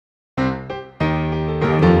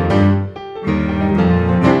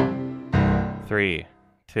3,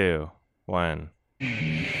 2, 1.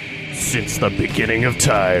 Since the beginning of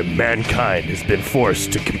time, mankind has been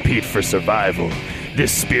forced to compete for survival.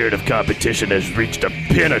 This spirit of competition has reached a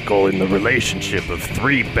pinnacle in the relationship of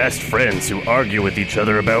three best friends who argue with each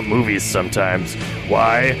other about movies sometimes.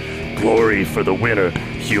 Why? Glory for the winner,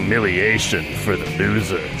 humiliation for the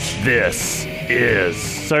loser. This is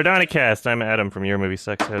Sardonicast. I'm Adam from Your Movie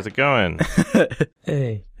Sucks. How's it going?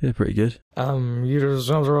 Hey. Yeah, pretty good. You just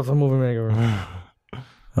sounds off the movie maker.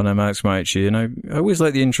 I know Max Michi, and I always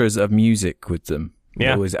like the intros that have music with them.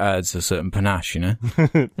 Yeah. It always adds a certain panache, you know?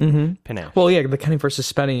 Mm-hmm. Panache. Well, yeah, the Kenny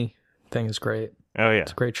versus Spenny thing is great. Oh, yeah.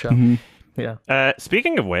 It's a great show. Mm-hmm. Yeah.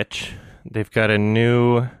 Speaking of which, they've got a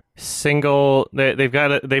new single. They've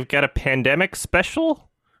got a pandemic special,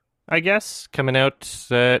 I guess, coming out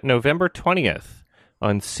November 20th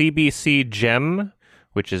on CBC Gem,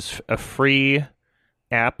 which is a free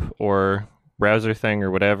app or browser thing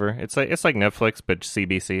or whatever. It's like Netflix, but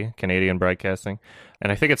CBC, Canadian Broadcasting.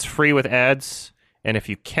 And I think it's free with ads. And if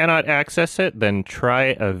you cannot access it, then try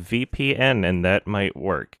a VPN, and that might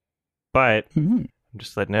work. But I'm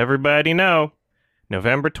just letting everybody know,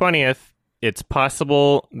 November 20th, it's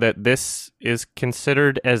possible that this is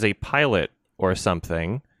considered as a pilot or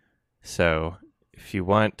something. So if you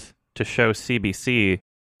want to show CBC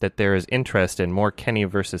that there is interest in more Kenny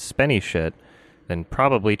versus Spenny shit, then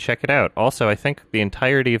probably check it out. Also, I think the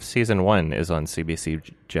entirety of Season 1 is on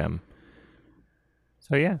CBC Gem.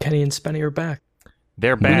 So yeah. Kenny and Spenny are back.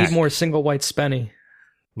 They're back. We need more single white Spenny.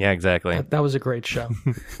 Yeah, exactly. That was a great show.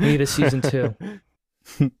 We need a season 2.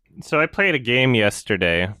 So I played a game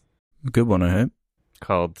yesterday Good one, I hope.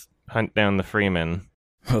 called Hunt Down the Freeman,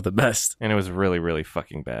 Oh, the best. and it was really, really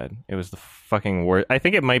fucking bad. It was the fucking worst. I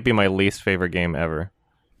think it might be my least favorite game ever,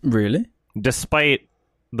 Really? despite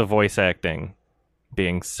the voice acting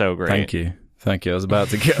being so great. Thank you. I was about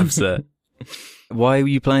to get upset. Why were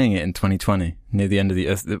you playing it in 2020, near the end of the...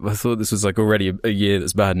 I thought this was like already a year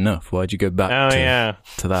that's bad enough. Why'd you go back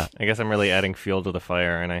to that? I guess I'm really adding fuel to the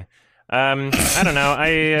fire, and I don't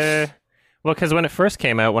know. Well, because when it first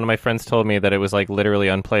came out, one of my friends told me that it was like literally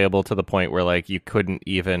unplayable to the point where like you couldn't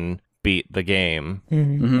even beat the game.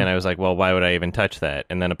 Mm-hmm. And I was like, well, why would I even touch that?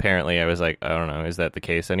 And then apparently I was like, I don't know, is that the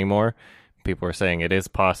case anymore? People were saying it is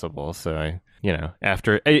possible. So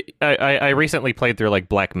after I recently played through like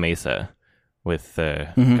Black Mesa with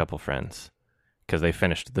a couple friends because they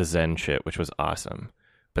finished the Zen shit, which was awesome.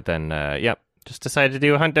 But then, just decided to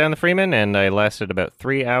do a Hunt Down the Freeman, and I lasted about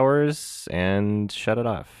 3 hours and shut it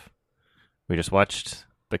off. We just watched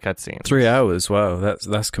the cutscenes. 3 hours? Wow,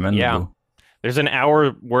 that's commendable. Yeah. There's an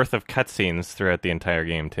hour worth of cutscenes throughout the entire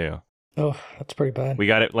game, too. Oh, that's pretty bad. We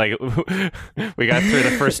got it, we got through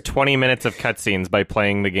the first 20 minutes of cutscenes by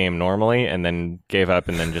playing the game normally, and then gave up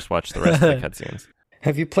and then just watched the rest of the cutscenes.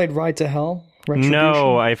 Have you played Ride to Hell? Retribution?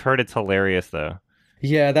 No, I've heard it's hilarious, though.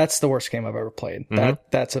 Yeah, that's the worst game I've ever played.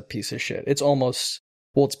 That's a piece of shit. It's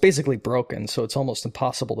it's basically broken, so it's almost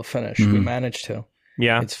impossible to finish. We managed to.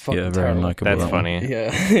 Yeah. It's fucking very terrible. unlikable. That's funny. Yeah.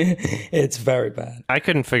 It's very bad. I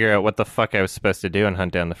couldn't figure out what the fuck I was supposed to do in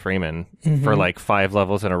Hunt Down the Freeman for like 5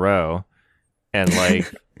 levels in a row. And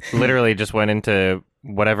like literally just went into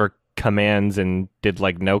whatever commands and did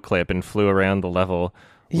like no clip and flew around the level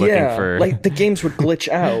looking for... like the games would glitch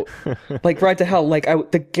out. Like Ride to Hell,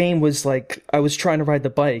 the game was like, I was trying to ride the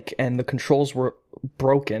bike and the controls were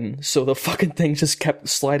broken, so the fucking thing just kept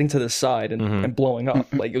sliding to the side and blowing up.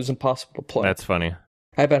 Like it was impossible to play. That's funny.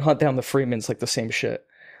 I bet Hunt Down the Freeman's like the same shit.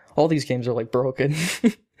 All these games are like broken.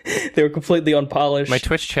 They were completely unpolished. My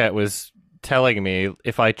Twitch chat was telling me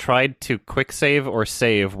if I tried to quick save or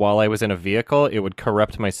save while I was in a vehicle, it would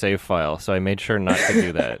corrupt my save file, so I made sure not to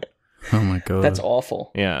do that. Oh my god. That's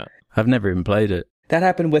awful. Yeah. I've never even played it. That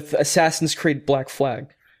happened with Assassin's Creed Black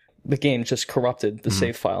Flag. The game just corrupted the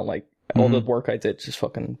save file. Like, all the work I did just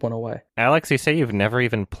fucking went away. Alex, you say you've never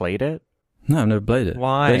even played it? No, I've never played it.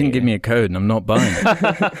 Why? They didn't give me a code and I'm not buying it.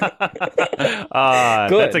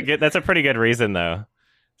 Good. That's a pretty good reason, though.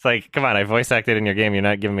 It's like, come on, I voice acted in your game, you're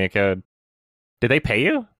not giving me a code. Did they pay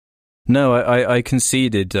you? No, I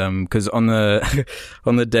conceded because on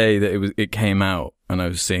the day that it came out and I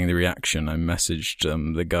was seeing the reaction, I messaged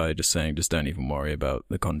the guy just saying, just don't even worry about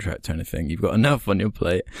the contract or anything. You've got enough on your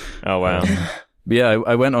plate. Oh, wow. But yeah,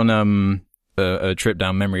 I went on a trip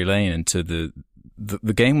down memory lane into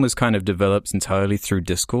the game was kind of developed entirely through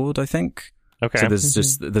Discord, I think. Okay. So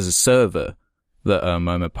there's a server that I'm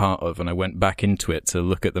a part of, and I went back into it to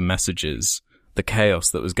look at the messages, the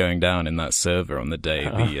chaos that was going down in that server on the day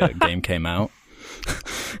the game came out.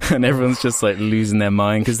 And everyone's just like losing their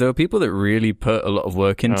mind because there were people that really put a lot of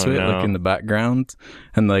work into it, like in the background,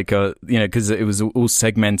 and like because it was all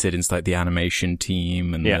segmented into like the animation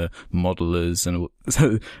team and the modelers,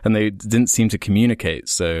 and they didn't seem to communicate,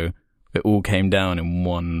 so it all came down in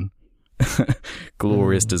one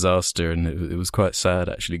glorious disaster, and it was quite sad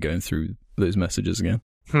actually going through those messages again.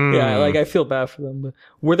 Yeah, like I feel bad for them. But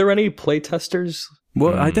were there any playtesters?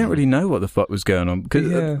 Well, I don't really know what the fuck was going on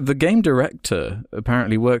because the game director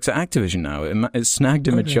apparently works at Activision now. It snagged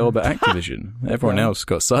him a job at Activision. Everyone else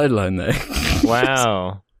got sidelined there.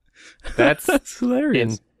 Wow. That's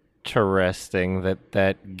hilarious. Interesting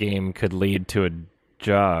that game could lead to a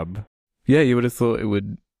job. Yeah, you would have thought it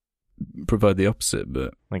would provide the opposite,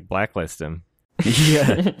 but... Like blacklist him.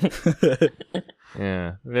 Yeah.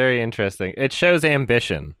 Yeah, very interesting. It shows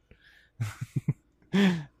ambition.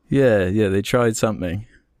 Yeah, they tried something.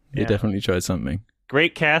 They Yeah. definitely tried something.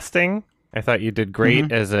 Great casting. I thought you did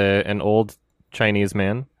great as an old Chinese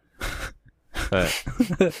man. But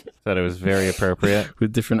thought it was very appropriate.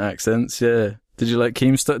 With different accents, yeah. Did you like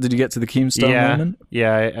Keemstar? Did you get to the Keemstar moment?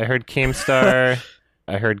 Yeah, I heard Keemstar.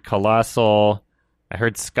 I heard Colossal. I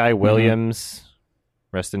heard Sky Williams.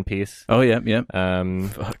 Rest in peace. Oh, yeah.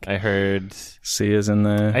 Fuck. I heard... Sia's in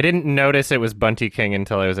there. I didn't notice it was Bunty King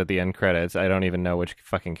until I was at the end credits. I don't even know which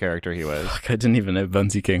fucking character he was. Fuck, I didn't even know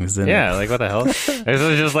Bunty King was in it. Yeah, like what the hell? I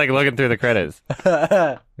was just like looking through the credits.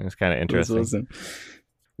 It was kind of interesting. Awesome.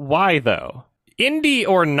 Why though? Indie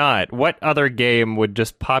or not, what other game would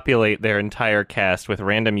just populate their entire cast with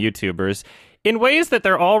random YouTubers in ways that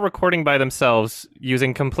they're all recording by themselves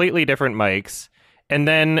using completely different mics? And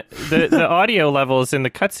then the audio levels in the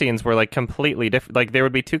cutscenes were like completely different. Like there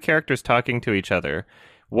would be two characters talking to each other.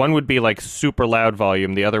 One would be like super loud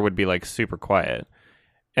volume. The other would be like super quiet.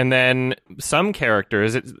 And then some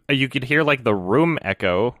characters, you could hear like the room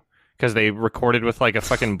echo because they recorded with like a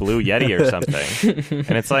fucking Blue Yeti or something.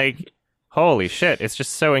 And it's like, holy shit, it's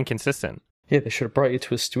just so inconsistent. Yeah, they should have brought you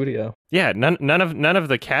to a studio. Yeah, none of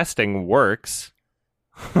the casting works.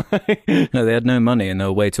 No, they had no money and they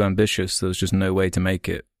were way too ambitious. There was just no way to make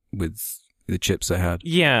it with the chips they had.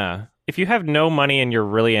 Yeah. If you have no money and you're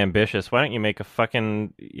really ambitious, why don't you make a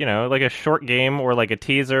fucking, like a short game or like a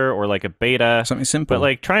teaser or like a beta? Something simple. But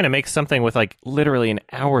like trying to make something with like literally an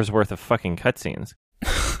hour's worth of fucking cutscenes.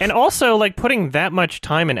 And also like putting that much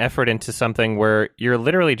time and effort into something where you're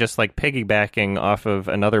literally just like piggybacking off of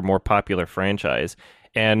another more popular franchise.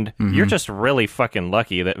 And you're just really fucking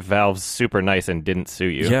lucky that Valve's super nice and didn't sue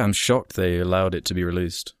you. Yeah, I'm shocked they allowed it to be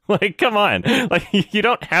released. Like, come on. Like, you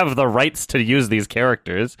don't have the rights to use these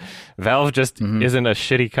characters. Valve just isn't a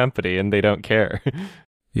shitty company and they don't care.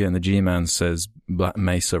 Yeah, and the G-Man says Black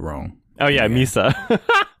Mesa wrong. Oh, yeah, Misa.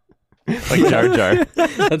 Like Jar Jar.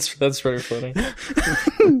 That's very funny.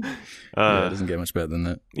 Yeah, it doesn't get much better than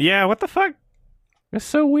that. Yeah, what the fuck? It's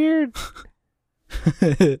so weird.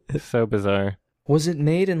 It's so bizarre. Was it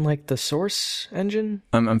made in like the Source engine?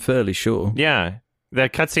 I'm fairly sure. Yeah. The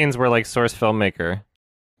cutscenes were like Source Filmmaker.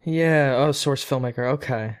 Yeah, Source Filmmaker,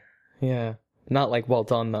 okay. Yeah. Not like well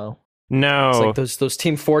done though. No. It's like those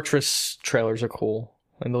Team Fortress trailers are cool.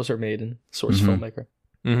 And those are made in Source Filmmaker.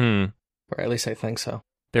 Mm-hmm. Or at least I think so.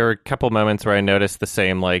 There were a couple moments where I noticed the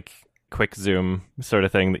same like quick zoom sort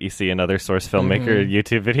of thing that you see in other Source Filmmaker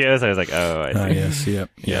YouTube videos. I was like, oh, I see. Yes,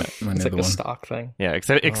 yep. It's like a stock thing. Yeah,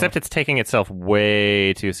 except it's taking itself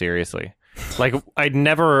way too seriously. Like, I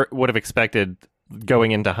never would have expected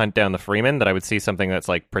going into Hunt Down the Freeman that I would see something that's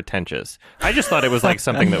like pretentious. I just thought it was like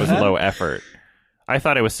something that was low effort. I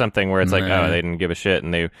thought it was something where it's like, oh, they didn't give a shit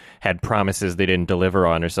and they had promises they didn't deliver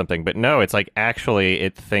on or something. But no, it's like actually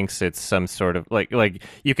it thinks it's some sort of like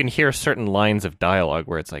you can hear certain lines of dialogue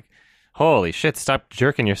where it's like, holy shit, stop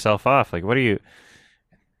jerking yourself off. Like, what are you...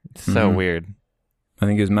 It's so weird. I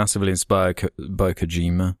think it was massively inspired by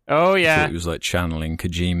Kojima. Oh, yeah. So it was like channeling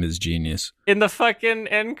Kojima's genius. In the fucking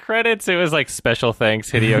end credits, it was like, special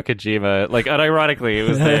thanks, Hideo Kojima. Like, unironically, it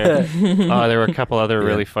was there. Oh, there were a couple other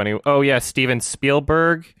really funny... Oh, yeah, Steven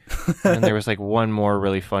Spielberg. And there was like one more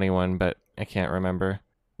really funny one, but I can't remember.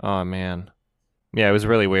 Oh, man. Yeah, it was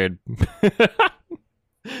really weird.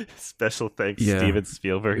 Special thanks, Steven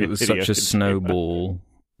Spielberg. It was such a snowball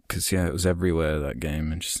because it was everywhere, that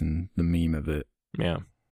game, and just in the meme of it. Yeah,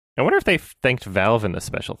 I wonder if they thanked Valve in the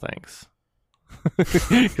special thanks.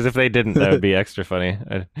 Because if they didn't, that would be extra funny.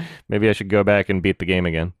 Maybe I should go back and beat the game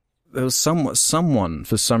again. There was someone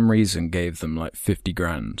for some reason gave them like 50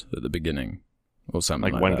 grand at the beginning or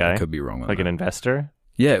something like one that. guy. I could be wrong on like that. An investor.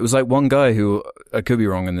 Yeah, it was like one guy who, I could be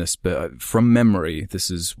wrong in this, but from memory,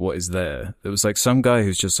 this is what is there. It was like some guy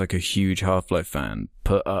who's just like a huge Half-Life fan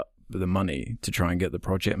put up the money to try and get the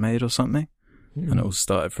project made or something. and it all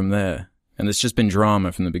started from there. And it's just been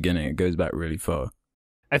drama from the beginning. It goes back really far.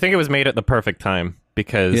 I think it was made at the perfect time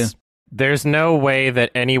because there's no way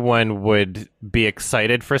that anyone would be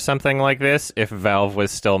excited for something like this if Valve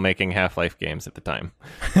was still making Half-Life games at the time.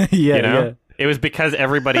 Yeah. It was because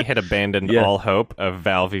everybody had abandoned all hope of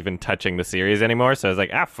Valve even touching the series anymore. So I was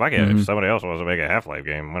like, fuck it. If somebody else wants to make a Half-Life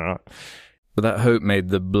game, why not? But that hope made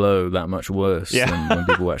the blow that much worse than when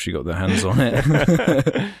people actually got their hands on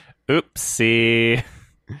it. Oopsie.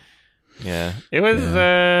 Yeah. It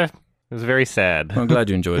was very sad. I'm glad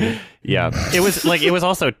you enjoyed it. Yeah. It was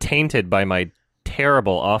also tainted by my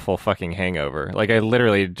terrible, awful fucking hangover. Like, I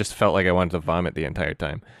literally just felt like I wanted to vomit the entire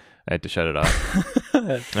time. I had to shut it off.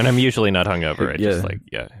 And I'm usually not hungover.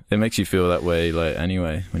 It makes you feel that way, like,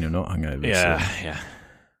 anyway, when you're not hungover.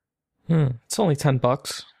 It's only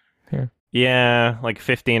 $10 here. Yeah, like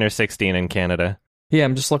 15 or 16 in Canada. Yeah,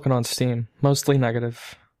 I'm just looking on Steam. Mostly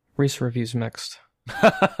negative. Recent reviews mixed.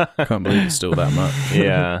 Can't believe it's still that much.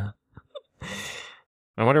 Yeah.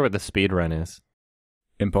 I wonder what the speed run is.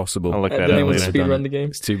 Impossible. I'll look that up later. Speed run the game.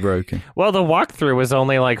 It's too broken. Well, the walkthrough was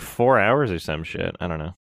only like 4 hours or some shit. I don't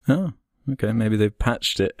know. Oh, okay. Maybe they've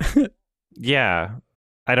patched it. Yeah.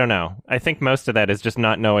 I don't know. I think most of that is just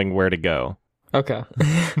not knowing where to go. Okay.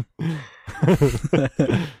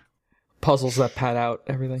 Puzzles that pad out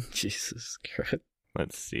everything. Jesus Christ.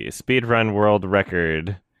 Let's see. Speedrun world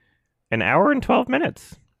record. 1 hour and 12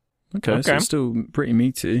 minutes. Okay, so it's still pretty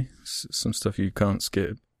meaty. Some stuff you can't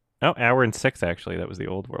skip. Oh, hour and 6, actually. That was the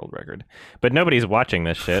old world record. But nobody's watching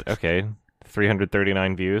this shit. Okay.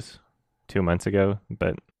 339 views 2 months ago.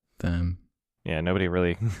 But damn. Yeah, nobody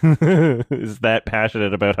really is that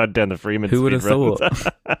passionate about Hunt Down the Freeman. Who would have thought?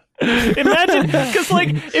 Imagine, because like,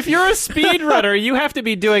 if you're a speedrunner, you have to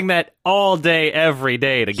be doing that all day, every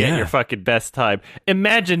day to get your fucking best time.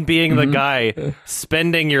 Imagine being the guy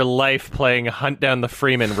spending your life playing Hunt Down the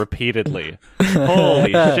Freeman repeatedly.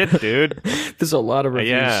 Holy shit, dude. There's a lot of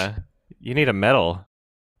reviews. Yeah, you need a medal.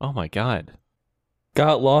 Oh my god.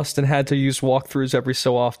 Got lost and had to use walkthroughs every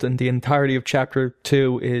so often. The entirety of chapter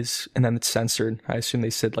 2 is, and then it's censored. I assume they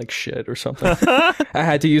said like shit or something. I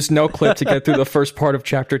had to use no clip to get through the first part of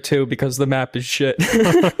chapter 2 because the map is shit.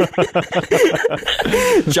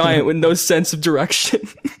 Giant with no sense of direction.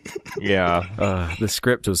 Yeah. The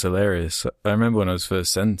script was hilarious. I remember when I was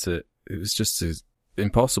first sent it, it was just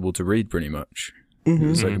impossible to read pretty much. It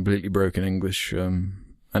was like completely broken English.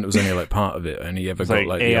 And it was only like part of it. Only ever got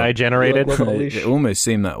like AI generated. It almost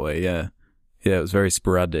seemed that way. Yeah, it was very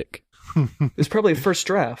sporadic. It's probably a first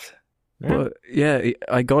draft. But yeah,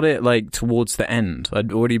 I got it like towards the end.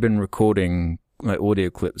 I'd already been recording like audio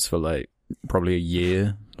clips for like probably a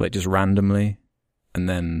year, like just randomly, and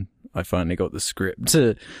then I finally got the script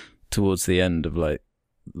towards the end of like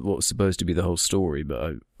what was supposed to be the whole story.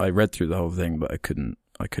 But I read through the whole thing, but I couldn't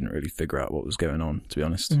really figure out what was going on, to be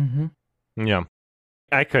honest. Yeah.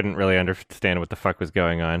 I couldn't really understand what the fuck was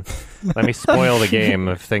going on. Let me spoil the game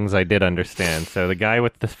of things I did understand. So the guy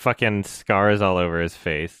with the fucking scars all over his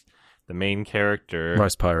face, the main character,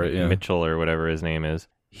 Rice Pirate, Mitchell or whatever his name is,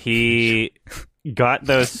 he got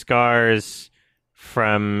those scars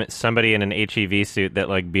from somebody in an HEV suit that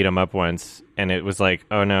like beat him up once, and it was like,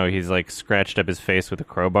 oh no, he's like scratched up his face with a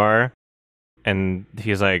crowbar, and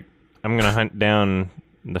he's like, I'm gonna hunt down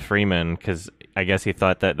the Freeman, because I guess he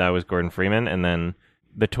thought that was Gordon Freeman, and then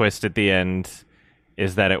the twist at the end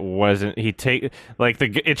is that it wasn't.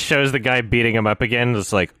 It shows the guy beating him up again.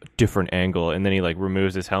 It's like different angle, and then he like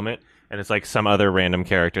removes his helmet, and it's like some other random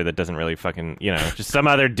character that doesn't really fucking, just some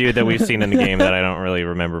other dude that we've seen in the game that I don't really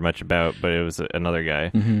remember much about, but it was another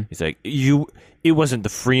guy. He's like, it wasn't the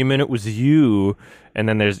Freeman, it was you. And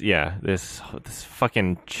then there's this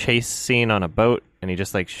fucking chase scene on a boat, and he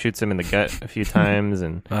just like shoots him in the gut a few times,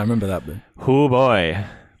 and I remember that bit. Oh boy.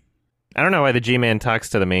 I don't know why the G-Man talks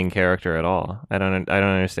to the main character at all. I don't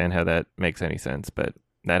understand how that makes any sense, but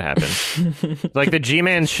that happens. Like the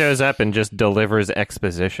G-Man shows up and just delivers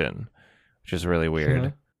exposition, which is really weird. Yeah.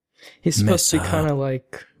 He's supposed to be kind of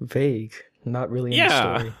like vague, not really in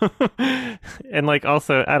the story. And like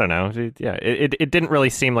also, I don't know. Yeah, it didn't really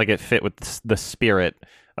seem like it fit with the spirit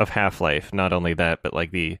of Half-Life. Not only that, but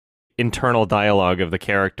like the internal dialogue of the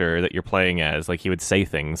character that you're playing as. Like he would say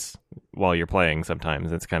things while you're playing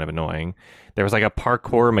sometimes. It's kind of annoying. There was like a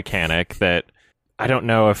parkour mechanic that I don't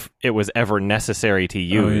know if it was ever necessary to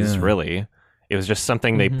use, really. It was just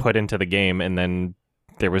something they put into the game, and then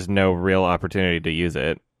there was no real opportunity to use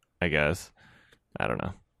it, I guess. I don't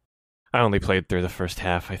know. I only played through the first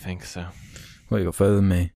half, I think, so. Well, you got further than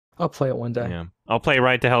me. I'll play it one day. Yeah. I'll play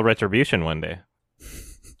Ride to Hell Retribution one day.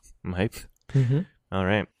 I'm hyped. All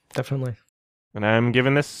right. Definitely. And I'm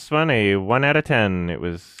giving this one a 1 out of 10. It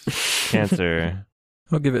was cancer.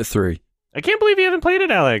 I'll give it a 3. I can't believe you haven't played it,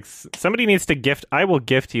 Alex. Somebody needs to gift. I will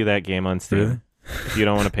gift you that game on Steam. Really? If you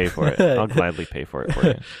don't want to pay for it, I'll gladly pay for it for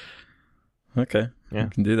you. Okay. Yeah. You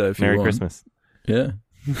can do that if Merry you want. Christmas. Yeah.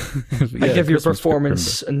 I give your Christmas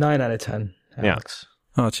performance a 9 out of 10, Yeah. Alex.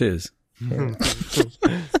 Oh, cheers. Yeah.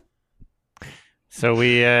 So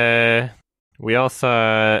we all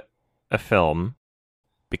saw a film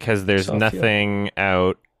because there's Saw a few. nothing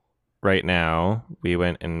out right now. We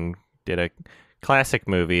went and did a classic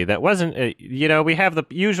movie that wasn't, we have the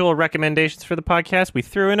usual recommendations for the podcast. We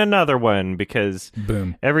threw in another one because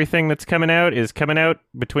Boom. everything that's coming out is coming out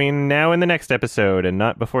between now and the next episode and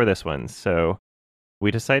not before this one. So we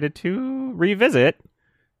decided to revisit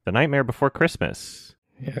The Nightmare Before Christmas.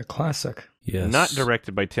 Yeah, classic. Yes. Not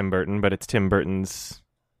directed by Tim Burton, but it's Tim Burton's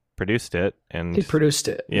produced it. And He produced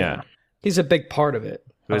it. Yeah. He's a big part of it.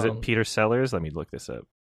 Was it Peter Sellers? Let me look this up.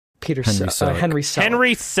 Henry Selick. Selick.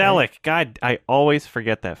 Henry Selick. God, I always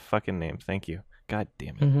forget that fucking name. Thank you. God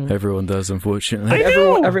damn it. Mhm. Everyone does, unfortunately. I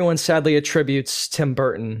know! Everyone sadly attributes Tim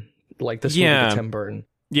Burton, like this movie to Tim Burton.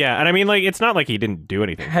 Yeah, and I mean, like, it's not like he didn't do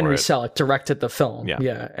anything Henry for it. Selick directed the film.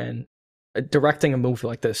 Yeah. And directing a movie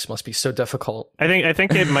like this must be so difficult. I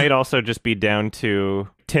think it might also just be down to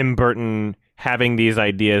Tim Burton having these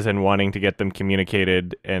ideas and wanting to get them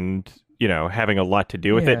communicated and, having a lot to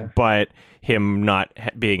do with Yeah. it, but him not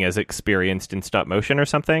being as experienced in stop motion or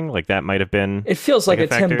something. Like, that might have been... It feels like a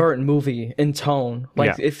factor. Tim Burton movie in tone.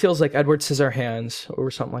 Like Yeah. it feels like Edward Scissorhands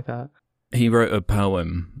or something like that. He wrote a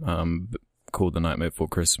poem called The Nightmare Before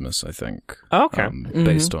Christmas, I think. Oh, okay.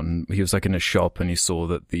 Based on, he was like in a shop and he saw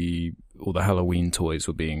that all the Halloween toys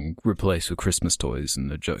were being replaced with Christmas toys,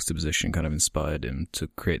 and the juxtaposition kind of inspired him to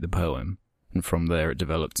create the poem. And from there it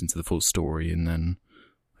developed into the full story, and then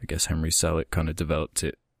I guess Henry Selick kind of developed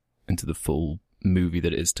it into the full movie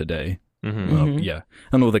that it is today. Mhm. Yeah.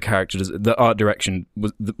 And all the characters, the art direction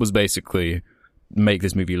was basically make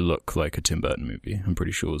this movie look like a Tim Burton movie. I'm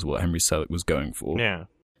pretty sure is what Henry Selick was going for. Yeah.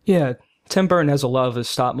 Yeah, Tim Burton has a love of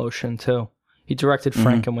stop motion too. He directed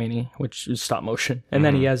Frankenweenie, which is stop motion, and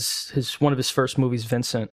then he has one of his first movies,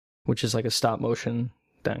 Vincent, which is like a stop motion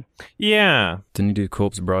thing. Yeah. Didn't he do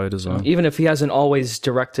Corpse Bride as well? Even if he hasn't always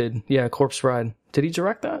directed, Corpse Bride. Did he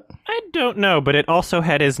direct that? I don't know, but it also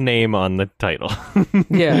had his name on the title.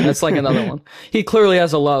 Yeah, that's like another one. He clearly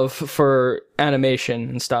has a love for animation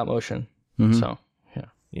and stop motion. So, yeah.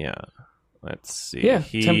 Yeah. Let's see. Yeah,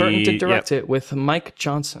 Tim Burton did direct it with Mike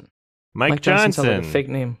Johnson. Mike Johnson sounds like Johnson. a fake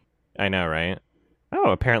name. I know, right? Oh,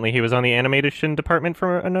 apparently he was on the animation department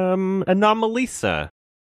for Anomalisa.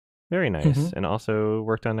 Very nice. And also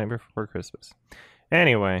worked on Nightmare Before Christmas.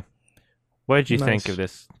 Anyway, what did you think of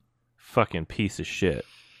this fucking piece of shit?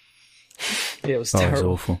 Yeah, it was Oh, it was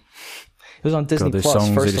terrible. awful. It was on Disney God, those Plus, songs,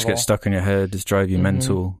 they first just of all. get stuck in your head, just drive you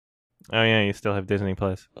mental. Oh, yeah, you still have Disney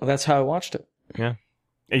Plus. Well, that's how I watched it. Yeah.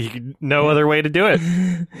 No other way to do it.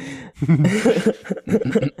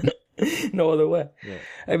 No other way. Yeah.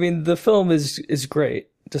 I mean, the film is great,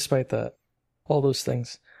 despite that. All those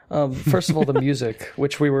things. First of all, the music,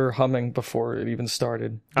 which we were humming before it even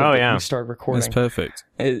started. Oh, yeah. We started recording. That's perfect.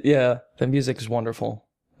 The music is wonderful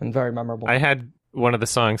and very memorable. I had one of the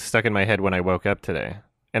songs stuck in my head when I woke up today.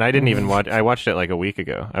 And I didn't even watch... I watched it like a week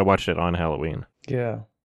ago. I watched it on Halloween. Yeah.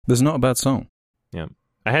 There's not a bad song. Yeah.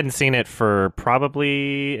 I hadn't seen it for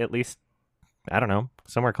probably at least, I don't know,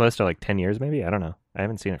 somewhere close to like 10 years maybe? I don't know. I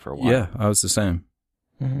haven't seen it for a while. Yeah, I was the same.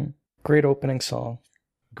 Great opening song.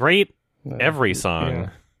 Great every song.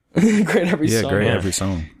 Yeah. Great every Yeah, song. great Yeah. every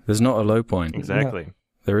song. There's not a low point. Exactly.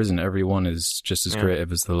 There isn't. Every one is just as Yeah.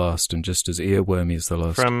 creative as the last and just as earwormy as the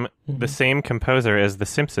last. From the same composer as the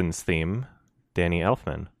Simpsons theme, Danny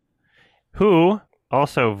Elfman, who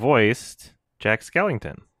also voiced Jack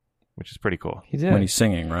Skellington, which is pretty cool. He did. When he's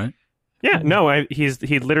singing, right? Yeah, no,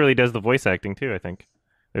 he literally does the voice acting too, I think.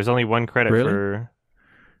 There's only one credit Really? for...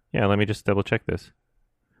 Yeah, let me just double check this.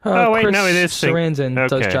 Chris no, it is Sarandon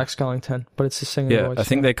does okay. Jack Skellington, but it's the singing Yeah, voice. I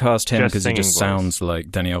think they cast him Just because he singing just voice. sounds like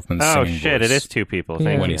Danny Elfman's Oh singing shit, voice it is two people. Yeah.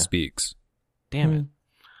 Thank when you. he speaks. Damn it.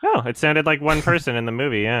 Oh, it sounded like one person in the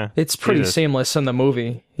movie, yeah. It's pretty Jesus. seamless in the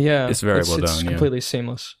movie. Yeah. It's very well It's done, yeah. completely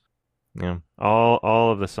seamless. Yeah,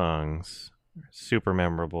 all of the songs, super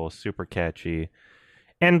memorable, super catchy,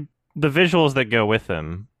 and the visuals that go with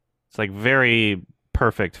them. It's like very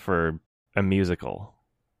perfect for a musical,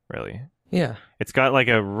 really. Yeah. It's got like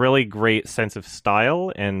a really great sense of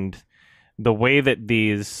style, and the way that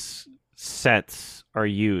these sets are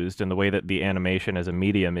used, and the way that the animation as a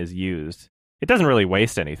medium is used, it doesn't really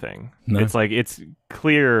waste anything. No. It's like it's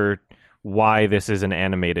clear why this is an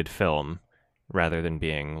animated film rather than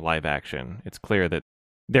being live action. It's clear that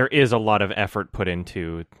there is a lot of effort put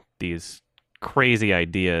into these crazy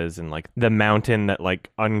ideas, and like the mountain that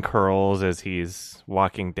like uncurls as he's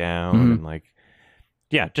walking down, and like,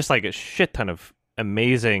 yeah, just like a shit ton of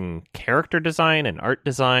amazing character design and art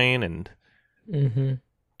design and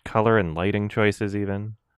color and lighting choices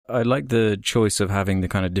even. I like the choice of having the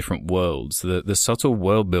kind of different worlds. The subtle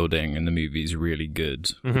world building in the movie is really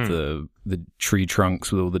good. With the tree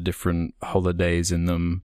trunks with all the different holidays in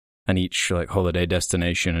them, and each like holiday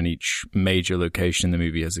destination and each major location in the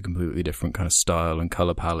movie has a completely different kind of style and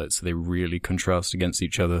color palette, so they really contrast against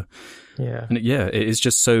each other. Yeah. And it is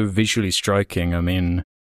just so visually striking. I mean,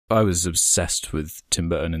 I was obsessed with Tim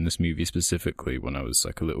Burton in this movie specifically when I was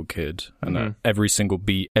like a little kid. And every single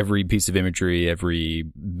beat, every piece of imagery, every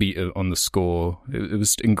beat on the score, it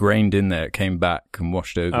was ingrained in there. It came back and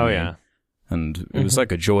washed over me. Yeah. And it was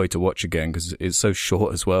like a joy to watch again because it's so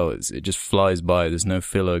short as well. It just flies by. There's no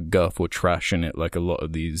filler, guff, or trash in it like a lot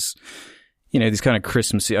of these, these kind of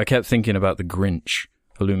Christmassy. I kept thinking about the Grinch,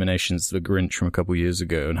 Illuminations, the Grinch from a couple years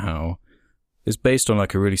ago, and how it's based on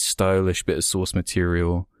like a really stylish bit of source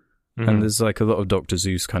material. And there's like a lot of Dr.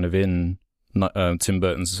 Seuss kind of in Tim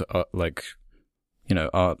Burton's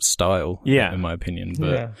art style, in my opinion. But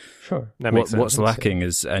yeah, sure. That makes sense. What's lacking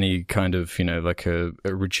is any kind of, like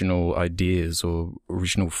original ideas or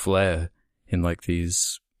original flair in like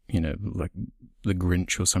these, like the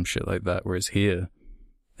Grinch or some shit like that. Whereas here,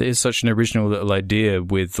 there is such an original little idea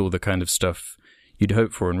with all the kind of stuff you'd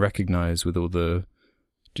hope for and recognize with all the,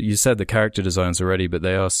 you said the character designs already, but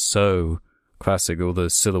they are so classic. All the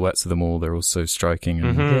silhouettes of them all, they're all so striking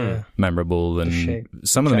and memorable, and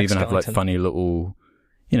some of them even have like funny little,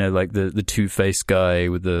 like the Two-Face guy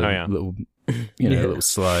with the little, little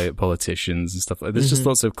sly at politicians and stuff like that. There's just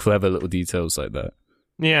lots of clever little details like that.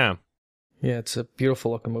 Yeah, it's a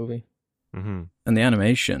beautiful looking movie. And the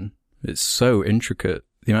animation, it's so intricate.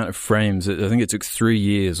 The amount of frames, I think it took 3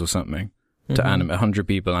 years or something to animate 100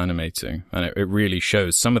 people animating, and it really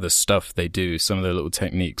shows some of the stuff they do, some of the little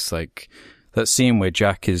techniques, like that scene where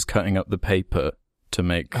Jack is cutting up the paper to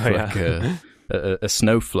make a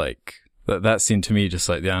snowflake. That seemed to me just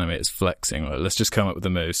like the animators flexing. Like, let's just come up with the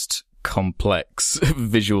most complex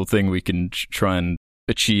visual thing we can try and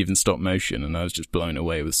achieve in stop motion. And I was just blown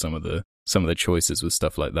away with some of the choices with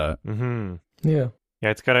stuff like that. Yeah,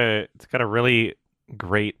 it's got a really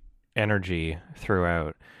great energy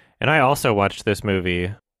throughout. And I also watched this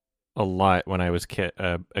movie a lot when I was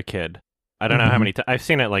a kid. I don't know how many times. I've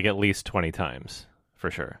seen it like at least 20 times, for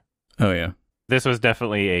sure. Oh, yeah. This was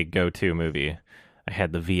definitely a go-to movie. I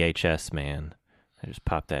had the VHS, man. I just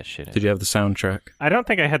popped that shit in. Did you have the soundtrack? I don't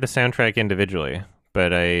think I had the soundtrack individually,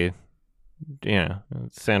 but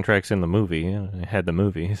soundtrack's in the movie. I had the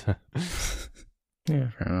movies. Yeah.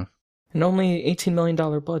 Fair enough. And only $18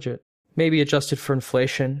 million budget. Maybe adjusted for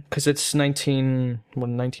inflation, because it's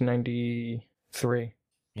 1993.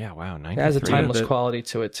 Yeah, wow. 93. It has a timeless quality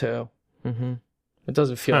to it, too. It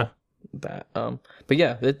doesn't feel that. But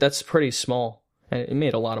yeah, that's pretty small. And it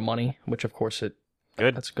made a lot of money, which of course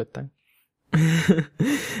that's a good thing.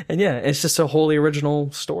 And yeah, it's just a wholly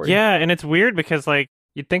original story. Yeah, and it's weird because like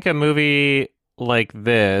you'd think a movie like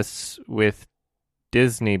this with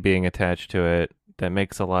Disney being attached to it that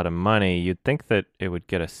makes a lot of money, you'd think that it would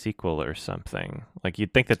get a sequel or something. Like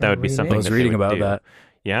you'd think that would be something. I was reading about that.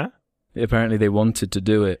 Yeah? Apparently they wanted to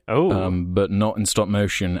do it, but not in stop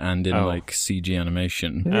motion and in like CG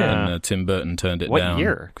animation. Yeah. And Tim Burton turned it down. What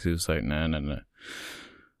year? Because he was like, no.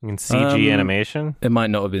 In CG animation? It might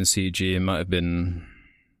not have been CG. It might have been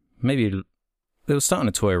maybe they were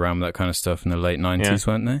starting to toy around with that kind of stuff in the late 90s,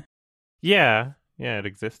 weren't they? Yeah, it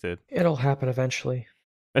existed. It'll happen eventually.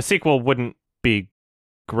 A sequel wouldn't be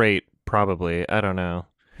great, probably. I don't know.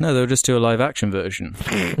 No, they'll just do a live action version.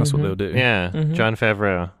 That's what they'll do. Yeah, Jon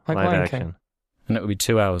Favreau, like live Lion action. King. And it will be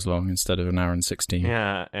 2 hours long instead of 1 hour and 16.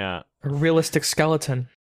 Yeah. A realistic skeleton.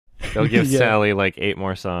 They'll give Sally like 8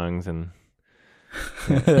 more songs and...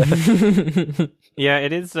 Yeah,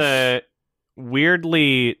 it is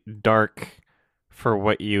weirdly dark for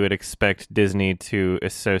what you would expect Disney to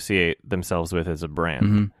associate themselves with as a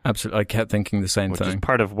brand. Absolutely. I kept thinking the same which thing. is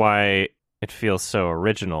part of why it feels so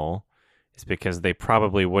original, is because they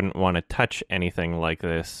probably wouldn't want to touch anything like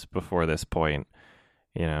this before this point.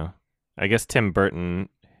 I guess Tim Burton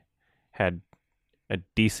had a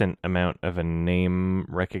decent amount of a name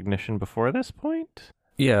recognition before this point.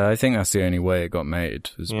 Yeah, I think that's the only way it got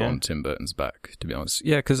made, was on Tim Burton's back, to be honest.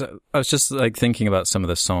 Yeah, because I was just like thinking about some of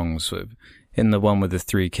the songs. In the one where the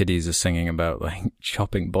 3 kiddies are singing about like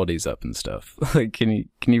chopping bodies up and stuff. Like, can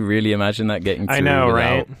you really imagine that getting through? I know,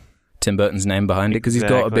 right? Tim Burton's name behind it, because he's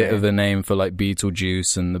got a bit Exactly. of a name for like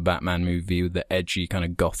Beetlejuice and the Batman movie with the edgy kind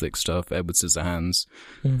of gothic stuff, Edward Scissorhands.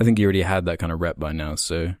 I think he already had that kind of rep by now,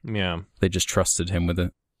 so Yeah. they just trusted him with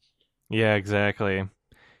it. Yeah, exactly.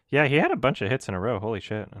 Yeah, he had a bunch of hits in a row. Holy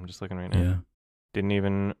shit. I'm just looking right now. Yeah. Didn't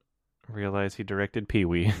even realize he directed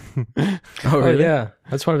Pee-wee. Oh, really? yeah,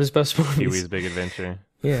 that's one of his best movies. Pee-wee's Big Adventure.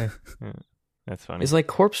 Yeah, That's funny. is like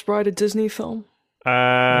Corpse Bride a Disney film?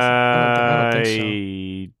 I don't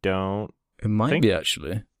think don't It might Think- be,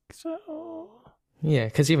 actually. so. Yeah,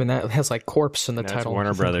 because even that has like corpse in the No, it's title. Warner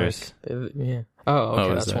I think, Brothers. yeah. Oh, okay,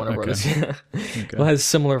 is that's that? Warner Okay. Brothers. Yeah. Okay. Well, it has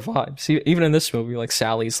similar vibes. Even in this movie, like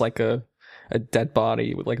Sally's like a dead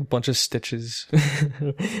body with like a bunch of stitches.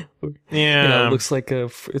 Yeah. It looks like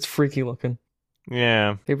it's freaky looking.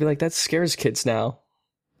 Yeah. They'd be like, that scares kids now.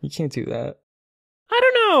 You can't do that. I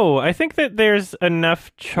don't know. I think that there's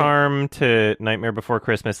enough charm to Nightmare Before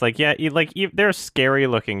Christmas. Like, yeah, they're scary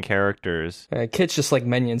looking characters. Kids just like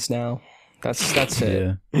minions now. That's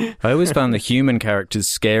it. Yeah. I always found the human characters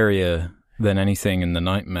scarier than anything in the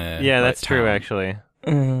Nightmare. Yeah, like, that's true, town. actually.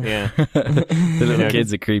 Uh, Yeah. The little know-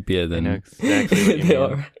 kids are creepier I than... know exactly what you they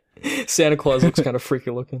mean. are. Santa Claus looks kind of freaky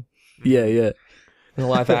looking. Yeah, yeah. In the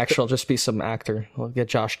live action, it'll just be some actor. We'll get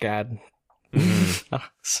Josh Gad. Mhm.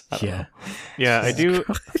 I don't know. Yeah,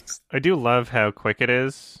 I do love how quick it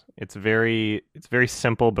is. It's very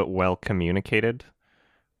simple but well communicated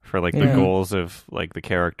for like the Yeah. goals of like the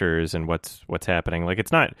characters and what's happening. Like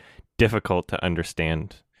it's not difficult to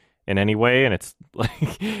understand in any way, and it's like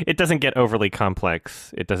it doesn't get overly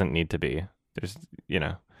complex. It doesn't need to be. There's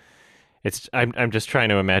it's I'm just trying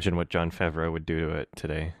to imagine what Jon Favreau would do to it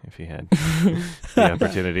today if he had the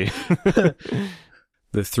opportunity.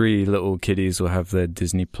 The three little kiddies will have their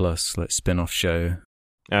Disney Plus like spin-off show.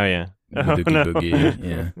 Oh yeah. with Oh, Oogie no.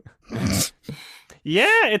 Boogie. Yeah.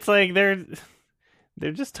 Yeah, it's like they're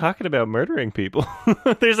just talking about murdering people.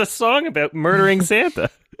 There's a song about murdering Santa.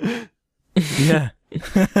 Yeah.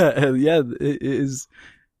 Yeah, it is.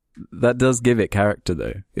 That does give it character,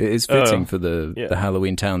 though. It is fitting for the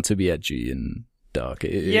Halloween town to be edgy and dark.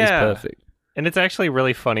 It is perfect. And it's actually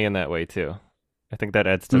really funny in that way, too. I think that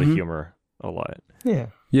adds to the humor a lot. Yeah.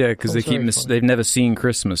 Yeah, because they Sounds very funny. they've never seen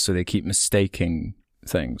Christmas, so they keep mistaking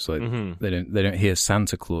things. Like they don't hear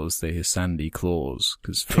Santa Claus, they hear Sandy Claus.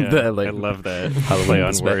 Because from their like I love that. Play Halloween on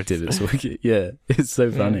perspective, words. it's like, yeah, it's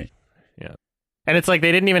so funny. And it's like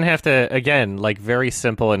they didn't even have to, again, like very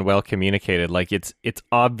simple and well communicated. Like it's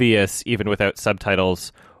obvious, even without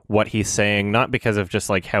subtitles, what he's saying, not because of just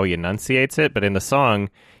like how he enunciates it, but in the song,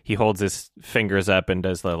 he holds his fingers up and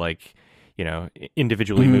does the like,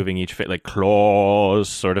 individually moving each fit, like claws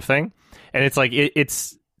sort of thing. And it's like,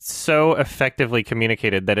 it's so effectively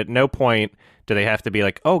communicated that at no point do they have to be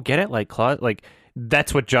like, oh, get it? Like claws? Like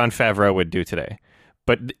that's what Jon Favreau would do today.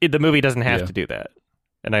 But the movie doesn't have to do that.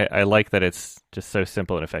 And I like that it's just so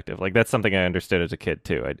simple and effective. Like that's something I understood as a kid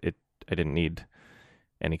too. I didn't need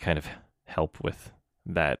any kind of help with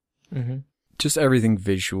that. Mm-hmm. Just everything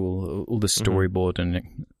visual, all the storyboarding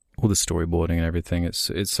and everything.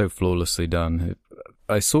 It's so flawlessly done.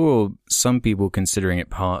 I saw some people considering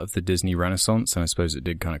it part of the Disney Renaissance, and I suppose it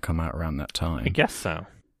did kind of come out around that time. I guess so.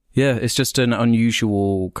 Yeah, it's just an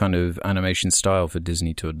unusual kind of animation style for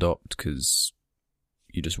Disney to adopt, because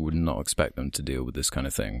you just would not expect them to deal with this kind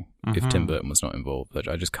of thing if Tim Burton was not involved.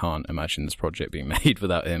 I just can't imagine this project being made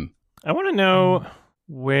without him. I want to know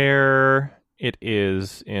where it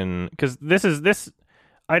is in, because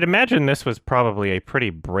I'd imagine this was probably a pretty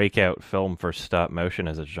breakout film for stop motion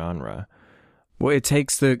as a genre. Well, it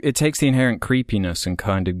takes the inherent creepiness and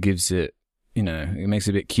kind of gives it, it makes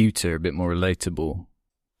it a bit cuter, a bit more relatable.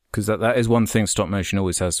 Because that is one thing stop motion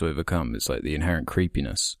always has to overcome. It's like the inherent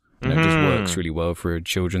creepiness. And it just works really well for a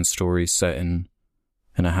children's story set in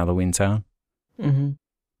a Halloween town. Mm-hmm.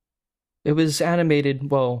 It was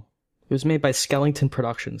animated, well, it was made by Skellington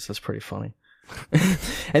Productions. That's pretty funny.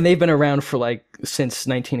 And they've been around for since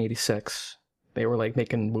 1986. They were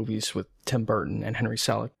making movies with Tim Burton and Henry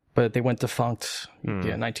Selick. But they went defunct,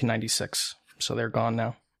 1996. So they're gone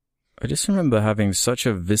now. I just remember having such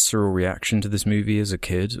a visceral reaction to this movie as a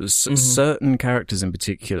kid. It was certain characters in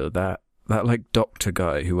particular, that doctor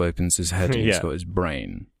guy who opens his head and he's got his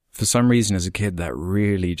brain. For some reason as a kid, that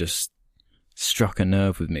really just struck a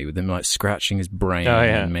nerve with me, with him scratching his brain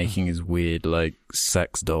and making his weird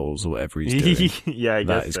sex dolls or whatever he's doing. Yeah, I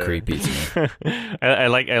guess that is creepy to me. I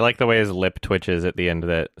like the way his lip twitches at the end of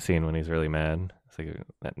that scene when he's really mad. It's like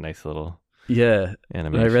that nice little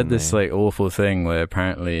animation. I read this awful thing where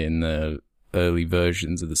apparently in the early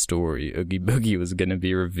versions of the story, Oogie Boogie was going to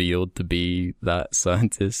be revealed to be that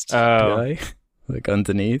scientist guy,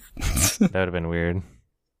 underneath. That would have been weird.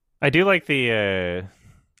 I do like the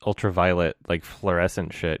ultraviolet, like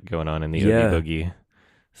fluorescent shit going on in the Oogie Boogie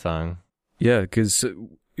song. Yeah, because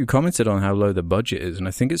you commented on how low the budget is, and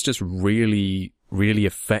I think it's just really, really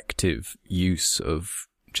effective use of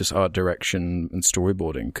just art direction and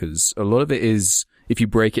storyboarding, because a lot of it is, if you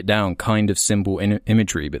break it down, kind of simple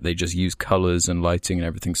imagery, but they just use colors and lighting and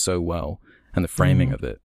everything so well, and the framing of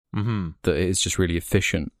it, that it's just really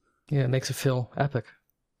efficient. Yeah, it makes it feel epic.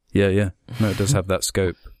 Yeah. No, it does have that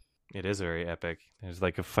scope. It is very epic. There's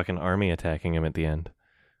like a fucking army attacking him at the end.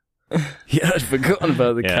 Yeah, I'd forgotten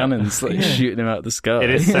about the cannons shooting him out of the sky. It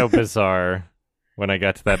is so bizarre. When I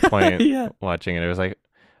got to that point watching it, it was like,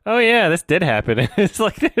 oh yeah, this did happen. It's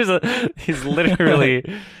like he's literally,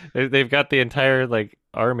 they've got the entire like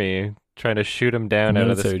army trying to shoot him down out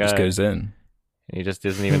of the sky. Just goes in. And he just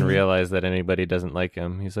doesn't even realize that anybody doesn't like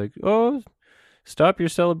him. He's like, oh, stop your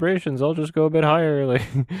celebrations. I'll just go a bit higher. Like,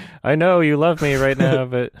 I know you love me right now,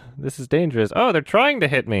 but this is dangerous. Oh, they're trying to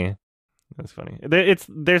hit me. That's funny.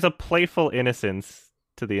 There's a playful innocence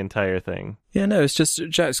to the entire thing. Yeah, no, it's just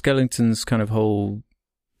Jack Skellington's kind of whole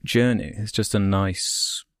journey. It's just a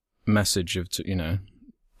nice message of,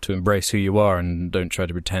 to embrace who you are and don't try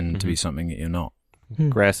to pretend to be something that you're not.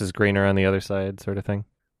 Grass is greener on the other side, sort of thing.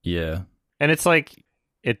 Yeah. And it's like,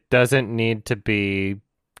 it doesn't need to be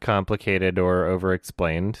complicated or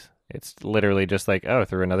over-explained. It's literally just like, oh,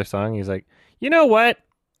 through another song, he's like, you know what?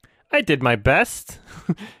 I did my best.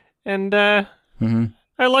 And I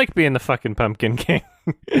like being the fucking Pumpkin King.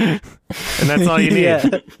 And that's all you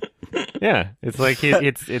need. Yeah, it's like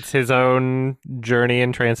it's his own journey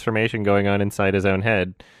and transformation going on inside his own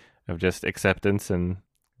head of just acceptance, and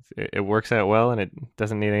it works out well, and it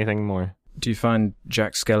doesn't need anything more. Do you find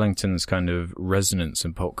Jack Skellington's kind of resonance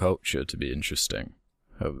in pop culture to be interesting?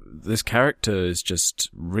 This character is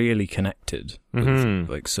just really connected with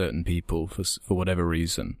like certain people for whatever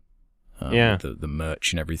reason. The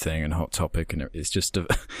merch and everything and Hot Topic, and it's just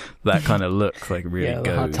that kind of look like really goes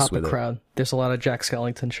the Hot Topic with crowd. There's a lot of Jack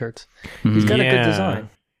Skellington shirts. He's got a good design.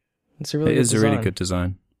 It's a really good design. A really good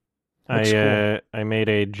design. I made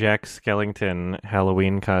a Jack Skellington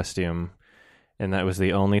Halloween costume, and that was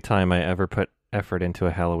the only time I ever put effort into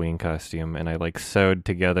a Halloween costume. And I like sewed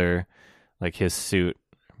together like his suit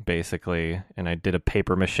basically, and I did a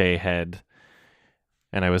paper mache head.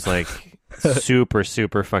 And I was like super,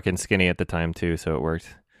 super fucking skinny at the time too, so it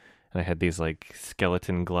worked. And I had these like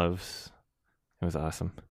skeleton gloves. It was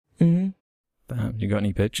awesome. Damn, you got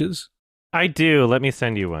any pictures? I do. Let me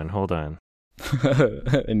send you one. Hold on.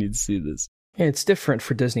 I need to see this. Yeah, it's different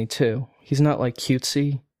for Disney too. He's not like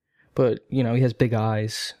cutesy, but he has big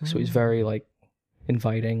eyes, so he's very like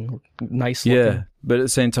inviting, nice looking. Yeah, but at the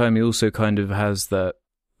same time, he also kind of has that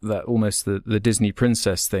almost the Disney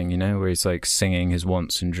princess thing, where he's like singing his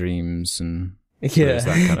wants and dreams, and that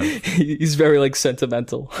kind of... he's very like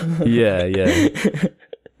sentimental. Yeah.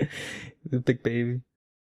 The big baby.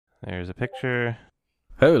 There's a picture.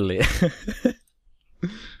 Holy.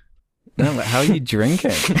 No, how are you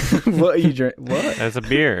drinking? What are you drinking? What? There's a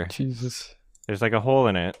beer. Jesus. There's like a hole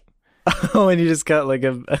in it. Oh, and you just got like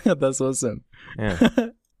that's awesome. Yeah.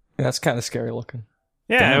 That's kind of scary looking.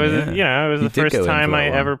 Yeah, Damn, it was the first time I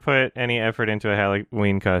one. ever put any effort into a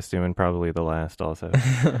Halloween costume, and probably the last also.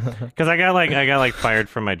 Because I got fired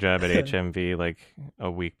from my job at HMV like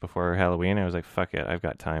a week before Halloween. I was like, fuck it, I've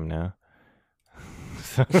got time now.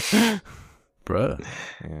 Bruh.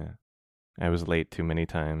 Yeah. I was late too many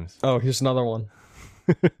times. Oh, here's another one.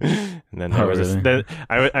 And then there was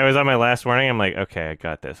I was on my last warning. I'm like, okay, I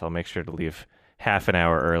got this. I'll make sure to leave half an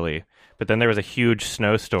hour early. But then there was a huge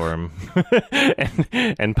snowstorm,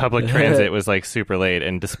 and public transit was like super late.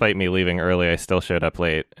 And despite me leaving early, I still showed up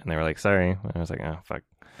late. And they were like, sorry. And I was like, oh, fuck.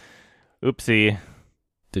 Oopsie.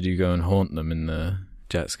 Did you go and haunt them in the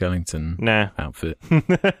Jack Skellington outfit?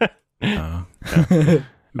 Oh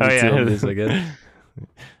yeah. This, I guess.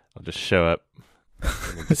 I'll just show up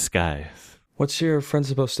in disguise. What's your friend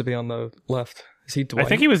supposed to be on the left? Is he Dwight? I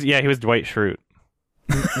think he was Dwight Schrute.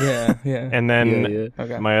 Yeah. And then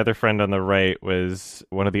Okay. my other friend on the right was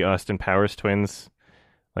one of the Austin Powers twins,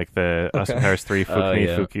 like the Austin Powers 3 Fuck Me,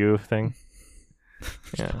 Fuck You thing.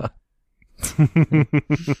 Yeah.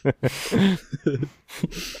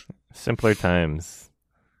 Simpler times.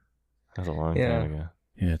 That was a long time ago.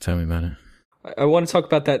 Yeah, tell me about it. I want to talk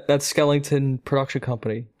about that Skellington production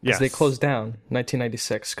company. Yes. They closed down in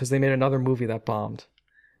 1996 because they made another movie that bombed.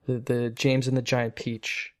 The James and the Giant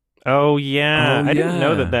Peach. Oh, yeah. I didn't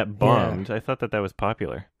know that Yeah. bombed. I thought that was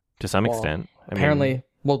popular to some extent. Apparently,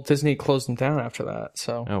 Disney closed them down after that.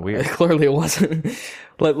 So weird. Clearly it wasn't.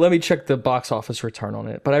 Let me check the box office return on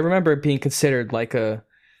it. But I remember it being considered like a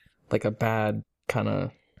bad kind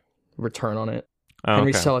of return on it. Oh,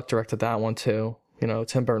 Henry okay. Selick directed that one too. You know,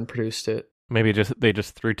 Tim Burton produced it. Maybe they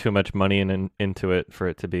just threw too much money into it for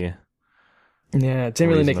it to be. Yeah, it didn't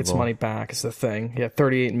really make its Reasonable. money back. Is the thing. Yeah,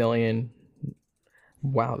 38 million.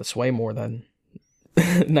 Wow, that's way more than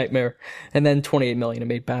Nightmare. And then 28 million it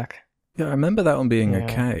made back. Yeah, I remember that one being Yeah.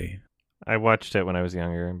 okay. I watched it when I was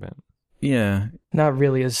younger, but Yeah. Not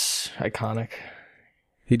really as iconic.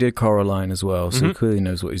 He did Coraline as well, so he Mhm. clearly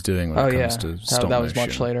knows what he's doing when Oh it yeah, comes to stop that was much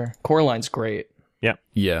motion. later. Coraline's great.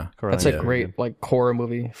 Yeah. That's Coraline, a great like horror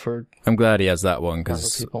movie for. I'm glad he has that one, Younger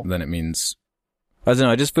because people. then it means... I don't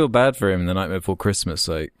know, I just feel bad for him in The Nightmare Before Christmas.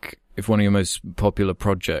 Like, if one of your most popular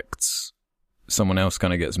projects, someone else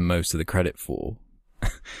kind of gets most of the credit for,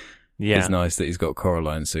 yeah, it's nice that he's got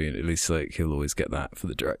Coraline, so at least like he'll always get that for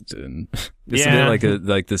the director. And it's Yeah. a bit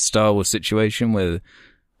like the Star Wars situation where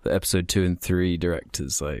the episode 2 and 3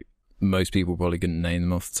 directors, like, most people probably couldn't name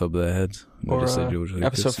them off the top of their head. They'll Or just say George Lucas.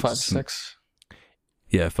 episode It's 5, just- 6.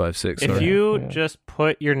 Yeah, 5, 6. if sorry. you Yeah. just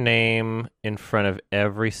put your name in front of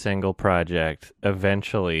every single project,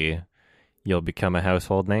 eventually you'll become a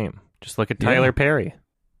household name. Just look at Yeah. Tyler Perry.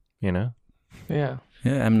 You know? Yeah.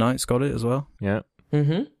 Yeah, M. Night's got it as well. Yeah.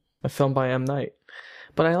 Mm-hmm. A film by M. Night.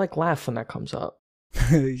 But I like laugh when that comes up.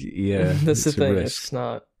 Yeah, That's the it's a thing. risk. It's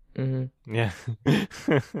not. Mm-hmm. Yeah.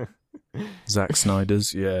 Zack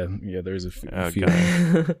Snyder's, yeah, there is a Oh, few.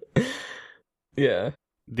 God. Yeah.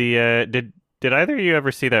 Did either of you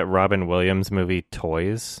ever see that Robin Williams movie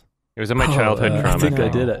Toys? It was in my Oh, childhood I trauma. I think I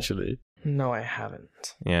No. did actually. No, I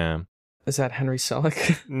haven't. Yeah. Is that Henry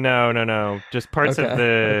Selick? No. Just parts of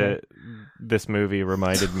Okay. this movie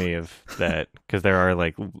reminded me of that, because there are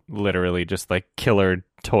like literally just like killer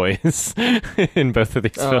toys in both of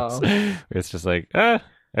these Oh. films. It's just like Oh,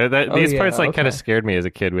 these yeah, parts like kind of okay. scared me as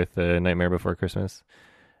a kid with Nightmare Before Christmas.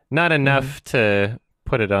 Not enough to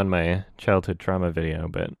put it on my childhood trauma video,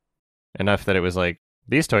 but enough that it was like,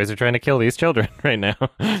 these toys are trying to kill these children right now.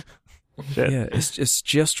 Shit. Yeah, it's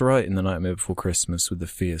just right in The Nightmare Before Christmas with the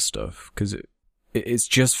fear stuff, because it's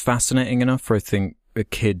just fascinating enough for, I think, a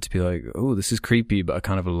kid to be like, oh, this is creepy, but I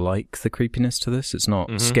kind of like the creepiness to this. It's not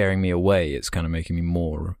Mhm. scaring me away, it's kind of making me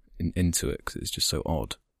more into it, because it's just so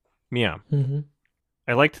odd. Yeah. Mm-hmm.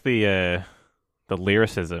 I liked the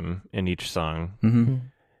lyricism in each song. Mm-hmm.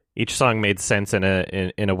 Each song made sense in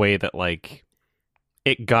a way that like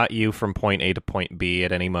it got you from point A to point B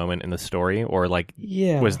at any moment in the story, or like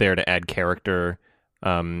Yeah. was there to add character.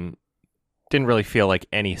 Didn't really feel like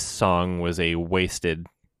any song was a wasted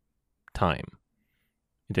time.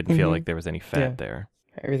 It didn't feel Mhm. like there was any fat Yeah. there.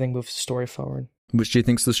 Everything moves the story forward. Which do you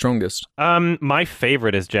think's the strongest? My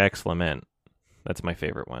favorite is Jack's Lament. That's my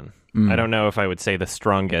favorite one. I don't know if I would say the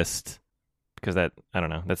strongest, because that, I don't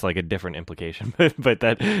know, that's like a different implication. but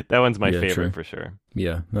that one's my Yeah, favorite true. for sure.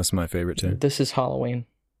 Yeah, that's my favorite too. This is Halloween.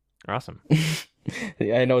 Awesome.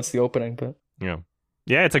 Yeah, I know it's the opening, but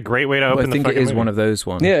Yeah, it's a great way to Well, open I think the it fucking is movie. one of those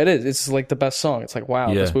ones. yeah, it is. It's like the best song. It's like, wow,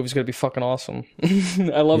 Yeah. this movie's gonna be fucking awesome. I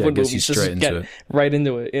love Yeah, when it gets you movies straight just into get it. right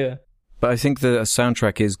into it. Yeah. But I think the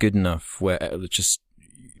soundtrack is good enough where it'll just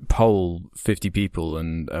poll 50 people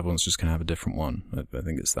and everyone's just going to have a different one. I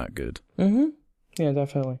think it's that good. Mm-hmm. Yeah,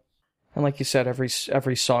 definitely. And like you said,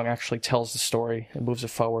 every song actually tells the story and moves it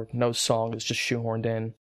forward. No song is just shoehorned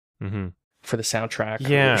in Mm-hmm. for the soundtrack.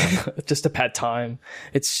 Yeah. or just a bad time.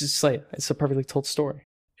 It's just like, it's a perfectly told story.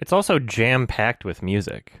 It's also jam-packed with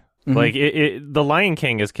music. Mhm. Like, The Lion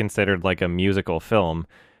King is considered like a musical film,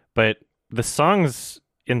 but the songs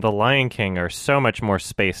in The Lion King are so much more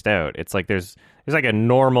spaced out. It's like there's like a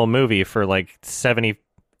normal movie for like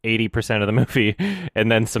 70-80% of the movie,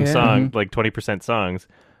 and then some Yeah. songs, like 20% songs.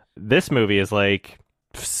 This movie is like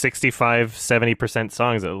 65-70%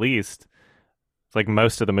 songs at least. It's like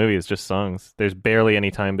most of the movie is just songs. There's barely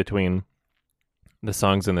any time between the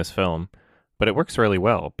songs in this film, but it works really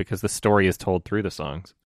well because the story is told through the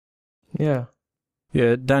songs. Yeah.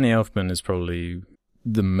 Yeah, Danny Elfman is probably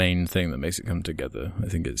the main thing that makes it come together. I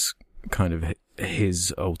think it's kind of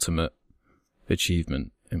his ultimate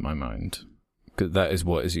achievement in my mind. 'Cause that is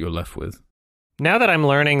what you're left with. Now that I'm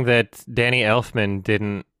learning that Danny Elfman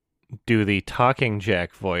didn't do the talking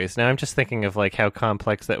Jack voice, now I'm just thinking of like how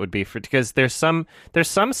complex that would be because there's some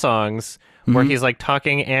songs where Mhm. he's like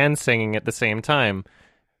talking and singing at the same time,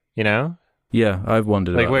 you know? Yeah, I've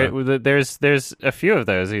wondered Like about that. there's a few of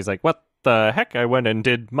those. He's like, "What the heck? I went and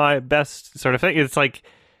did my best," sort of thing. It's like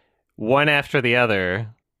one after the other.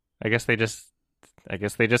 I guess they just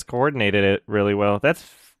coordinated it really well. That's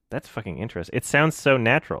fucking interesting. It sounds so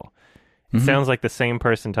natural. It Mhm. sounds like the same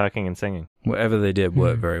person talking and singing. Whatever they did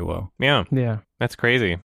worked very well. Yeah, Yeah. that's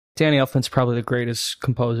crazy. Danny Elfman's probably the greatest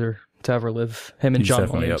composer to ever live. Him and He's John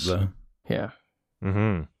definitely Williams. up there. Yeah.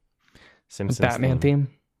 Mm-hmm. Simpsons Batman theme.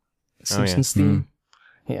 Simpsons theme.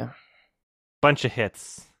 Yeah. Bunch of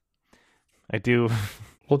hits. I do.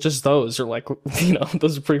 Well, just those are like,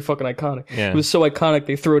 those are pretty fucking iconic. Yeah. It was so iconic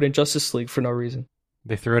they threw it in Justice League for no reason.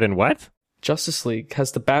 They threw it in what? Justice League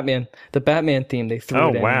has the Batman theme. They threw it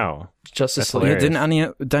in. Oh, wow. Justice That's League. Yeah,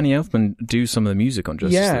 didn't Danny Elfman do some of the music on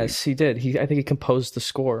Justice League? Yes, he did. I think he composed the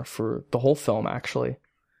score for the whole film, actually.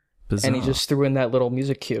 Bizarre. And he just threw in that little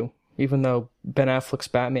music cue, even though Ben Affleck's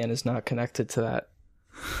Batman is not connected to that.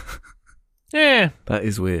 Yeah. That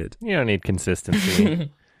is weird. You don't need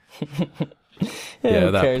consistency. Yeah, who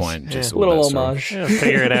at that cares? point, just A little all bets are off. homage. Yeah,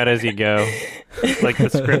 figure it out as you go. Like the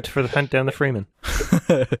script for The Hunt Down the Freeman.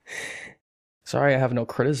 Sorry, I have no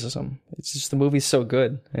criticism. It's just the movie's so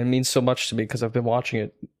good. It means so much to me because I've been watching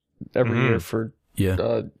it every year for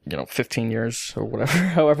 15 years or whatever,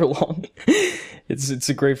 however long. It's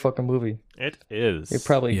a great fucking movie. It is. It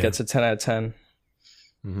probably gets a 10 out of 10.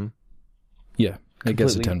 Mm-hmm. Yeah, it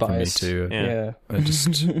gets a Completely 10 biased. from me too. Yeah.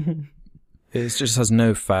 It just has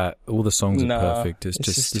no fat. All the songs are Nah, perfect. It's it's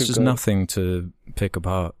just too there's just good. nothing to pick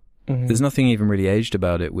apart. Mhm. There's nothing even really aged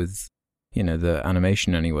about it with, the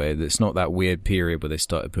animation anyway. It's not that weird period where they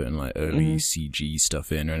started putting like early CG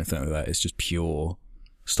stuff in or anything like that. It's just pure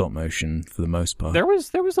stop motion for the most part. There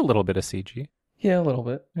was a little bit of CG. Yeah, a little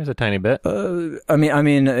bit. There's a tiny bit. I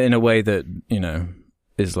mean, in a way that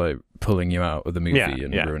is like pulling you out of the movie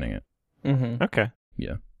and yeah. ruining it. Mm-hmm. Okay.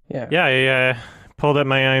 Yeah. Yeah, I pulled up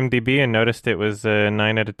my IMDb and noticed it was a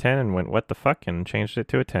 9 out of 10 and went, what the fuck, and changed it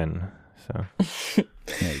to a 10. So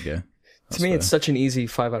There you go. To me, it's such an easy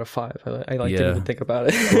 5 out of 5. I didn't even think about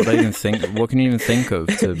it. What can you even think of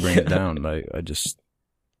to bring it down? Like, it's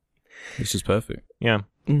just perfect. yeah,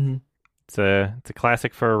 Mm-hmm. it's a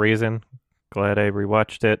classic for a reason. Glad I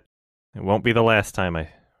rewatched it. It won't be the last time I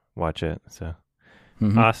watch it. So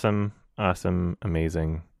Mhm. awesome,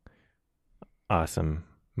 amazing, awesome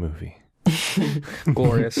movie.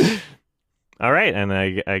 Glorious. All right, and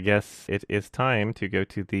I guess it is time to go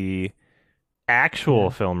to the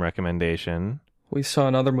actual film recommendation. We saw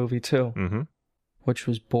another movie too, Mm-hmm. which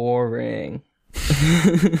was boring.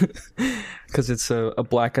 Because it's a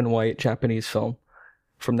black and white Japanese film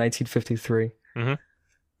from 1953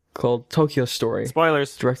 called Tokyo Story.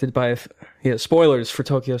 Spoilers. Directed by... spoilers for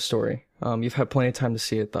Tokyo Story. You've had plenty of time to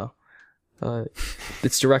see it, though.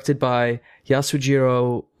 It's directed by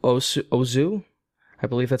Yasujiro Ozu. I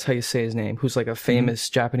believe that's how you say his name, who's like a famous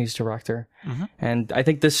Japanese director. And I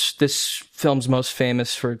think this film's most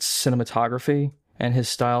famous for its cinematography and his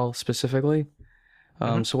style specifically.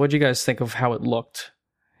 So what do you guys think of how it looked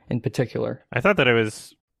in particular? I thought that it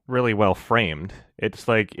was really well framed. It's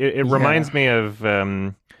like, it reminds me of,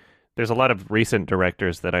 there's a lot of recent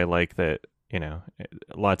directors that I like that,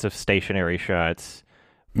 lots of stationary shots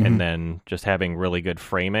and then just having really good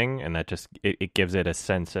framing, and that just, it gives it a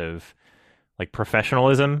sense of like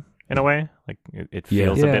professionalism in a way. Like it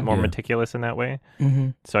feels a bit more meticulous in that way.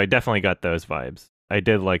 So I definitely got those vibes. I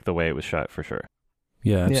did like the way it was shot for sure.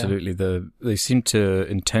 Yeah, absolutely. They seem to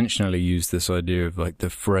intentionally use this idea of like the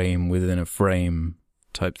frame within a frame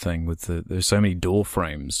type thing with there's so many door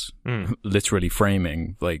frames literally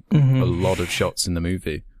framing like a lot of shots in the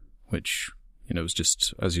movie, which, was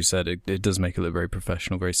just, as you said, it does make it look very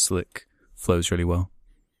professional, very slick, flows really well.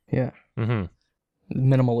 Yeah.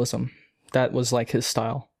 Minimalism. That was like his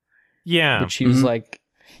style. Yeah. Which he was like...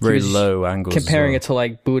 Very low angles. Comparing it to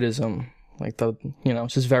like Buddhism. Like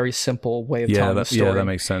it's just very simple way of telling the story. Yeah, that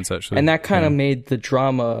makes sense actually. And that kind of made the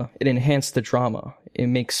drama, it enhanced the drama. It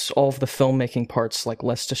makes all of the filmmaking parts like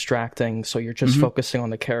less distracting. So you're just focusing on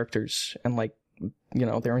the characters and like,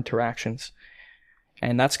 their interactions.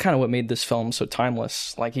 And that's kind of what made this film so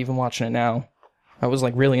timeless. Like even watching it now, I was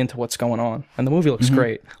like really into what's going on. And the movie looks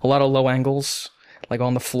great. A lot of low angles, like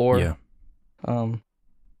on the floor. Yeah.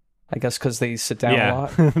 I guess because they sit down a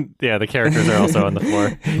lot. Yeah, the characters are also on the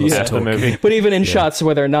floor. Yeah. The movie. But even in shots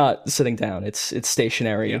where they're not sitting down, it's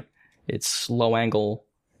stationary. Yeah. It's low angle.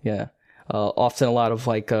 Yeah. Often a lot of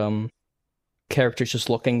like characters just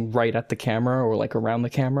looking right at the camera or like around the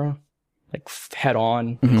camera, like head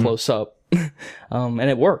on, close up, and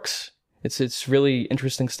it works. It's really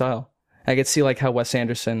interesting style. I could see like how Wes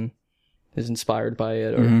Anderson is inspired by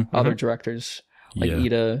it, or other directors like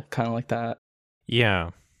Ida, kind of like that.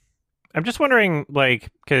 Yeah. I'm just wondering,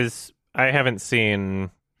 like, because I haven't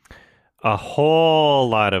seen a whole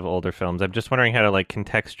lot of older films. I'm just wondering how to, like,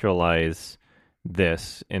 contextualize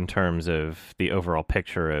this in terms of the overall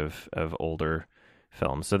picture of older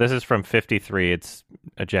films. So this is from 53. It's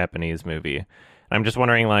a Japanese movie. I'm just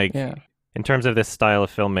wondering, like, in terms of this style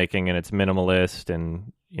of filmmaking and it's minimalist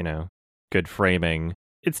and, good framing,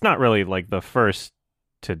 it's not really, like, the first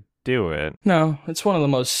to do it. No, it's one of the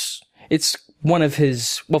most. It's one of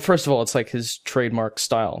his. Well, first of all, it's like his trademark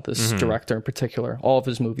style. This director in particular, all of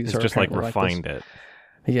his movies It's are just like apparently refined this.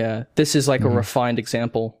 it. Yeah, this is like a refined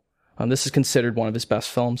example. This is considered one of his best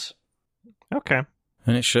films. Okay.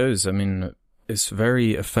 And it shows. I mean, it's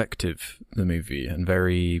very effective, the movie, and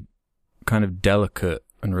very kind of delicate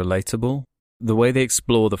and relatable. The way they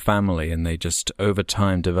explore the family and they just over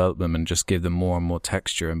time develop them and just give them more and more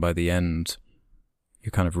texture, and by the end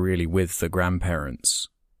you're kind of really with the grandparents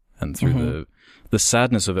and through the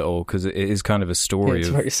sadness of it all, because it is kind of a story It's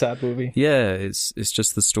a very sad movie. Yeah, it's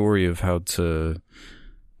just the story of how to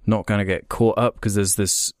not kind of get caught up, because there's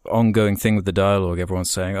this ongoing thing with the dialogue.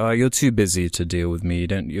 Everyone's saying, "Oh, you're too busy to deal with me.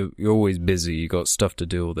 You're always busy. You got stuff to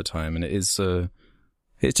do all the time." And it is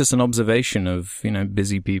it's just an observation of,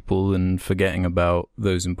 busy people and forgetting about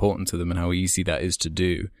those important to them, and how easy that is to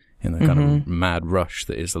do in the kind of mad rush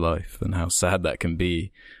that is life, and how sad that can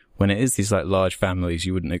be when it is these like large families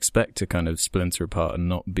you wouldn't expect to kind of splinter apart and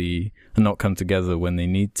not come together when they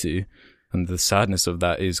need to. And the sadness of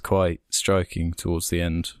that is quite striking towards the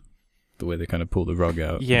end, the way they kind of pull the rug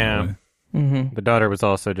out. Yeah. The daughter was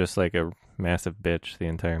also just like a massive bitch the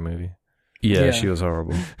entire movie. Yeah, she was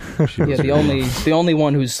horrible. The only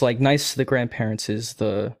one who's like nice to the grandparents is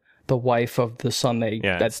the wife of the son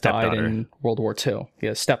that died in World War II.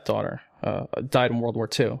 Yeah, stepdaughter died in World War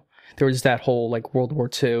II. There was that whole like World War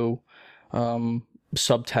II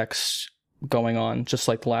subtext going on, just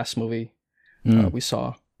like the last movie we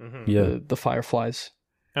saw. Yeah, the Fireflies.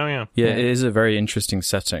 Oh yeah. Yeah, it is a very interesting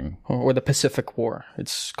setting. Or the Pacific War,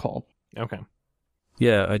 it's called. Okay.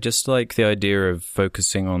 Yeah, I just like the idea of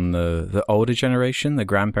focusing on the older generation, the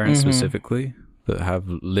grandparents specifically, that have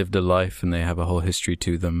lived a life and they have a whole history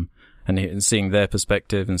to them, and seeing their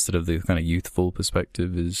perspective instead of the kind of youthful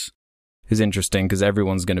perspective is interesting, because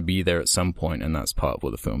everyone's going to be there at some point, and that's part of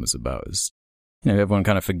what the film is about, is everyone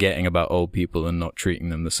kind of forgetting about old people and not treating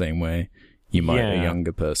them the same way you might a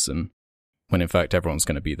younger person, when in fact everyone's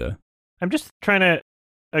going to be there. I'm just trying to,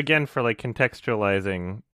 again, for like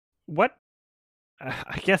contextualizing, what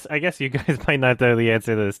I guess you guys might not know the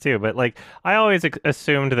answer to this too, but like I always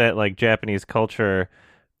assumed that like Japanese culture,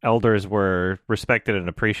 elders were respected and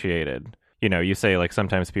appreciated. You say like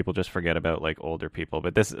sometimes people just forget about like older people,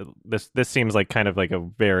 but this seems like kind of like a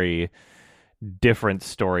very different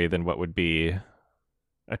story than what would be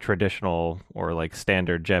a traditional or like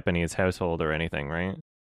standard Japanese household or anything, right?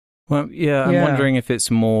 Well, yeah, I'm wondering if it's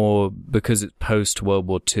more because it's post World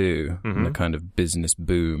War II and the kind of business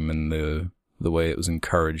boom and the way it was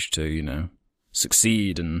encouraged to,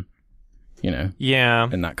 succeed and,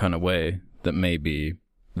 in that kind of way, that maybe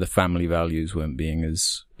the family values weren't being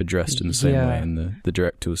as addressed in the same way, and the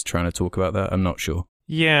director was trying to talk about that. I'm not sure.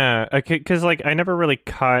 Yeah, because like I never really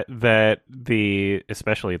caught that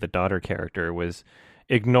especially the daughter character was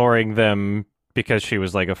ignoring them because she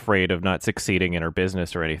was like afraid of not succeeding in her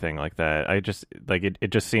business or anything like that. I just like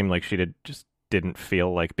it just seemed like she didn't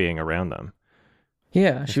feel like being around them.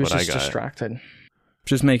 Yeah, she was just distracted.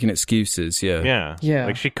 Just making excuses, Yeah.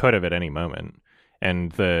 Like she could have at any moment.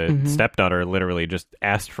 And the stepdaughter literally just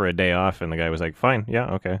asked for a day off, and the guy was like, fine,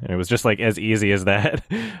 yeah, okay. And it was just like as easy as that.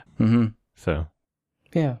 So.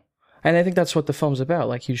 Yeah. And I think that's what the film's about.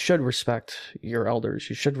 Like, you should respect your elders.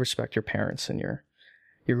 You should respect your parents and your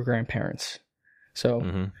grandparents.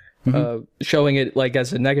 So showing it like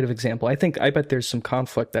as a negative example, I bet there's some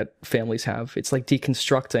conflict that families have. It's like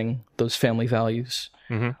deconstructing those family values.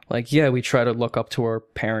 Like, yeah, we try to look up to our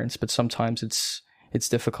parents, but sometimes it's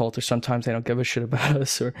difficult, or sometimes they don't give a shit about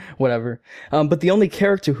us or whatever. But the only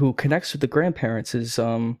character who connects with the grandparents is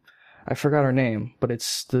I forgot her name, but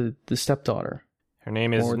it's the stepdaughter. Her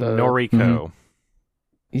name is Noriko.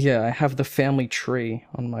 Yeah, I have the family tree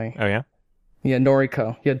on my... Oh, yeah? Yeah,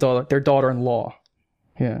 Noriko. Yeah, their daughter-in-law.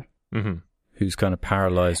 Yeah. Who's kind of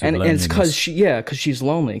paralyzed with and loneliness. it's because she's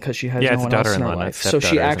lonely, because she has no one else in her life. So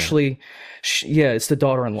she actually... it's the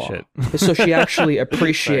daughter-in-law. Shit. So she actually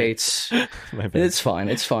appreciates... It's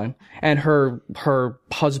fine. And her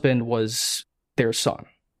husband was their son,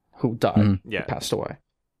 who died, who passed away.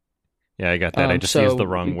 Yeah, I got that. I just used the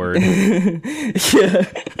wrong word. Yeah.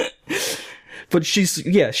 But she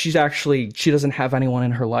doesn't have anyone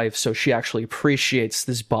in her life, so she actually appreciates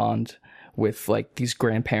this bond with like these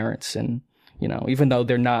grandparents, and even though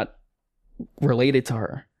they're not related to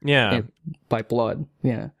her, by blood,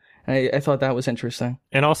 And I thought that was interesting,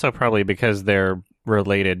 and also probably because they're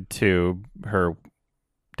related to her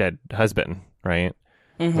dead husband, right?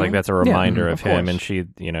 Like that's a reminder of him, and she,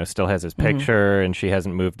 still has his picture, and she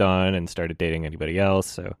hasn't moved on and started dating anybody else,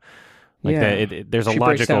 so. Like that, there's a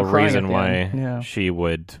logical reason why she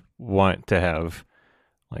would want to have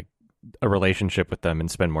like a relationship with them and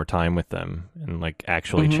spend more time with them and like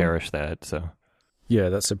actually cherish that. So Yeah,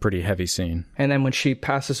 that's a pretty heavy scene. And then when she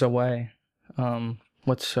passes away, Tommy,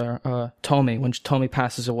 when Tommy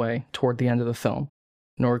passes away toward the end of the film,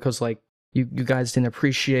 Noriko's like, you guys didn't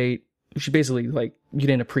appreciate, she basically like, you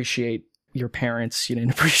didn't appreciate your parents, you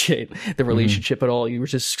didn't appreciate the relationship at all. You were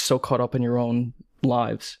just so caught up in your own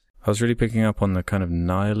lives. I was really picking up on the kind of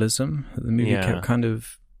nihilism that the movie kept kind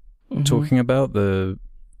of Mm-hmm. talking about. The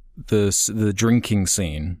drinking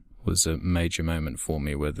scene was a major moment for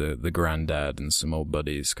me, where the granddad and some old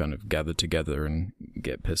buddies kind of gather together and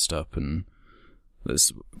get pissed up, and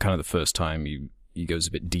that's kind of the first time he goes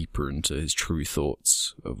a bit deeper into his true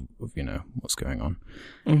thoughts of you know what's going on.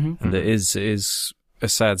 Mm-hmm. And it is a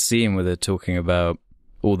sad scene where they're talking about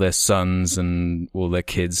all their sons and all their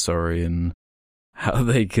kids, and how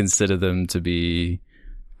they consider them to be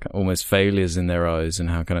almost failures in their eyes, and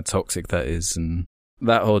how kind of toxic that is. And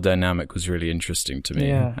that whole dynamic was really interesting to me.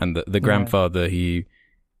 Yeah. And the grandfather, he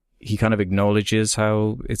kind of acknowledges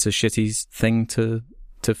how it's a shitty thing to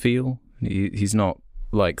feel. He's not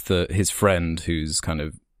like his friend who's kind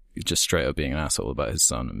of just straight up being an asshole about his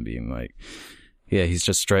son and being like, yeah, he's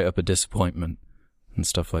just straight up a disappointment and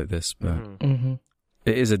stuff like this. But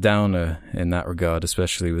it is a downer in that regard,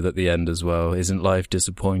 especially with at the end as well. Isn't life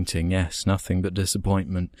disappointing? Yes, nothing but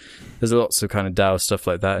disappointment. There's lots of kind of dour stuff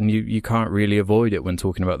like that, and you can't really avoid it when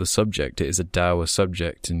talking about the subject. It is a dour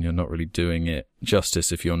subject, and you're not really doing it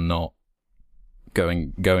justice if you're not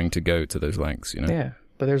going to go to those lengths, you know? Yeah,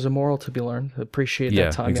 but there's a moral to be learned. Appreciate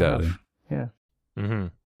that time exactly. you have. Yeah. Mm-hmm.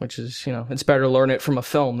 Which is, you know, it's better to learn it from a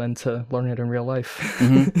film than to learn it in real life.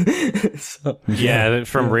 So,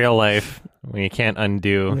 From real life, when you can't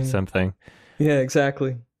undo something. Yeah,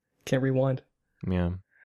 exactly. Can't rewind. Yeah.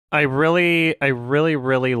 I really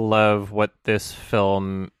love what this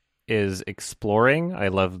film is exploring. I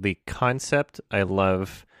love the concept. I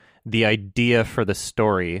love the idea for the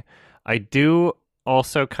story. I do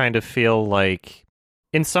also kind of feel like,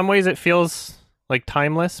 in some ways it feels like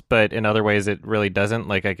timeless, but in other ways it really doesn't.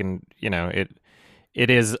 Like I can, you know, it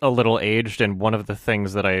is a little aged, and one of the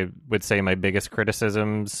things that I would say my biggest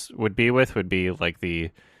criticisms would be like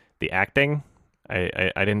the acting.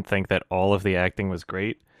 I didn't think that all of the acting was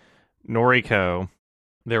great. Noriko,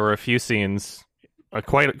 there were a few scenes,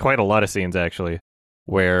 quite a lot of scenes actually,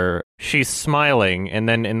 where she's smiling, and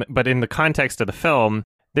then but in the context of the film,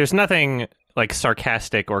 there's nothing like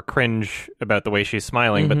sarcastic or cringe about the way she's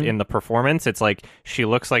smiling, but in the performance, it's like she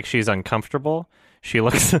looks like she's uncomfortable. She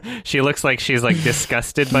looks like she's like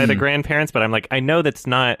disgusted by the grandparents, but I'm like, I know that's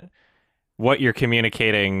not what you're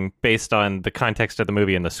communicating based on the context of the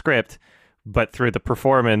movie and the script, but through the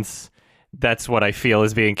performance, that's what I feel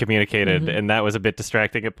is being communicated, and that was a bit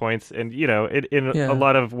distracting at points. And you know, in a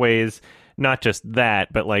lot of ways, not just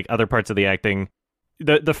that, but like other parts of the acting,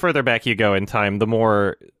 the further back you go in time, the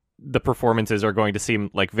more the performances are going to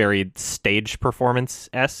seem like very stage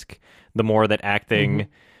performance-esque, the more that acting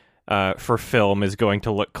for film is going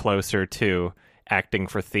to look closer to acting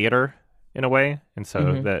for theater in a way. And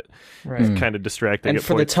so that is kind of distracting. And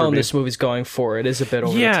for the tone this movie's going for, it is a bit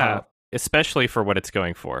over the top. Especially for what it's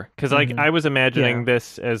going for. Because like I was imagining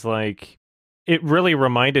this as like, it really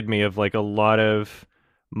reminded me of like a lot of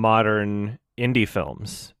modern indie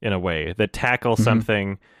films in a way that tackle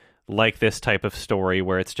something like this type of story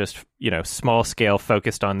where it's just, you know, small scale,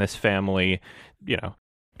 focused on this family, you know.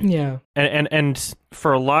 Yeah. And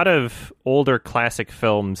for a lot of older classic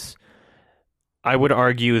films, I would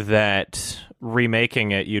argue that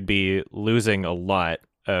remaking it, you'd be losing a lot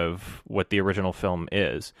of what the original film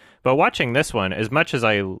is. But watching this one, as much as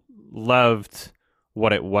I loved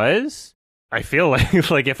what it was, I feel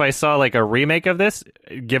like if I saw like a remake of this,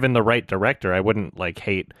 given the right director, I wouldn't like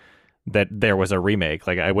hate that there was a remake.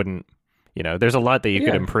 Like I wouldn't, you know, there's a lot that you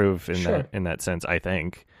could improve in that sense, I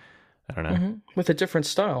think. I don't know. With a different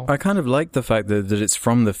style. I kind of like the fact that it's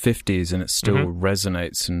from the 50s and it still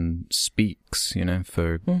resonates and speaks, you know,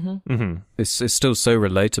 for it's still so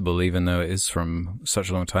relatable, even though it is from such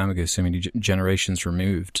a long time ago, so many generations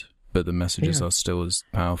removed, but the messages are still as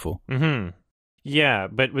powerful. Yeah,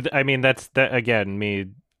 but I mean, that's that again, me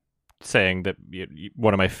saying that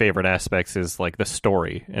one of my favorite aspects is like the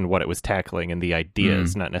story and what it was tackling and the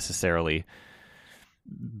ideas, not necessarily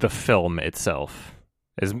the film itself.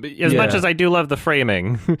 As much as I do love the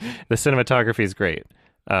framing, the cinematography is great.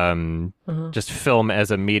 Just film as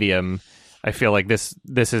a medium, I feel like this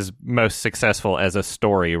is most successful as a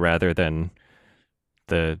story rather than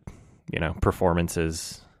the, you know,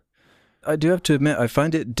 performances. I do have to admit, I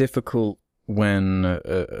find it difficult when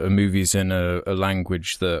a movie's in a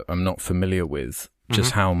language that I'm not familiar with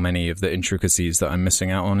just how many of the intricacies that I'm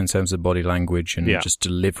missing out on in terms of body language and just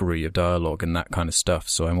delivery of dialogue and that kind of stuff.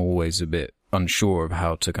 So I'm always a bit unsure of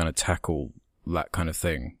how to kind of tackle that kind of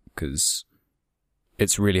thing, because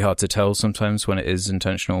it's really hard to tell sometimes when it is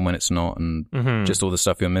intentional and when it's not, and just all the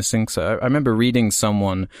stuff you're missing. So I remember reading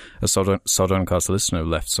someone, a Sardonicast listener,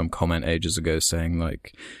 left some comment ages ago saying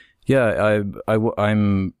like, yeah,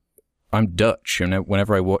 I'm Dutch, and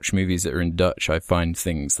whenever I watch movies that are in Dutch, I find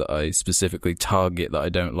things that I specifically target that I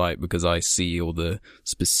don't like because I see all the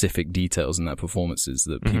specific details in that performances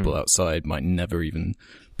that people outside might never even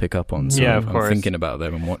pick up on. So of I'm course. thinking about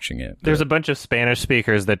them and watching it. There's a bunch of Spanish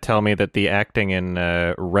speakers that tell me that the acting in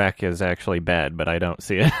Rec is actually bad, but I don't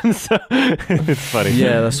see it. So it's funny.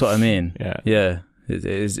 Yeah, that's what I mean. Yeah. It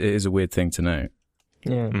is a weird thing to know.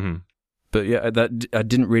 Yeah. But yeah, that I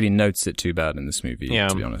didn't really notice it too bad in this movie,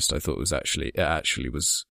 to be honest. I thought it actually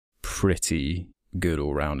was pretty good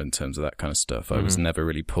all round in terms of that kind of stuff. I was never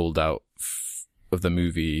really pulled out of the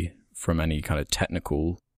movie from any kind of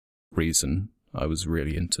technical reason. I was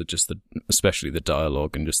really into just especially the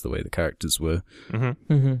dialogue and just the way the characters were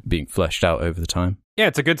being fleshed out over the time. Yeah,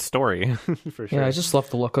 it's a good story, for sure. Yeah, I just love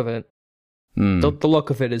the look of it. The look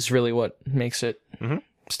of it is really what makes it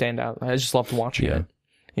stand out. I just loved watching it.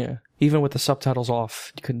 Yeah. Even with the subtitles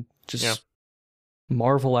off, you could just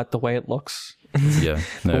marvel at the way it looks. Yeah.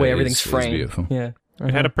 The way everything's framed. Beautiful. Yeah.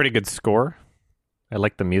 It had a pretty good score. I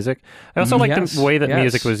like the music. I also like the way that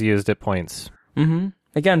music was used at points.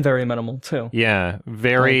 Again, very minimal, too. Yeah,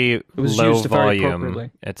 very it was low used very volume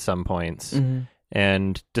appropriately. at some points.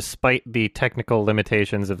 And despite the technical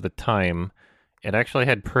limitations of the time, it actually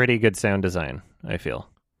had pretty good sound design, I feel.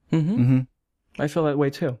 I feel that way,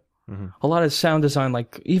 too. A lot of sound design,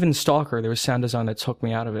 like even Stalker, there was sound design that took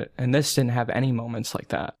me out of it. And this didn't have any moments like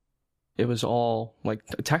that. It was all, like,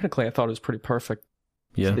 technically I thought it was pretty perfect.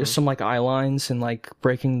 Yeah. So there's some, like, eye lines and, like,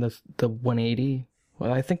 breaking the 180.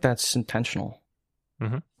 Well, I think that's intentional.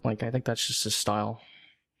 Like, I think that's just his style.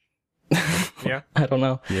 Yeah. I don't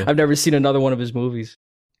know. Yeah. I've never seen another one of his movies.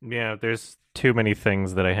 Yeah, there's too many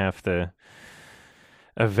things that I have to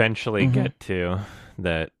eventually get to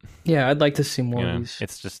that. Yeah, I'd like to see more of these.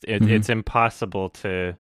 It's just it's impossible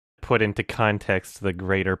to put into context the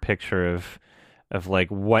greater picture of like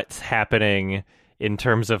what's happening in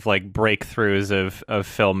terms of like breakthroughs of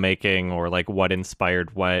filmmaking, or like what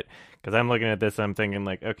inspired what. Because I'm looking at this, I'm thinking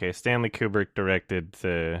like, okay, Stanley Kubrick directed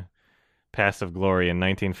Passive Glory in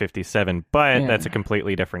 1957, but that's a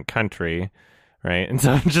completely different country, right? And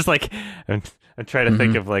so I'm just like, I'm trying to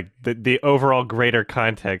think of like the overall greater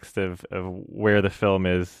context of where the film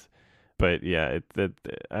is. But yeah,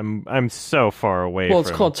 I'm so far away. Well, it's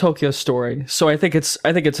called Tokyo Story, so I think it's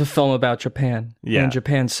a film about Japan. Yeah. In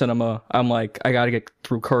Japan cinema, I'm like, I gotta get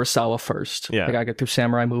through Kurosawa first. Yeah. I gotta get through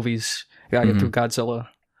samurai movies. I gotta get through Godzilla.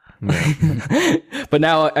 But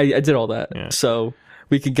now I did all that, so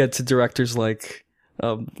we could get to directors like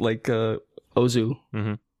Ozu.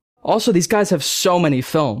 Also, these guys have so many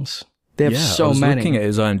films. They have so I was many. looking at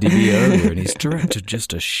his IMDb earlier, and he's directed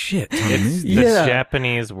just a shit ton of movies. The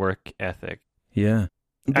Japanese work ethic. Yeah.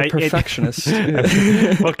 The perfectionist.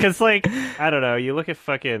 Well, because like, I don't know, you look at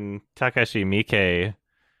fucking Takashi Miike,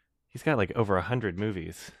 he's got like over 100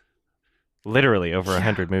 movies. Literally over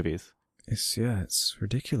 100 movies. It's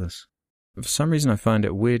ridiculous. For some reason, I find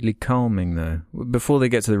it weirdly calming, though. Before they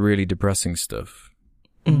get to the really depressing stuff,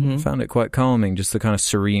 I found it quite calming, just the kind of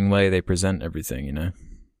serene way they present everything, you know?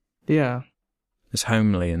 Yeah. It's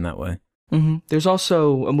homely in that way. There's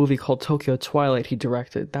also a movie called Tokyo Twilight he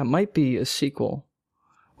directed. That might be a sequel.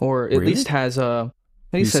 Or at least has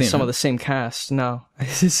some of the same cast. No, it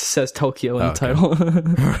just says Tokyo in the title.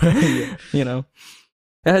 You know?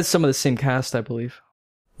 It has some of the same cast, I believe.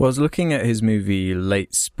 Well, I was looking at his movie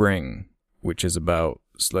Late Spring, which is about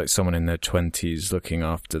like someone in their 20s looking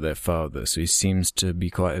after their father. So he seems to be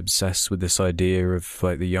quite obsessed with this idea of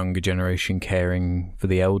like the younger generation caring for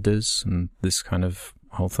the elders and this kind of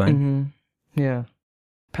whole thing. Yeah.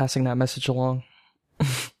 Passing that message along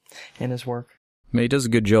in his work. I mean, he does a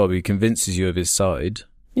good job. He convinces you of his side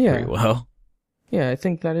pretty well. Yeah, I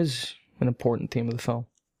think that is an important theme of the film.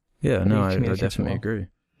 Yeah, no, I definitely agree.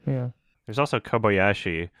 Yeah. There's also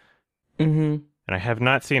Kobayashi. And I have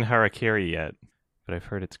not seen Harakiri yet, but I've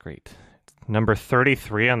heard it's great. It's number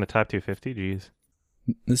 33 on the top 250. Jeez.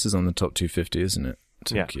 This is on the top 250, isn't it?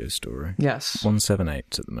 Tokyo Story. Yes.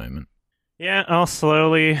 178 at the moment. Yeah, I'll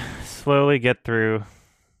slowly get through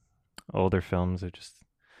older films.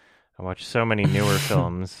 I watch so many newer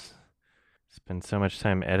films. Spend so much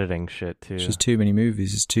time editing shit, too. It's just too many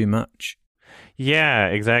movies. It's too much. Yeah,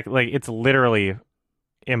 exactly. Like, it's literally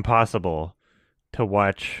impossible to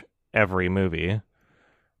watch every movie.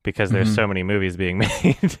 because there's so many movies being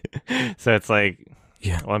made. So it's like,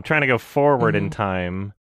 well, I'm trying to go forward in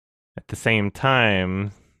time at the same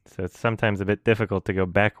time, so it's sometimes a bit difficult to go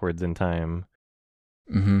backwards in time.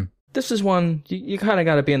 This is one, you kind of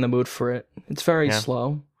got to be in the mood for it. It's very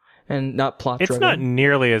slow and not plot-driven. It's not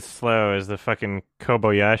nearly as slow as the fucking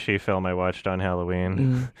Kobayashi film I watched on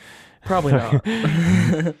Halloween. Probably not.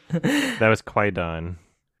 That was Qui-Gon.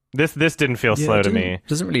 This didn't feel slow to me.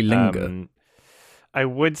 Doesn't really linger. I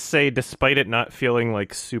would say, despite it not feeling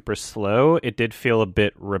like super slow, it did feel a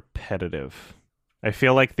bit repetitive. I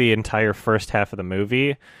feel like the entire first half of the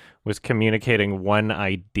movie was communicating one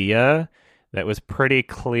idea that was pretty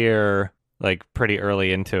clear, like pretty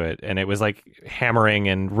early into it. And it was like hammering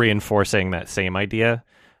and reinforcing that same idea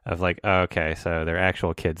of like, oh, okay, so their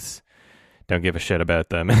actual kids don't give a shit about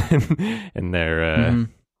them and their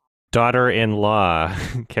daughter-in-law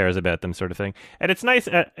cares about them, sort of thing. And it's nice.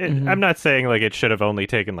 I'm not saying like it should have only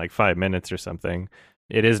taken like 5 minutes or something.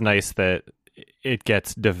 It is nice that it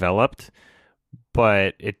gets developed,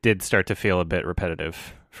 but it did start to feel a bit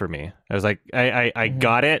repetitive for me. I was like, I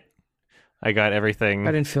got it. I got everything.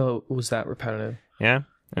 I didn't feel it was that repetitive. Yeah?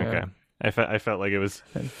 Okay. I felt like it was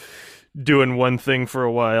doing one thing for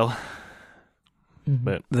a while.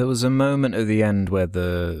 But there was a moment at the end where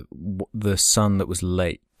the son that was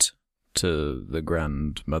late to the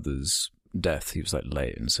grandmother's death, he was like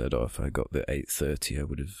late and said, "Oh, if I got there 8:30, I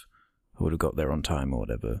would have got there on time," or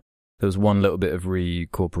whatever. There was one little bit of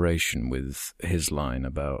recorporation with his line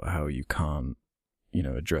about how you can't,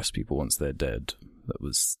 address people once they're dead. That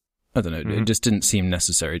was, I don't know, it just didn't seem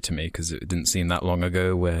necessary to me because it didn't seem that long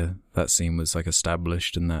ago where that scene was like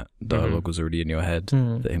established and that dialogue was already in your head.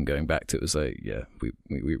 That him going back to it was like, yeah,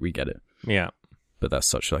 we get it. Yeah. But that's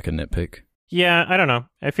such like a nitpick. Yeah, I don't know.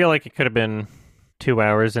 I feel like it could have been 2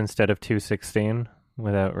 hours instead of 2:16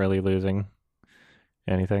 without really losing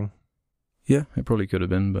anything. Yeah, it probably could have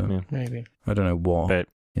been, but maybe. I don't know what. But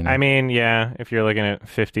I mean, yeah, if you're looking at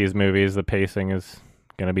 50s movies, the pacing is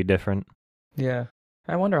going to be different. Yeah.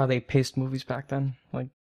 I wonder how they paced movies back then. Like,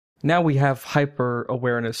 now we have hyper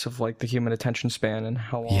awareness of like the human attention span and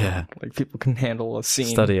how long like people can handle a scene.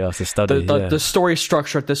 Study after study. The story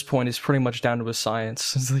structure at this point is pretty much down to a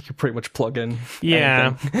science. It's like you pretty much plug in.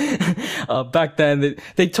 Yeah. Back then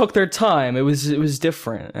they took their time. It was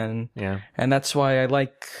different, and that's why I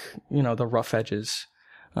like the rough edges.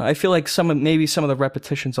 I feel like maybe some of the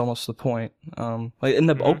repetition's almost the point. Like in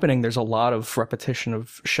the opening, there's a lot of repetition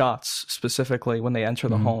of shots, specifically when they enter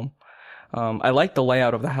the home. I like the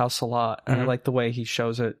layout of the house a lot, and I like the way he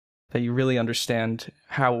shows it, that you really understand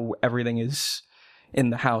how everything is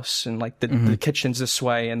in the house, and like the kitchen's this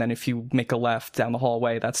way, and then if you make a left down the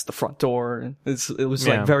hallway, that's the front door. It was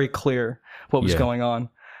like very clear what was going on.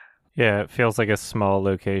 Yeah, it feels like a small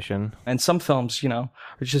location. And some films,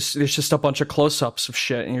 there's just a bunch of close-ups of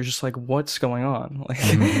shit, and you're just like, what's going on?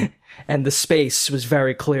 Like, and the space was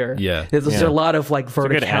very clear. Yeah. There's a lot of like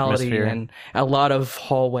verticality and a lot of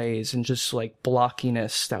hallways and just like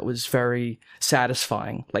blockiness that was very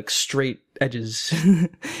satisfying, like straight edges.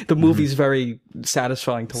 The movie's very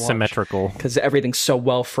satisfying to watch. Symmetrical. Because everything's so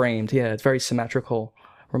well framed. Yeah, it's very symmetrical.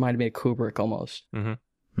 Reminded me of Kubrick almost.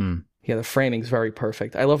 Yeah, the framing's very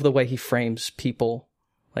perfect. I love the way he frames people,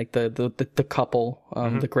 like the couple,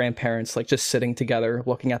 the grandparents, like just sitting together,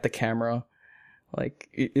 looking at the camera. Like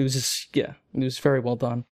it was just, it was very well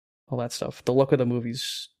done. All that stuff. The look of the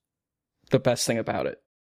movie's the best thing about it.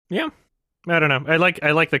 Yeah, I don't know. I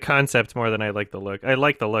like the concept more than I like the look. I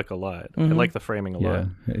like the look a lot. I like the framing a lot.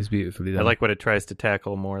 Yeah, it's beautifully done. I like what it tries to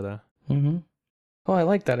tackle more though. Oh, I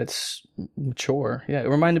like that it's mature. Yeah, it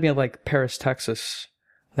reminded me of like Paris, Texas.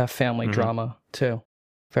 That family drama, too.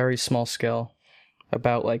 Very small scale.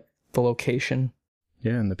 About, like, the location.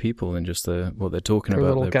 Yeah, and the people and just what they're talking about.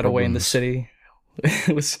 Their little getaway in the city.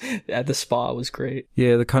 It was at the spa was great.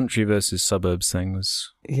 Yeah, the country versus suburbs thing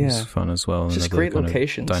was fun as well. Just great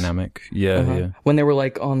locations. Dynamic. Yeah. When they were,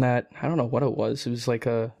 like, on that, I don't know what it was. It was like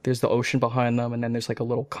there's the ocean behind them, and then there's, like, a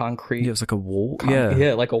little concrete. Yeah, it was like a wall.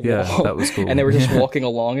 Yeah, like a wall. Yeah, that was cool. And they were just walking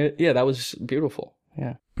along it. Yeah, that was beautiful.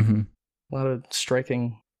 Yeah. A lot of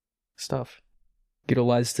striking stuff.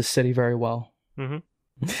 Utilized the city very well. I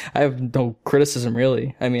have no criticism,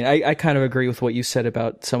 really. I mean, I kind of agree with what you said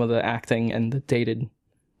about some of the acting and the dated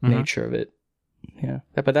nature of it. Yeah.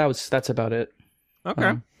 But that's about it.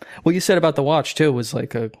 Okay. What you said about the watch, too, was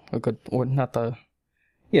like a good... Or not the...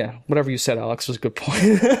 Yeah, whatever you said, Alex, was a good point.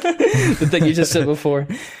 The thing you just said before.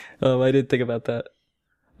 I did think about that.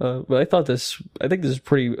 But I think this is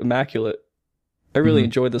pretty immaculate. I really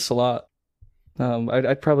enjoyed this a lot.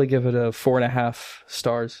 I'd probably give it a 4.5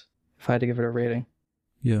 stars if I had to give it a rating.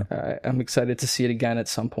 Yeah. I'm excited to see it again at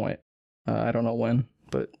some point. I don't know when,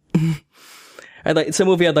 but it's a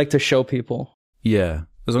movie I'd like to show people. Yeah.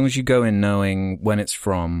 As long as you go in knowing when it's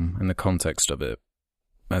from and the context of it,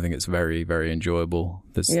 I think it's very, very enjoyable.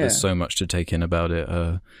 There's so much to take in about it.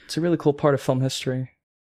 It's a really cool part of film history.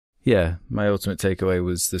 Yeah. My ultimate takeaway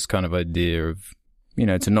was this kind of idea of,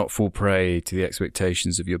 to not fall prey to the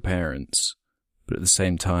expectations of your parents, but at the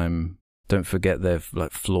same time, don't forget they're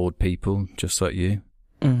like flawed people, just like you,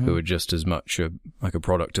 who are just as much a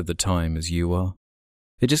product of the time as you are.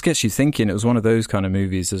 It just gets you thinking. It was one of those kind of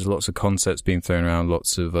movies. There's lots of concepts being thrown around,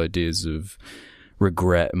 lots of ideas of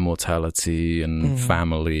regret and mortality and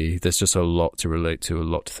family. There's just a lot to relate to, a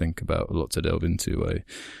lot to think about, a lot to delve into.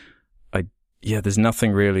 There's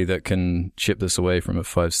nothing really that can chip this away from a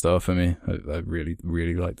 5-star for me. I really,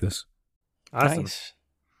 really like this. Awesome. Nice.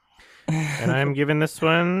 And I'm giving this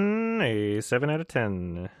one a 7 out of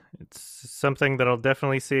 10. It's something that I'll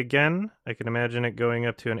definitely see again. I can imagine it going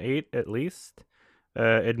up to an 8 at least.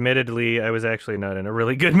 Admittedly, I was actually not in a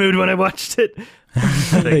really good mood when I watched it. I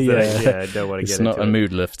don't want to get into it. It's not a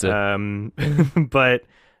mood lifter. But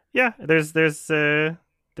yeah, there's a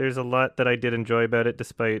lot that I did enjoy about it,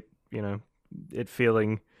 despite it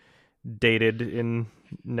feeling dated in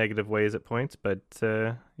negative ways at points. But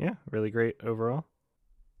really great overall.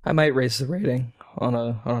 I might raise the rating on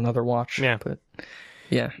another watch. Yeah, but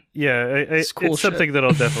yeah, it's cool. It's something that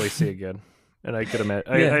I'll definitely see again. And I could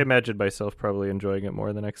imagine. I imagine myself probably enjoying it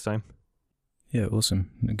more the next time. Yeah,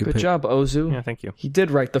 awesome. Good job, Ozu. Yeah, thank you. He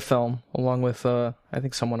did write the film along with I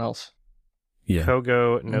think someone else. Yeah,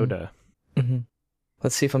 Kogo Noda. Mm-hmm.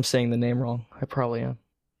 Let's see if I'm saying the name wrong. I probably am.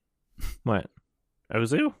 What?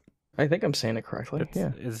 Ozu? I think I'm saying it correctly.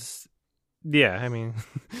 I mean,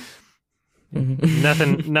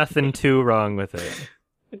 nothing too wrong with it.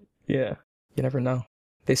 Yeah, you never know.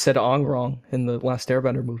 They said Ong wrong in the last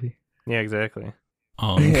Airbender movie. Yeah, exactly. Yeah.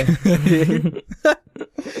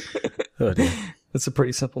 Oh, dear. That's a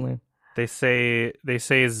pretty simple name. They say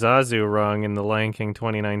Zazu wrong in The Lion King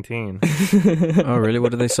 2019. Oh, really? What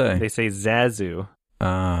do they say? They say Zazu.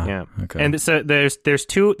 Yeah. Okay. And so there's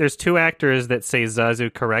two actors that say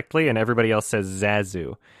Zazu correctly, and everybody else says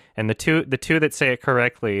Zazu. And the two that say it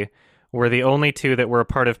correctly were the only two that were a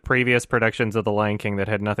part of previous productions of The Lion King that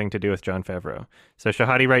had nothing to do with Jon Favreau. So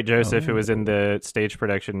Shahadi Wright Joseph, who was in the stage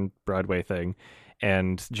production Broadway thing,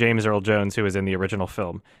 and James Earl Jones, who was in the original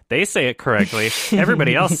film. They say it correctly.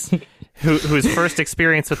 Everybody else whose first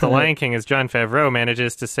experience with The Lion King is Jon Favreau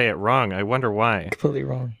manages to say it wrong. I wonder why. Completely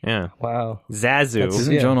wrong. Yeah. Wow. Zazu.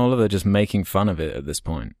 Isn't John Oliver just making fun of it at this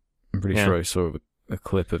point? I'm pretty sure I saw a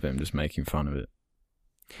clip of him just making fun of it.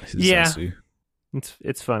 Zazu.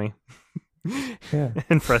 It's funny. Yeah.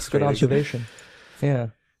 And frustrating. Good observation. Yeah.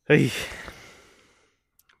 Hey.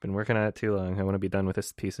 Been working on it too long. I want to be done with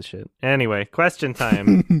this piece of shit. Anyway, question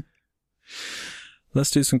time. Let's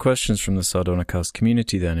do some questions from the Sardonicast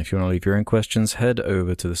community then. If you want to leave your own questions, head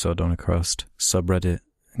over to the Sardonicast subreddit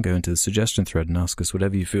and go into the suggestion thread and ask us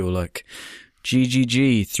whatever you feel like.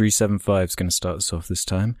 GGG375 is going to start us off this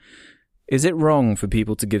time. Is it wrong for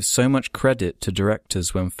people to give so much credit to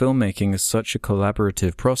directors when filmmaking is such a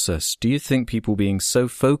collaborative process? Do you think people being so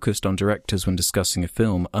focused on directors when discussing a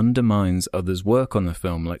film undermines others' work on the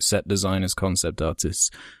film, like set designers, concept artists,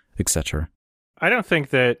 etc.? I don't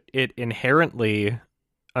think that it inherently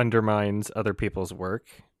undermines other people's work,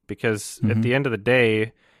 because at the end of the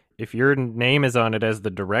day, if your name is on it as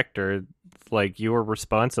the director, like, you are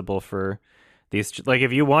responsible for these. Like,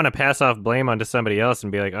 if you want to pass off blame onto somebody else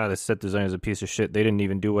and be like, oh, this set design is a piece of shit, they didn't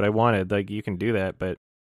even do what I wanted, like, you can do that, but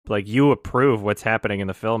like, you approve what's happening in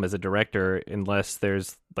the film as a director unless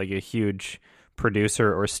there's like a huge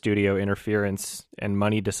producer or studio interference and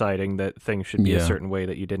money deciding that things should be a certain way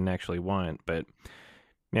that you didn't actually want. But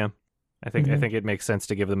yeah, I think it makes sense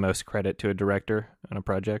to give the most credit to a director on a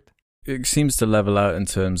project. It seems to level out in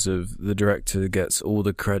terms of the director gets all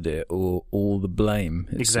the credit or all the blame.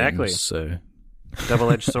 Exactly. Seems, so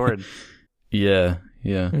double-edged sword. Yeah.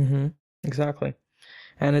 Exactly.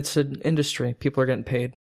 And it's an industry. People are getting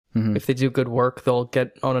paid. If they do good work, they'll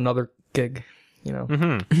get on another gig, you know.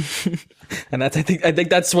 And that's I think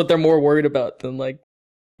that's what they're more worried about than, like,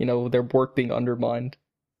 you know, their work being undermined.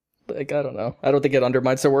 Like, I don't know. I don't think it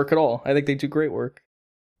undermines their work at all. I think they do great work.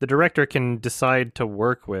 The director can decide to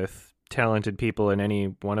work with talented people in any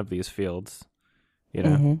one of these fields. You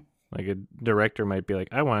know, like, a director might be like,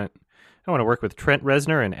 I want to work with Trent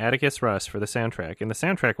Reznor and Atticus Ross for the soundtrack, and the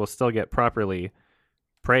soundtrack will still get properly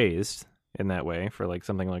praised in that way for, like,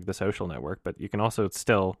 something like The Social Network, but you can also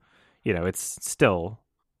still, you know, it's still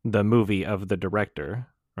the movie of the director,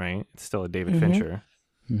 right? It's still a David Fincher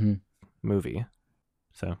movie.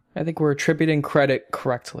 So I think we're attributing credit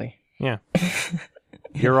correctly. yeah,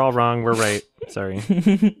 you're all wrong. We're right. Sorry.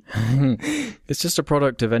 It's just a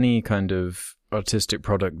product of any kind of artistic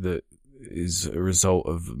product that is a result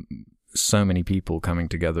of so many people coming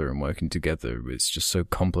together and working together. It's just so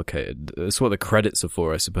complicated. That's what the credits are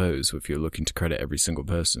for, I suppose, if you're looking to credit every single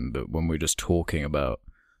person. But when we're just talking about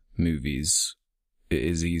movies, it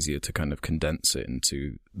is easier to kind of condense it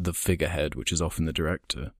into the figurehead, which is often the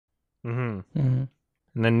director. Mm-hmm. Mm-hmm.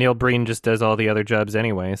 And then Neil Breen just does all the other jobs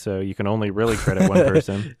anyway, so you can only really credit one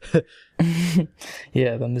person.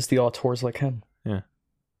 Yeah, then there's the auteurs like him. Yeah.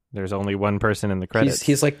 There's only one person in the credits.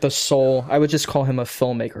 He's like the sole, I would just call him a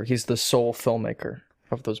filmmaker. He's the sole filmmaker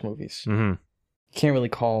of those movies. Mm-hmm. You can't really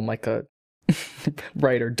call him like a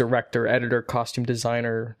writer, director, editor, costume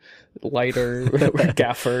designer, lighter,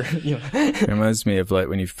 gaffer. You know. It reminds me of like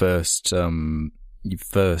when you first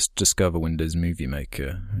discover Windows Movie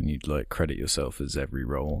Maker and you'd like credit yourself as every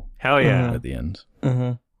role. Hell yeah. At the end.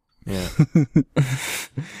 Yeah.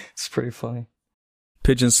 It's pretty funny.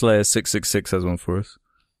 Pigeon Slayer 666 has one for us.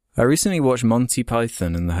 I recently watched Monty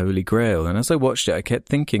Python and the Holy Grail, and as I watched it, I kept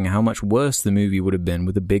thinking how much worse the movie would have been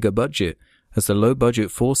with a bigger budget, as the low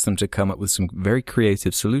budget forced them to come up with some very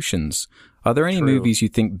creative solutions. Are there any movies you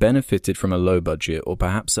think benefited from a low budget, or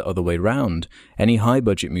perhaps the other way round? Any high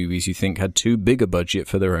budget movies you think had too big a budget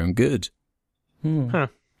for their own good? Huh.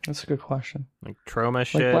 That's a good question. Like Troma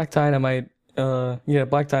shit. Like Black Dynamite.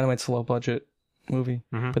 Black Dynamite's a low budget movie,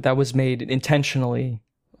 but that was made intentionally,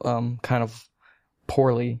 kind of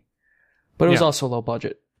poorly, but it was also low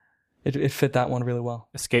budget. It fit that one really well.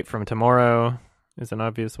 Escape from Tomorrow is an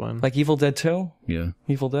obvious one. Like Evil Dead 2? Yeah.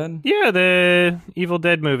 Evil Dead? Yeah, the Evil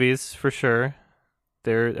Dead movies, for sure.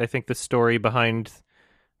 I think the story behind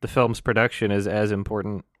the film's production is as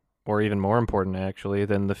important, or even more important, actually,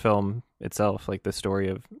 than the film itself, like the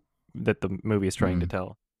story that the movie is trying to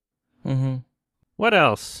tell. Mm-hmm. What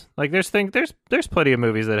else? Like, there's plenty of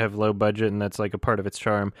movies that have low budget, and that's like a part of its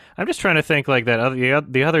charm. I'm just trying to think like that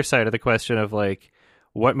the other side of the question of like,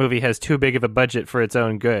 what movie has too big of a budget for its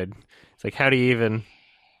own good? It's like, how do you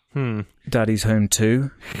even? Daddy's Home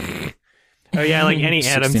 2. Oh yeah, like any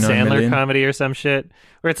Adam Sandler comedy or some shit.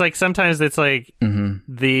 Where it's like sometimes it's like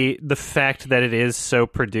the fact that it is so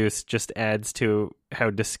produced just adds to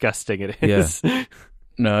how disgusting it is. Yeah.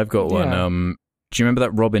 No, I've got one. Yeah. Do you remember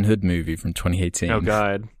that Robin Hood movie from 2018? Oh,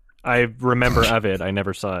 God. I remember of it. I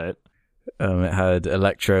never saw it. It had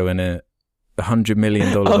Electro in it. $100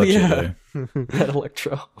 million budget, though. That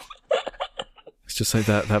Electro. It's just like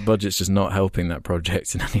that budget's just not helping that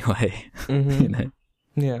project in any way. Mm-hmm. You know?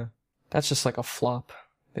 Yeah. That's just like a flop.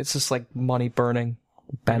 It's just like money burning.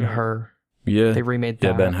 Ben-Hur. Yeah. They remade that.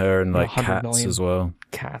 Yeah, Ben-Hur and like $100 Cats million. as well.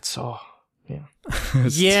 Cats, oh. Yeah.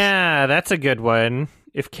 Yeah, that's a good one.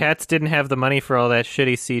 If Cats didn't have the money for all that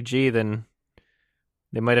shitty CG, then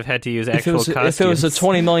they might have had to use actual costumes. If it was a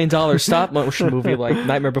 $20 million stop motion movie like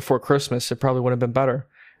Nightmare Before Christmas, it probably would have been better.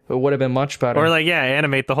 It would have been much better. Or like, yeah,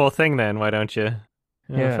 animate the whole thing then. Why don't you?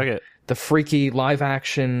 Yeah. Fuck it. The freaky live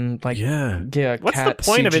action, like, yeah. What's cat the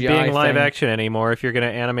point CGI of it being live thing? action anymore if you're going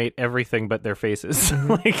to animate everything but their faces?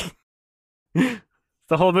 Like,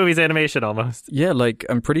 the whole movie's animation almost. Yeah, like,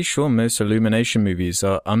 I'm pretty sure most Illumination movies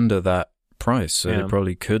are under that price, so they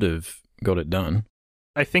probably could have got it done.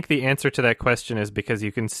 I think the answer to that question is because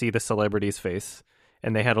you can see the celebrity's face,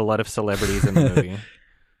 and they had a lot of celebrities in the movie.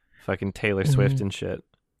 Fucking Taylor Swift and shit.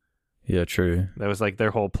 Yeah, true. That was like their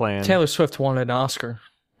whole plan. Taylor Swift wanted an Oscar.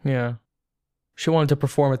 Yeah. She wanted to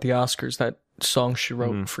perform at the Oscars, that song she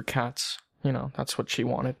wrote for Cats. You know, that's what she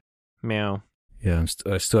wanted. Meow. Yeah,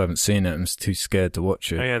 I still haven't seen it. I'm too scared to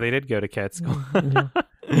watch it. Oh yeah, they did go to cat school.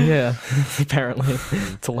 Yeah, apparently,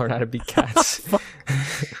 to learn how to be cats.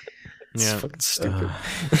 It's Yeah. fucking stupid.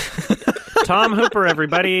 Tom Hooper,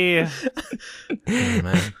 everybody. Oh,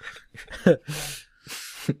 man.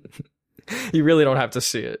 You really don't have to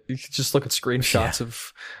see it. You can just look at screenshots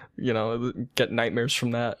of, get nightmares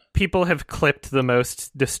from that. People have clipped the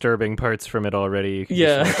most disturbing parts from it already. You can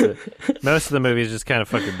just watch it. Most of the movie is just kind of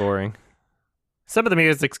fucking boring. Some of the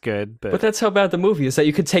music's good, but that's how bad the movie is, that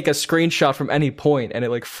you could take a screenshot from any point and it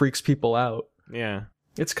like freaks people out. yeah.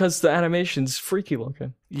 It's because the animation's freaky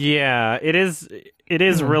looking. Yeah, it is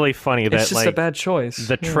really funny that It's just like a bad choice.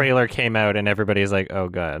 the trailer came out and everybody's like, "Oh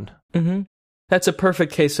god." Mm-hmm. That's a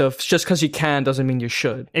perfect case of just because you can doesn't mean you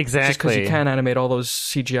should. Exactly. Just because you can animate all those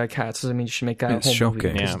CGI cats doesn't mean you should make that It's whole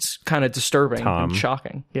shocking. movie. Yeah. It's kind of disturbing Tom. and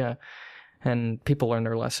shocking. Yeah. And people learn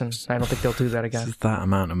their lessons. I don't think they'll do that again. It's that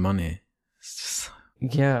amount of money. It's just...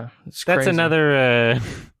 Yeah. It's That's crazy. another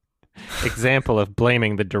example of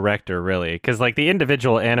blaming the director, really, because like the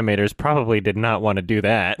individual animators probably did not want to do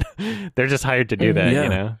that. They're just hired to do that, Yeah. you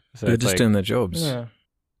know. So They're it's just like, doing their jobs.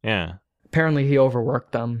 yeah. Apparently, he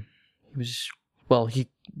overworked them. He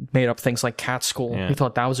made up things like Cat School. Yeah. He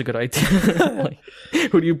thought that was a good idea.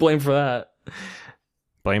 Who do you blame for that?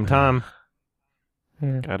 Blame Tom.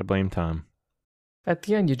 Yeah. Gotta blame Tom. At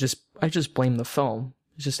the end, I just blame the film.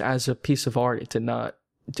 Just as a piece of art, it did not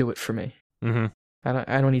do it for me. Mm-hmm.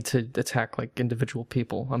 I don't need to attack like individual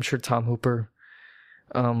people. I'm sure Tom Hooper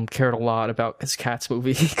cared a lot about his Cats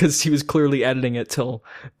movie because he was clearly editing it till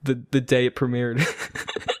the day it premiered.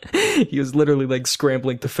 He was literally like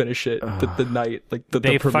scrambling to finish it the night like the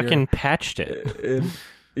They premiere. fucking patched it.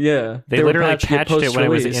 Yeah, They were literally patching patched it when it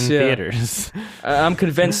was in post-release, theaters. I'm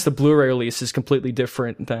convinced the Blu-ray release is completely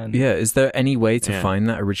different than. Yeah, is there any way to Yeah. find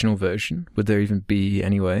that original version? Would there even be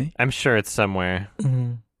any way? I'm sure it's somewhere.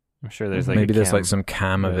 Mhm. I'm sure there's like Maybe a there's cam. like some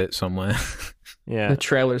cam of but- it somewhere. Yeah. The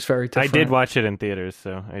trailer's very I different. did watch it in theaters,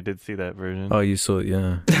 so I did see that version. Oh, you saw it,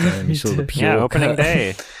 yeah. Damn, you saw the did. pure yeah, opening cut.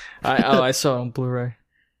 day. I saw it on Blu-ray.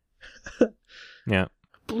 Yeah,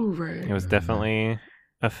 Blu-ray. it was definitely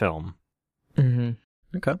a film. Mm-hmm.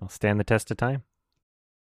 Okay. It'll stand the test of time.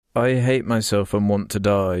 I hate myself and want to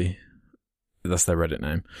die. That's their Reddit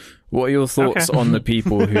name. What are your thoughts Okay. on the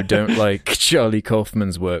people who don't like Charlie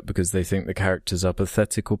Kaufman's work because they think the characters are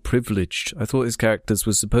pathetic or privileged? I thought his characters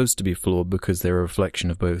were supposed to be flawed because they're a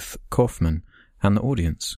reflection of both Kaufman and the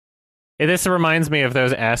audience. This reminds me of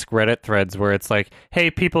those Ask Reddit threads where it's like,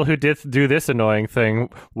 hey, people who do this annoying thing,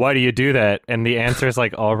 why do you do that? And the answer is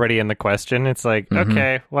like already in the question. It's like, Mhm.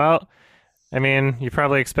 okay, well, I mean, you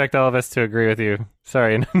probably expect all of us to agree with you.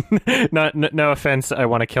 Sorry, no offense. I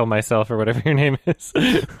want to kill myself or whatever your name is.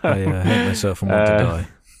 I hate myself and want to die.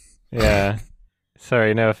 Yeah.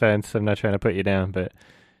 Sorry, no offense. I'm not trying to put you down, but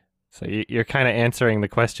so you're kind of answering the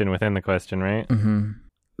question within the question, right? Mm-hmm.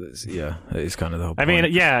 Yeah, it's kind of the whole I point.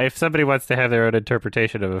 mean, yeah, if somebody wants to have their own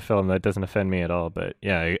interpretation of a film, that doesn't offend me at all. But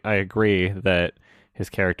yeah, I agree that his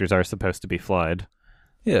characters are supposed to be flawed.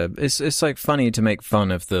 Yeah, it's like funny to make fun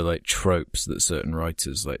of the like tropes that certain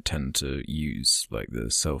writers like tend to use, like the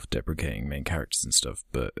self-deprecating main characters and stuff.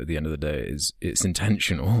 But at the end of the day, it's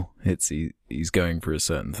intentional. He's going for a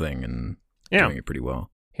certain thing and doing it pretty well.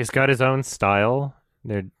 He's got his own style.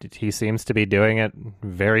 He seems to be doing it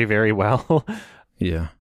very, very well. Yeah.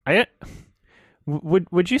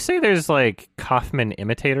 Would you say there's like Kaufman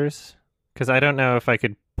imitators? Because I don't know if I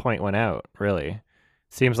could point one out. Really,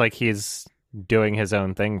 seems like he's doing his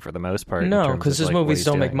own thing for the most part. No, because his movies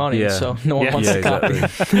don't make money, Yeah. so no one wants to copy.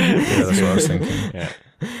 Exactly. Yeah, that's what I was thinking.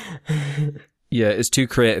 Yeah. Yeah, it's too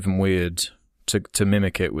creative and weird. To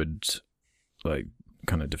mimic it would like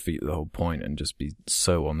kind of defeat the whole point and just be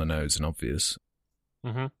so on the nose and obvious.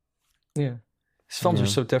 Mm-hmm. Yeah. His films Yeah. are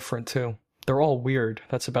so different, too. They're all weird.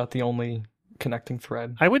 That's about the only connecting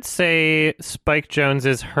thread. I would say Spike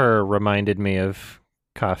Jonze's Her reminded me of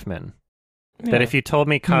Kaufman. That if you told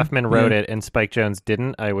me Kaufman wrote it and Spike Jonze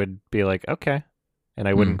didn't, I would be like, okay, and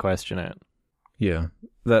I wouldn't question it. Yeah,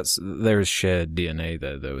 there's shared DNA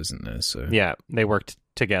there, though, isn't there? So Yeah, they worked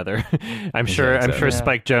together. I'm Yeah, sure exactly. Yeah.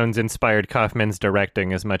 Spike Jonze inspired Kaufman's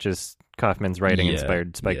directing as much as Kaufman's writing Yeah,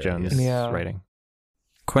 inspired Spike yeah, Jonze's yeah. writing.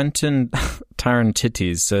 Quentin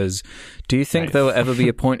Tarantittis says, do you think Nice. there will ever be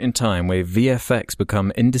a point in time where VFX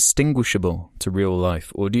become indistinguishable to real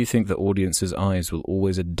life, or do you think the audience's eyes will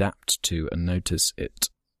always adapt to and notice it?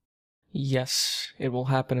 Yes, it will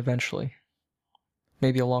happen eventually.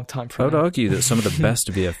 Maybe a long time I from would now. argue that some of the best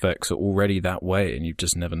VFX are already that way and you've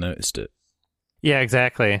just never noticed it. Yeah,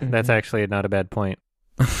 exactly. That's Mhm. actually not a bad point.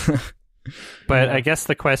 But Yeah. I guess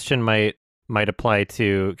the question might apply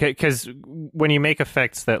to, because when you make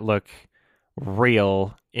effects that look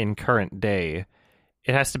real in current day,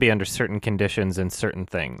 it has to be under certain conditions and certain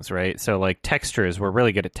things, right? So like textures, we're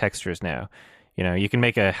really good at textures now. You know, you can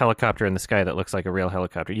make a helicopter in the sky that looks like a real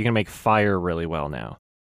helicopter. You can make fire really well now,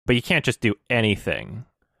 but you can't just do anything.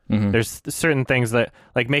 Mhm. There's certain things that,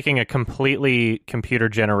 like making a completely computer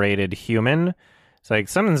generated human, it's like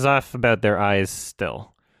something's off about their eyes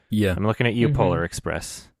still. Yeah, I'm looking at you, Mhm. Polar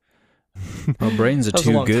Express. our brains are That was a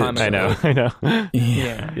too long good. time I ago. know.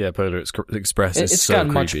 Yeah, Polar Express is It's so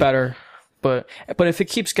gotten much creepy. better, but if it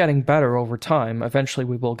keeps getting better over time, eventually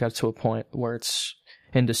we will get to a point where it's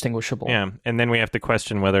indistinguishable. Yeah, and then we have to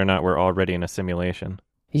question whether or not we're already in a simulation.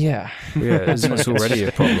 Yeah. Yeah, it's already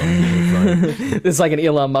a problem. It's like an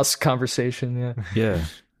Elon Musk conversation, yeah. Yeah,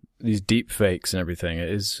 these deep fakes and everything. It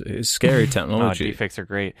is scary Oh, technology. deepfakes are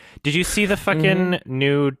great. Did you see the fucking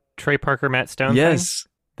new Trey Parker Matt Stone thing? Yes,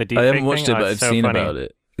 The deepfake I haven't watched thing? it, Oh, but I've it's so seen funny. about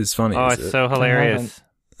it. It's funny. Oh, is it's it? so hilarious.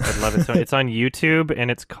 I'd love it. So it's on YouTube,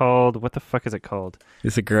 and it's called, what the fuck is it called?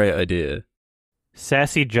 It's a great idea.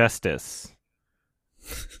 Sassy Justice.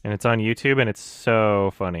 And it's on YouTube, and it's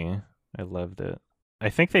so funny. I loved it. I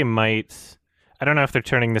think they might, I don't know if they're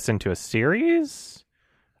turning this into a series.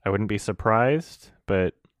 I wouldn't be surprised,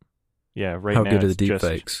 but yeah, right How now good are the it's just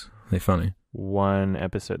deepfakes? They funny. one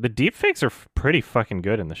episode. The deepfakes are pretty fucking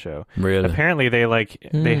good in the show. Really? Apparently they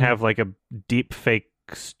they have like a deepfake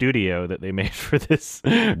studio that they made for this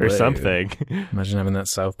or Wait. something. Imagine having that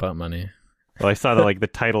South Park money. Well, I saw the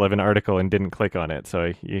title of an article and didn't click on it,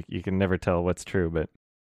 so you can never tell what's true, but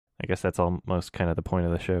I guess that's almost kind of the point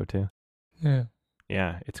of the show too. Yeah.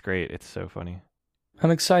 Yeah, it's great. It's so funny.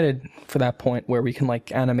 I'm excited for that point where we can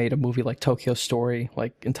like animate a movie like Tokyo Story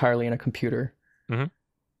like entirely in a computer. Mm-hmm.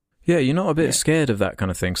 Yeah, you're not a bit scared of that kind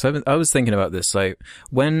of thing. So I was thinking about this, like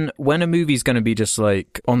when a movie's going to be just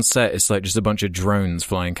like on set, it's like just a bunch of drones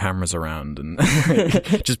flying cameras around and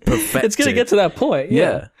just perfect. It's going to get to that point.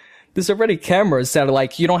 Yeah. There's already cameras that are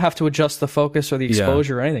like, you don't have to adjust the focus or the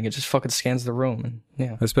exposure or anything. It just fucking scans the room. And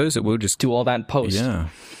yeah. I suppose it will just do all that in post. Yeah.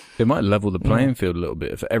 It might level the playing field a little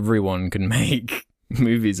bit. If everyone can make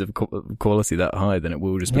movies of quality that high, then it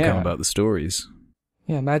will just become about the stories.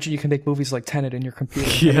 Yeah, imagine you can make movies like Tenet in your computer.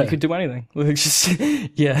 Yeah. And you could do anything. Just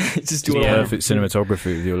do it. Perfect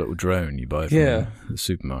cinematography with your little drone you buy from the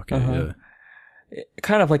supermarket. Yeah.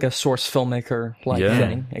 Kind of like a source filmmaker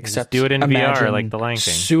thing, except just do it in VR like The Lion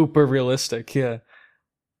King. Super realistic, yeah.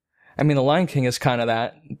 I mean, The Lion King is kind of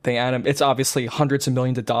that. It's obviously hundreds of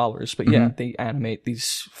millions of dollars, but they animate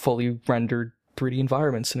these fully rendered 3D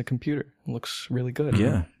environments in a computer. It looks really good.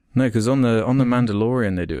 Yeah. No, because on the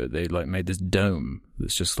Mandalorian they do it. They like made this dome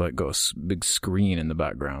that's just like got a big screen in the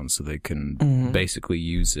background, so they can basically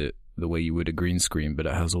use it the way you would a green screen, but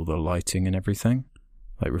it has all the lighting and everything,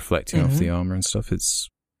 like reflecting off the armor and stuff. It's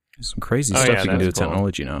some crazy stuff you can do with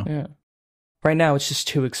technology now. Yeah. Right now, it's just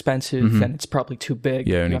too expensive and it's probably too big.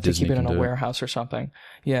 Yeah, you have to keep it in a warehouse or something.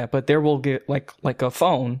 Yeah, but there will get like a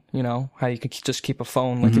phone. You know how you can just keep a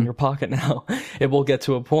phone in your pocket now. It will get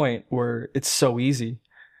to a point where it's so easy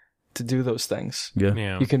to do those things.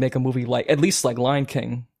 Yeah. You can make a movie at least like Lion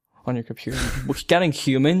King on your computer. Getting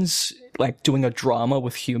humans, like doing a drama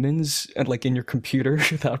with humans and like in your computer,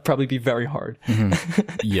 that would probably be very hard.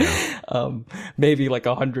 Yeah. Maybe like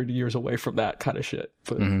 100 years away from that kind of shit.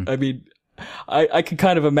 But I mean, I can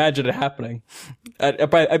kind of imagine it happening. I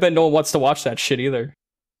bet no one wants to watch that shit either.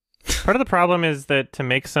 Part of the problem is that to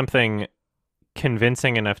make something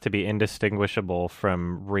convincing enough to be indistinguishable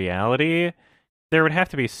from reality, there would have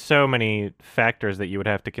to be so many factors that you would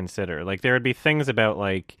have to consider. Like there would be things about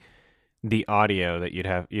like the audio that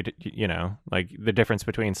you know, like the difference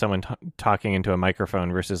between someone talking into a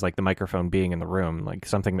microphone versus like the microphone being in the room, like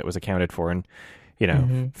something that was accounted for. And, you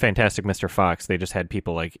know, Fantastic Mr. Fox, they just had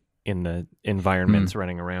people like in the environments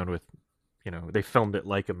running around with, you know, they filmed it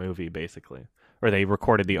like a movie basically, or they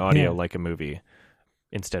recorded the audio like a movie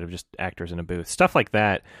instead of just actors in a booth, stuff like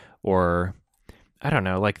that. Or I don't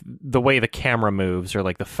know, like the way the camera moves or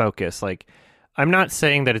like the focus. Like I'm not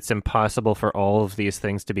saying that it's impossible for all of these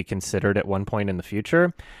things to be considered at one point in the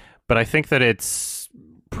future, but I think that it's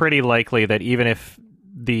pretty likely that even if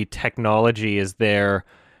the technology is there,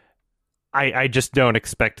 I just don't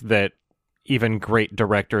expect that even great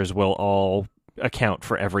directors will all account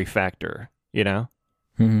for every factor, you know?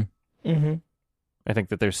 I think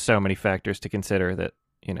that there's so many factors to consider that,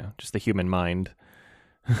 you know, just the human mind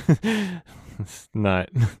it's not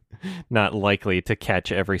likely to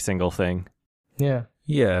catch every single thing. Yeah,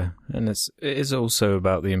 and it is also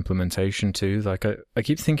about the implementation too. Like I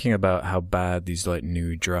keep thinking about how bad these like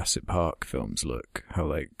new Jurassic Park films look, how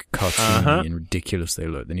like cartoony and ridiculous they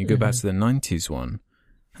look. Then you go back to the 90s one,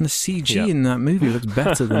 and the CG in that movie looks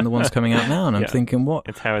better than the ones coming out now. And I'm thinking,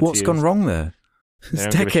 what's gone wrong there? It's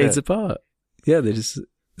decades apart. Yeah, they just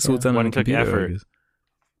it's all done on a computer.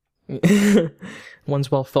 Effort. One's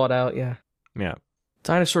well thought out. Yeah.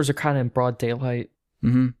 Dinosaurs are kind of in broad daylight.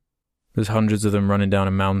 There's hundreds of them running down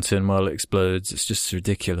a mountain while it explodes. It's just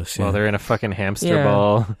ridiculous. Well, they're in a fucking hamster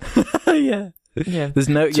ball. Yeah. There's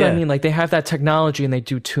no. So I mean, like they have that technology and they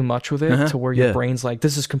do too much with it to where your brain's like,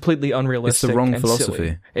 this is completely unrealistic. It's the wrong and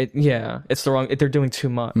philosophy. It's the wrong. They're doing too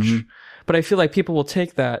much. But I feel like people will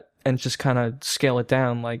take that and just kind of scale it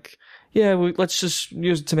down. Like, let's just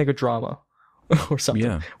use it to make a drama or something.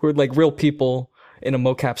 Yeah. We're like real people in a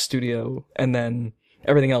mocap studio, and then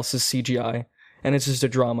everything else is CGI, and it's just a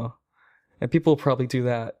drama. And people will probably do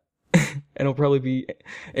that, and it'll probably be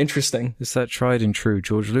interesting. It's that tried and true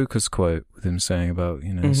George Lucas quote with him saying about,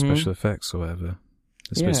 you know, special effects or whatever.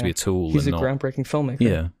 It's supposed to be a tool. He's a groundbreaking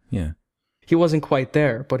filmmaker. Yeah. he wasn't quite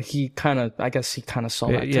there, but I guess he kind of saw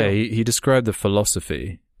that Yeah, too. he described the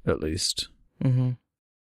philosophy, at least. Mm-hmm.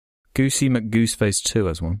 Goosey McGooseface 2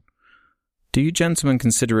 has one. Do you gentlemen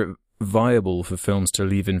consider it viable for films to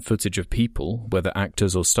leave in footage of people, whether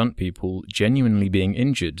actors or stunt people, genuinely being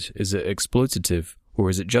injured? Is it exploitative, or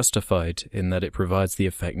is it justified in that it provides the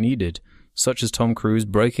effect needed, such as Tom Cruise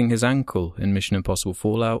breaking his ankle in Mission Impossible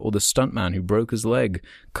Fallout, or the stuntman who broke his leg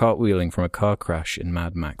cartwheeling from a car crash in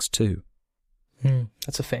Mad Max 2?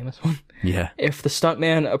 That's a famous one. Yeah. If the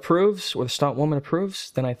stuntman approves or the stuntwoman approves,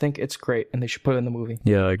 then I think it's great, and they should put it in the movie.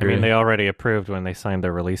 Yeah, I I agree. mean, they already approved when they signed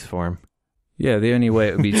their release form. Yeah, the only way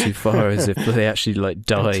it would be too far is if they actually like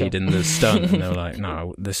died in the stunt and they're like,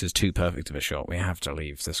 no, this is too perfect of a shot. We have to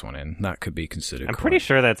leave this one in. That could be considered. I'm pretty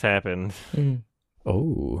sure that's happened.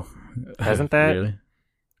 Oh, Hasn't that? Really?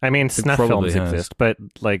 I mean, snuff films has. exist, but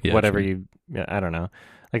like Yeah, whatever true. I don't know.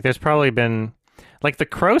 Like there's probably been, like The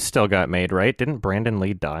Crow still got made, right? Didn't Brandon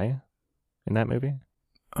Lee die in that movie?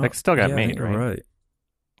 Like still got yeah, I made, think you're right?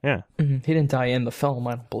 Yeah. He didn't die in the film,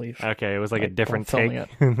 I don't believe. Okay, it was like a Like, different filming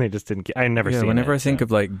take. They just didn't. I never seen. Whenever it, I think so.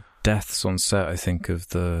 of like deaths on set, I think of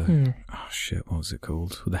the oh shit, what was it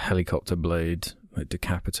called? The helicopter blade, like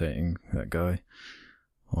decapitating that guy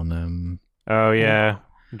on Oh yeah,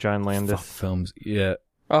 John Landis. fuck films. Yeah,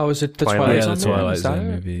 Oh, is it the Twilight Twilight yeah, Zone? the Twilight movie? Is that Zone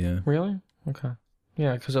it? movie. Yeah, Really? Okay.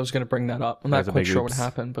 Yeah, because I was going to bring that up. I'm That not was a quite big sure what oops.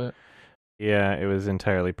 happened, but Yeah, it was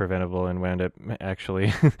entirely preventable and wound up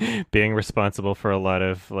actually being responsible for a lot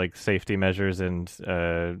of like safety measures and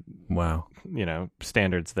wow,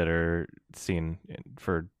 standards that are seen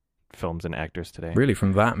for films and actors today. really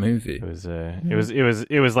from that movie. It was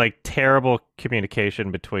it was like terrible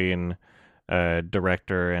communication between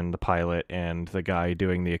director and the pilot and the guy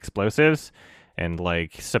doing the explosives, and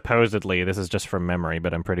like supposedly, this is just from memory,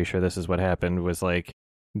 but I'm pretty sure this is what happened, was like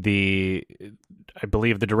I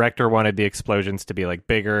believe the director wanted the explosions to be like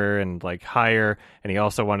bigger and like higher, and he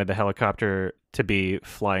also wanted the helicopter to be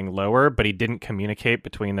flying lower, but he didn't communicate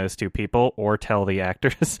between those two people or tell the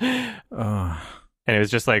actors. And it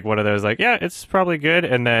was just like one of those like, yeah, it's probably good.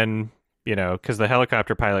 And then, because the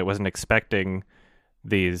helicopter pilot wasn't expecting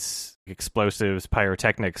these explosives,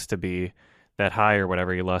 pyrotechnics to be that high or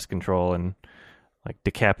whatever, he lost control and like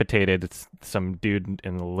decapitated some dude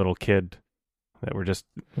and a little kid that were just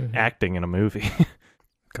acting in a movie.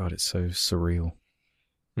 God, it's so surreal.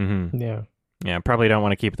 Mm-hmm. yeah. Yeah, probably don't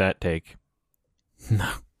want to keep that take.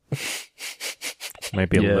 No. Might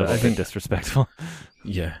be a Yeah, little I bit think- disrespectful.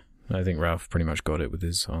 Yeah, I think Ralph pretty much got it with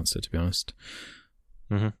his answer, to be honest.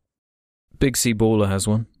 Mm-hmm. Big C Baller has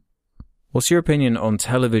one. What's your opinion on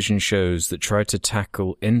television shows that try to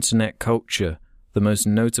tackle internet culture? The most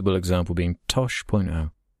notable example being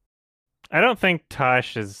Tosh.0. I don't think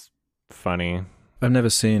Tosh is funny. I've never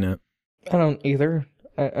seen it. I don't either.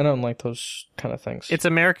 I don't like those kind of things. It's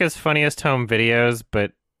America's Funniest Home Videos,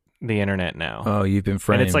 but the internet now. Oh, you've been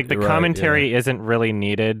framed. And it's like the Right, commentary yeah. isn't really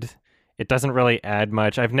needed. It doesn't really add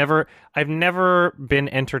much. I've never been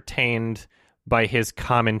entertained by his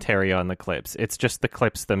commentary on the clips. It's just the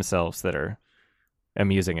clips themselves that are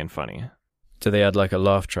amusing and funny. Do they add like a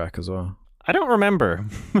laugh track as well? I don't remember.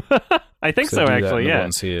 I think So so, do that in actually. the Yeah,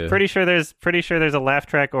 ones here. pretty sure there's a laugh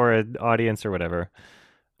track or an audience or whatever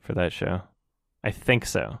for that show. I think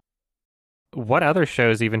so. What other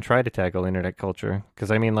shows even try to tackle internet culture? Because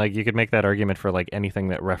I mean, like, you could make that argument for like anything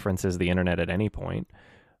that references the internet at any point.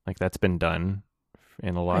 Like, that's been done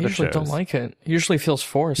in a lot I of usually shows. don't like it. It usually feels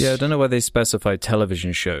forced. Yeah, I don't know why they specify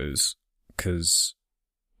television shows, because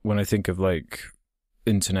when I think of like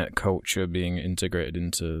internet culture being integrated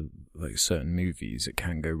into like certain movies, it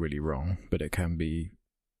can go really wrong, but it can be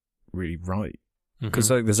really right. Because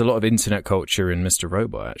like there's a lot of internet culture in Mr.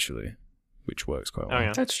 Robot actually, which works quite well. Oh,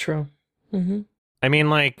 yeah. That's true. Mm-hmm. I mean,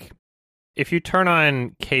 like, if you turn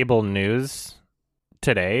on cable news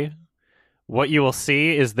today, what you will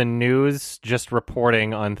see is the news just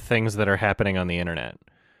reporting on things that are happening on the internet.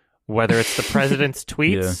 Whether it's the president's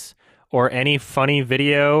tweets or any funny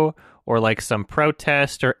video or like some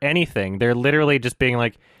protest or anything, they're literally just being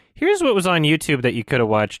like, here's what was on YouTube that you could have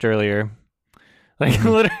watched earlier. Like,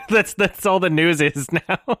 literally, that's all the news is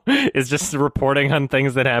now, is just reporting on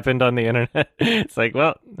things that happened on the internet. It's like,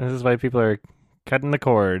 well, this is why people are cutting the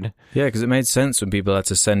cord. Yeah, because it made sense when people had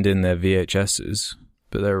to send in their VHSs,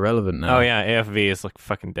 but they're irrelevant now. Oh yeah, AFV is like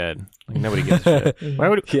fucking dead. Like, nobody gives a shit.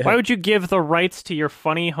 Why would you give the rights to your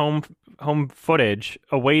funny home footage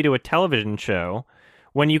away to a television show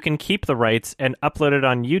when you can keep the rights and upload it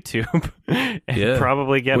on YouTube and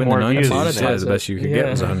probably get When more the views? 90s, Monetize yeah, the it. best you could get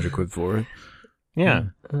Yeah. was 100 quid for it. Yeah.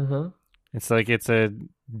 Uh-huh. It's like it's a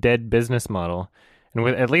dead business model. And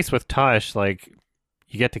at least with Tosh, like,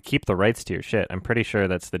 you get to keep the rights to your shit. I'm pretty sure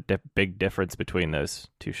that's the big difference between those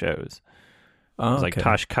two shows. Oh, Like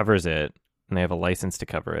Tosh covers it, and they have a license to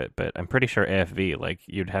cover it, but I'm pretty sure AFV, like,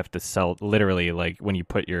 you'd have to sell, literally, like, when you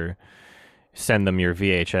send them your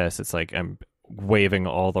VHS, it's like, I'm waiving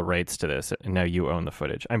all the rights to this, and now you own the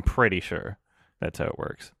footage. I'm pretty sure that's how it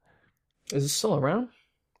works. Is it still around?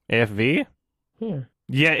 AFV? Yeah.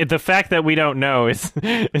 Yeah, the fact that we don't know is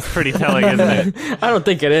pretty telling, isn't it? I don't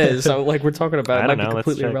think it is. Like we're talking about, it might be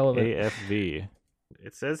completely irrelevant. AFV.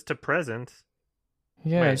 It says to present.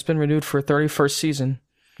 Yeah, Wait. It's been renewed for a 31st season.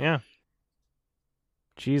 Yeah.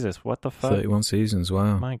 Jesus, what the fuck? 31 seasons,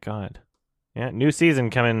 wow. My God. Yeah, new season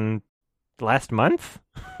coming last month?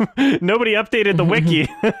 Nobody updated the wiki.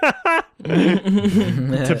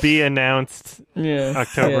 To be announced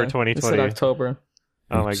October 2020. It's in October.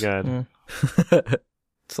 Oh my God. Yeah.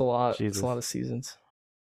 It's a lot. Jesus. It's a lot of seasons.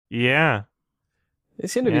 Yeah. They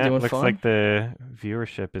seem to be doing looks fun. like the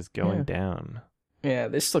viewership is going down. Yeah,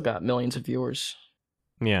 they still got millions of viewers.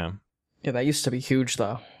 Yeah. Yeah, that used to be huge,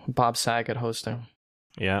 though. Bob Saget hosting.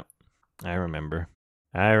 Yeah. I remember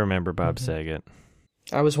Bob Saget.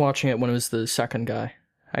 I was watching it when it was the second guy.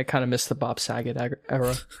 I kind of missed the Bob Saget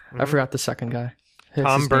era. I forgot the second guy.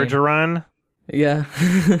 Tom Bergeron? Yeah.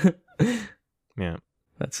 Yeah.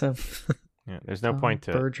 That's him. Yeah, there's no point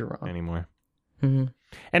to Bergeron it anymore. Mm-hmm.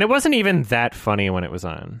 And it wasn't even that funny when it was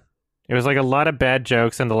on. It was like a lot of bad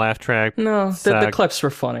jokes, and the laugh track. No, the clips were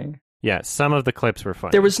funny. Yeah, some of the clips were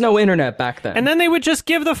funny. There was no internet back then. And then they would just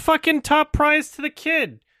give the fucking top prize to the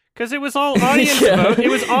kid. Because it was all audience vote. It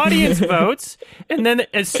was audience votes. And then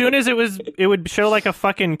as soon as it would show like a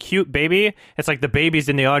fucking cute baby. It's like, the baby's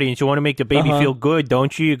in the audience. You want to make the baby feel good,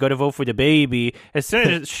 don't you? You got to vote for the baby. As soon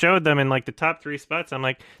as it showed them in like the top 3 spots, I'm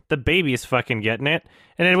like, the baby's fucking getting it.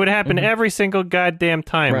 And it would happen every single goddamn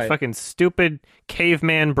time. Right. Fucking stupid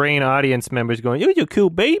caveman brain audience members going, you're a cool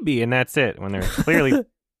baby. And that's it. When they're clearly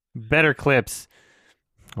better clips.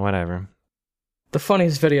 Whatever. The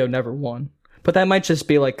funniest video never won. But that might just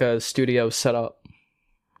be like a studio setup,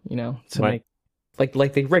 to What? make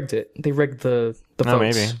like they rigged it. They rigged the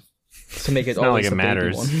votes maybe. to make it not always like it the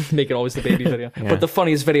matters. baby one. Make it always the baby video. Yeah. But the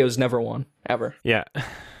funniest videos never won ever. Yeah.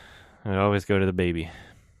 I'd always go to the baby.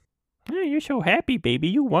 Yeah, you're so happy, baby.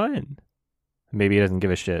 You won. Maybe he doesn't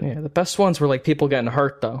give a shit. Yeah, the best ones were like people getting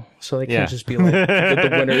hurt though, so they can't just be like the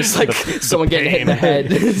winners, like someone getting hit in the head,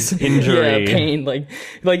 injury, pain. Like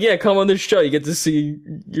yeah, come on this show, you get to see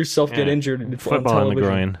yourself get injured in football on the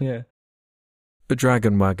groin. Yeah. The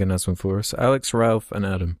Dragon Wagon has one for us. Alex, Ralph, and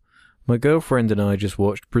Adam. My girlfriend and I just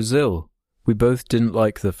watched Brazil. We both didn't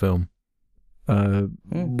like the film.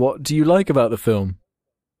 What do you like about the film?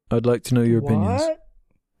 I'd like to know your opinions.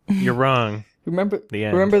 You're wrong. Remember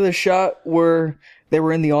The shot where they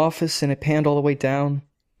were in the office and it panned all the way down?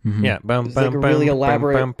 Mm-hmm. Yeah. It's like a really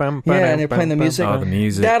elaborate... and they're playing the music. Oh, the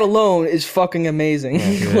music. That alone is fucking amazing.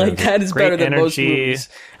 Like, that is better than most movies.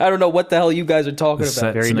 I don't know what the hell you guys are talking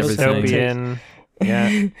about. Very dystopian.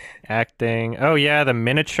 Yeah. Acting. Oh, yeah, the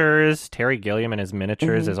miniatures. Terry Gilliam and his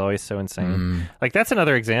miniatures is always so insane. Like, that's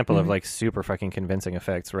another example of, like, super fucking convincing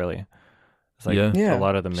effects, really. It's like a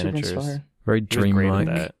lot of the miniatures. Very dreamlike.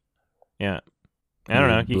 That. Yeah. I don't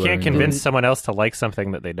know. You can't convince someone else to like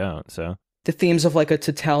something that they don't, so. The themes of, like, a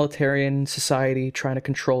totalitarian society trying to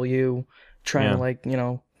control you, trying to, like,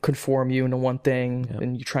 conform you into one thing,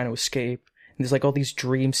 and you're trying to escape. And there's, like, all these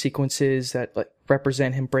dream sequences that, like,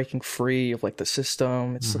 represent him breaking free of, like, the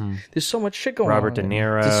system. It's there's so much shit going on. Robert De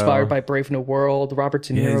Niro. It's inspired by Brave New World. Robert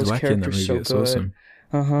De Niro's character's so good. Awesome.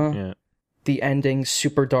 Yeah. The ending's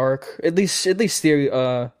super dark. At least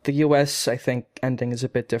the US, I think, ending is a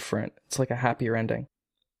bit different. It's like a happier ending.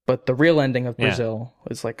 But the real ending of Brazil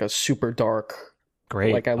is like a super dark.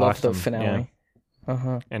 Great. Like, I love the finale.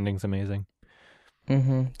 Yeah. Ending's amazing.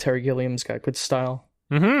 Terry Gilliam's got good style.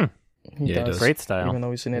 He does. Great style. Even though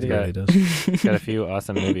he's an idiot. Yeah, he does. He's got a few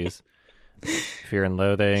awesome movies. Fear and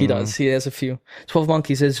Loathing. He does. He has a few. 12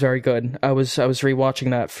 Monkeys is very good. I was rewatching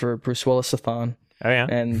that for Bruce Willis-a-thon. Oh, yeah?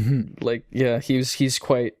 And, like, yeah, he's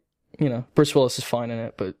quite, Bruce Willis is fine in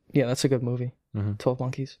it, but, yeah, that's a good movie. 12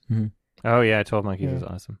 Monkeys. Oh, yeah, 12 Monkeys is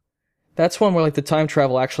awesome. That's one where, like, the time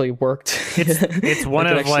travel actually worked. It's one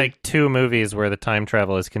of, like, 2 movies where the time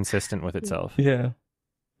travel is consistent with itself. Yeah.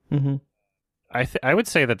 I would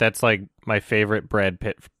say that's, like, my favorite Brad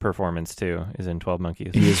Pitt performance, too, is in 12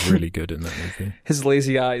 Monkeys. He is really good in that movie. His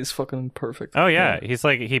lazy eye is fucking perfect. Oh, yeah. He's,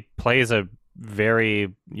 like, he plays a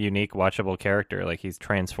very unique, watchable character. Like, he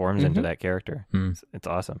transforms into that charter. It's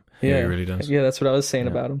awesome. Yeah, he really does. Yeah, that's what I was saying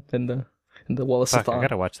about him in the Wallace-a-thon. I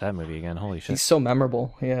gotta watch that movie again. Holy shit. He's so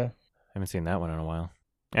memorable, yeah. I haven't seen that one in a while.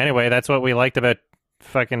 Anyway, that's what we liked about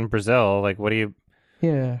fucking Brazil. Like, what do you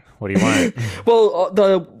Yeah. What do you want?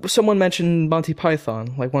 Well, someone mentioned Monty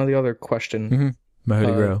Python, like one of the other question. My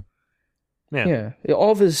Holy Grail. Yeah. Yeah.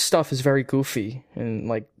 All of his stuff is very goofy and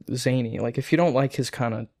like zany. Like if you don't like his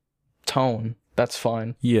kind of tone, that's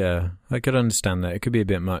fine. Yeah, I could understand that. It could be a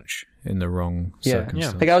bit much in the wrong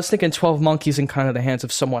circumstance. Like I was thinking 12 Monkeys in kind of the hands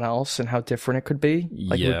of someone else and how different it could be.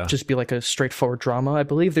 Like it Yeah. would just be like a straightforward drama. I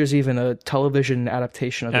believe there's even a television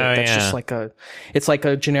adaptation of it that's just like it's like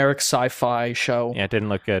a generic sci-fi show. Yeah, it didn't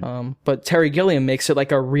look good. But Terry Gilliam makes it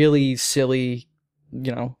like a really silly,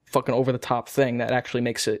 fucking over the top thing that actually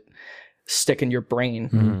makes it stick in your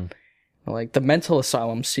brain. Like the mental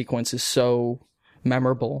asylum sequence is so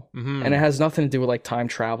memorable, and it has nothing to do with like time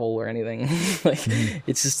travel or anything. Like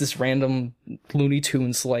it's just this random Looney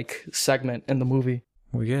Tunes like segment in the movie.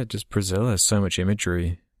 Well, yeah, just Brazil has so much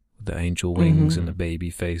imagery. The angel wings and the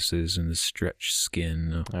baby faces and the stretched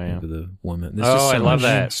skin over the woman. There's just so I love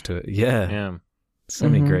much that. to it. Yeah. So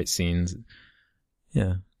many great scenes.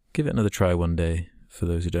 Yeah. Give it another try one day for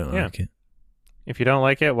those who don't like it. If you don't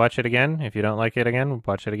like it, watch it again. If you don't like it again,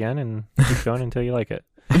 watch it again and keep going until you like it.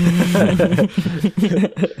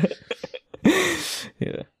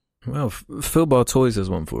 Yeah. Well, Phil Bartoys has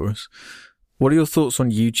one for us. What are your thoughts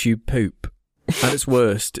on YouTube poop? At its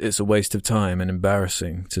worst, it's a waste of time and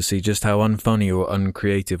embarrassing to see just how unfunny or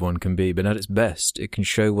uncreative one can be, but at its best, it can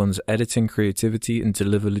show one's editing creativity and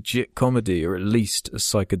deliver legit comedy, or at least a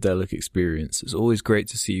psychedelic experience. It's always great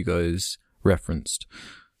to see you guys referenced.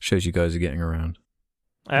 Shows you guys are getting around.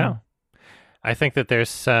 Oh. I think that there's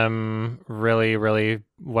some really, really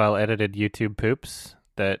well-edited YouTube poops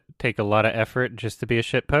that take a lot of effort just to be a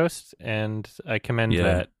shit post, and I commend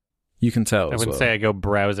that. You can tell. I wouldn't say I go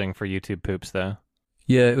browsing for YouTube poops, though.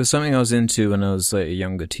 Yeah, it was something I was into when I was like a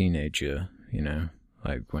younger teenager,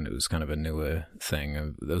 like when it was kind of a newer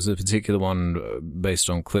thing. There was a particular one based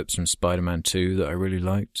on clips from Spider-Man 2 that I really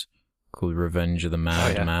liked, called Revenge of the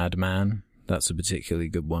Madman. That's a particularly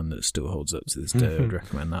good one that still holds up to this day. I would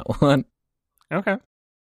recommend that one. Okay.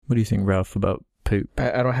 What do you think, Ralph, about poop?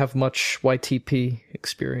 I don't have much YTP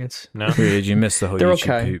experience. No? Did you miss the whole They're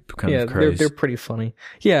YouTube okay. poop kind of craze? Yeah, they're pretty funny.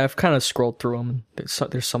 Yeah, I've kind of scrolled through them.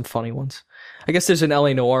 There's some funny ones. I guess there's an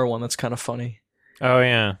LA Noir one that's kind of funny. Oh,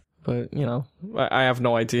 yeah. But, I have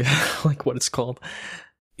no idea like what it's called.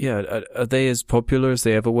 Yeah, are they as popular as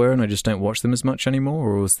they ever were and I just don't watch them as much anymore?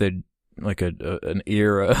 Or was there like an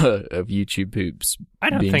era of YouTube poops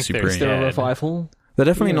being supreme? Is there a revival? They're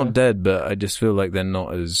definitely not dead, but I just feel like they're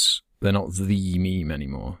not the meme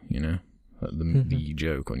anymore, like the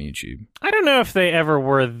joke on YouTube. I don't know if they ever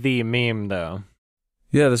were the meme, though.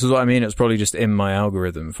 Yeah, this is what I mean. It's probably just in my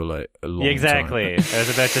algorithm for like a long time. Exactly. I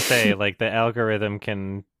was about to say, like, the algorithm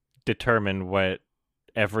can determine what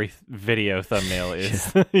every video thumbnail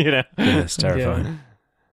is. Yeah, it's terrifying. Yeah.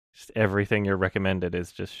 Just everything you're recommended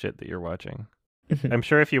is just shit that you're watching. I'm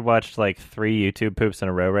sure if you watched like 3 YouTube poops in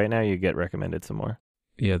a row right now, you get recommended some more.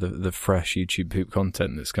 Yeah, the fresh YouTube poop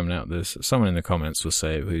content that's coming out. There's someone in the comments will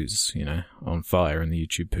say who's on fire in the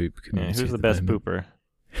YouTube poop community. Who's the best pooper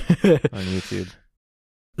on YouTube?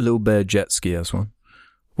 Lil Bear Jet Ski has one.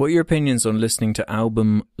 What are your opinions on listening to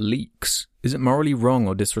album leaks? Is it morally wrong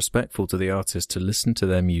or disrespectful to the artist to listen to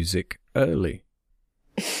their music early?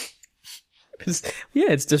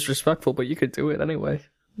 It's disrespectful, but you could do it anyway.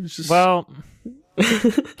 Well,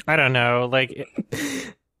 I don't know. Like,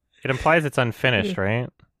 it implies it's unfinished, right?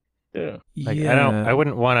 Yeah. Like, I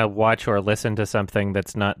wouldn't want to watch or listen to something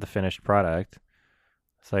that's not the finished product.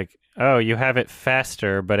 It's like, oh, you have it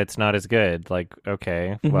faster, but it's not as good. Like,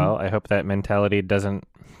 okay, well, I hope that mentality doesn't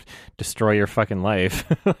destroy your fucking life.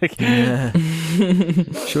 Like,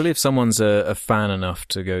 surely if someone's a fan enough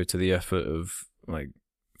to go to the effort of like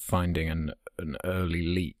finding an early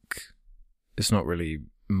leak, it's not really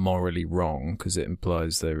morally wrong because it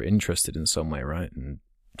implies they're interested in some way, right? And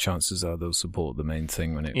chances are they'll support the main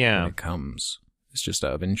thing when it comes. It's just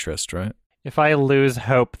out of interest, right? If I lose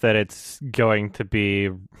hope that it's going to be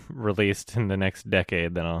released in the next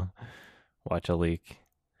decade, then I'll watch a leak.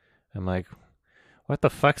 I'm like, what the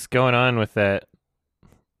fuck's going on with that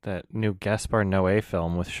new Gaspar Noé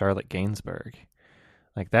film with Charlotte Gainsbourg?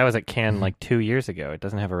 Like, that was at Cannes like 2 years ago. It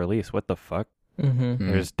doesn't have a release. What the fuck?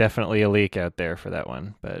 There's definitely a leak out there for that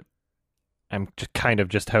one, but I'm just kind of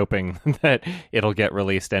just hoping that it'll get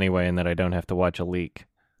released anyway and that I don't have to watch a leak.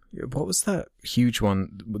 What was that huge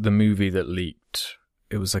one, the movie that leaked?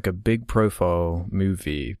 It was like a big profile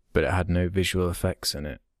movie, but it had no visual effects in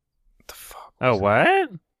it. What the fuck? Oh, what?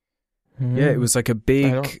 Yeah, it was like a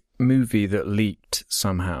big movie that leaked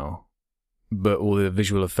somehow, but all the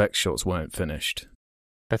visual effects shots weren't finished.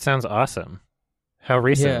 That sounds awesome. How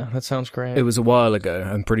recent? Yeah, that sounds great. It was a while ago.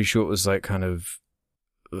 I'm pretty sure it was like kind of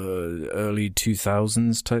early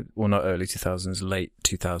 2000s type. Well, not early 2000s, late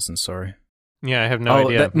 2000s. Sorry. Yeah, I have no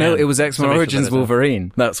idea. No, it was X-Men Somebody Origins should let us know.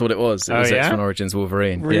 Wolverine. That's what it was. It was yeah? X-Men Origins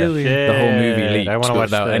Wolverine. Really? Yeah. The whole movie leaked I want to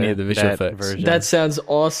watch without any of the visual that effects. version. That sounds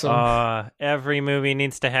awesome. Every movie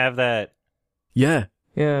needs to have that. Yeah.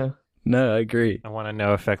 Yeah. No, I agree. I want a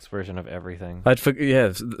no effects version of everything.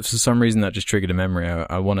 For some reason that just triggered a memory.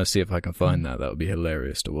 I want to see if I can find that. That would be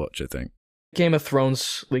hilarious to watch, I think. Game of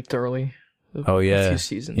Thrones leaked early. Oh, yeah. A few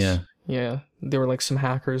seasons. Yeah. Yeah. There were like some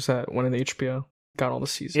hackers that went into HBO, got all the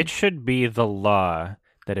seasons. It should be the law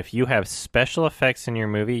that if you have special effects in your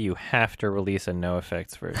movie, you have to release a no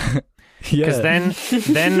effects version. Because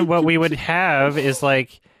then what we would have is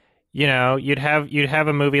like, you know, you'd have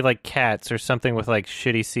a movie like Cats or something with like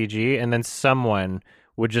shitty CG, and then someone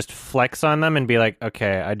would just flex on them and be like,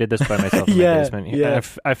 "Okay, I did this by myself in my basement. Yeah.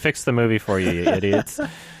 I fixed the movie for you, you idiots."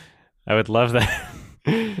 I would love that.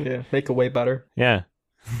 Yeah, make it way better. Yeah.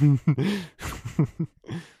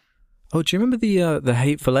 Oh, do you remember the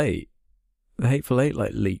Hateful Eight? The Hateful Eight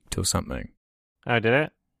like leaked or something. Oh, did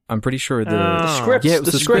it? I'm pretty sure The scripts. Yeah, it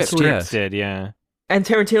was the script. yeah. Did, yeah. And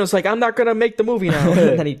Tarantino's like, I'm not going to make the movie now.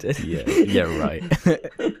 And then he did. Yeah, right.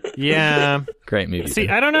 Yeah. Great movie. See,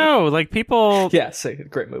 I don't know. Like, people... Yeah,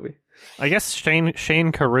 great movie. I guess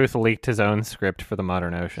Shane Carruth leaked his own script for The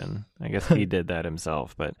Modern Ocean. I guess he did that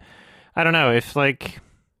himself. But I don't know. If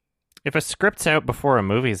a script's out before a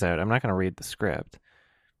movie's out, I'm not going to read the script.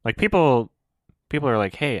 Like, people are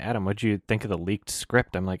like, "Hey, Adam, what'd you think of the leaked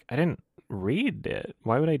script?" I'm like, I didn't read it.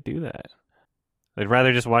 Why would I do that? I'd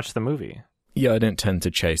rather just watch the movie. Yeah, I don't tend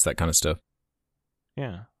to chase that kind of stuff.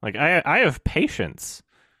 Yeah. Like, I have patience.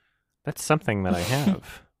 That's something that I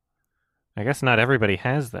have. I guess not everybody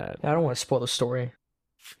has that. I don't want to spoil the story.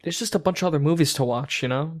 There's just a bunch of other movies to watch, you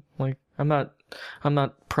know? Like, I'm not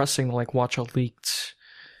pressing to, like, watch a leaked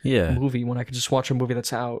movie when I could just watch a movie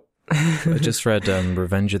that's out. I just read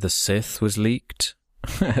Revenge of the Sith was leaked.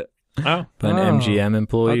 Oh. By an MGM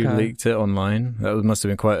employee who okay. leaked it online. That must have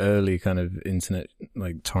been quite early kind of internet,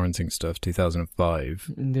 like torrenting stuff,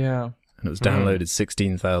 2005. Yeah. And it was downloaded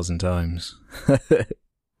 16,000 times.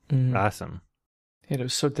 Awesome. It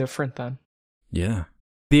was so different then. Yeah.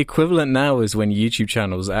 The equivalent now is when YouTube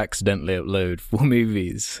channels accidentally upload full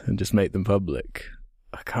movies and just make them public.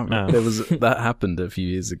 I can't remember. That happened a few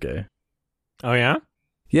years ago. Oh, yeah?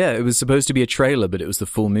 Yeah, it was supposed to be a trailer, but it was the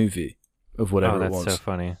full movie of whatever it was. Oh, that's so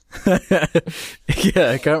funny.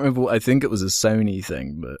 Yeah, I can't remember. I think it was a Sony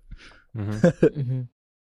thing, but... Mm-hmm.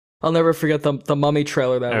 I'll never forget the Mummy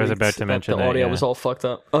trailer that I was leaked, about to mention the that, audio yeah. was all fucked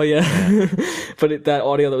up. Oh, yeah. But that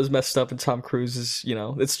audio that was messed up in Tom Cruise is, you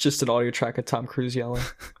know, it's just an audio track of Tom Cruise yelling.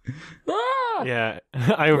 Ah! Yeah.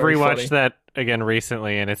 I Very rewatched funny. that again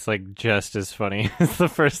recently, and it's like just as funny as the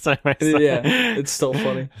first time I saw Yeah, it. it's still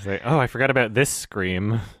funny. It's like, oh, I forgot about this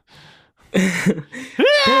scream. Pain.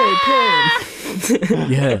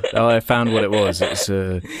 Yeah. Oh, I found what it was. It's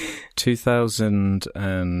a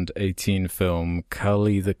 2018 film,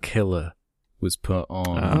 Cully the Killer, was put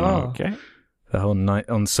on Okay. the whole night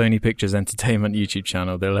on Sony Pictures Entertainment YouTube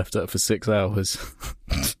channel. They left it up for 6 hours.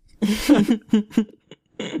 6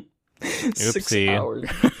 Oopsie. hours.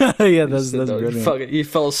 Yeah, that's You brilliant. you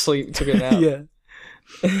fell asleep, took a nap. Yeah.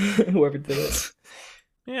 Whoever did it.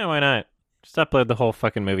 Yeah, why not? Just upload the whole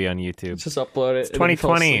fucking movie on YouTube. Just upload it. It's and then you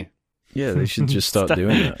fell 2020. asleep. Yeah, they should just start Stop-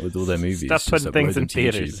 doing that with all their movies. Stop Just putting things upload them in to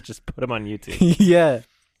theaters. YouTube. Just put them on YouTube. Yeah.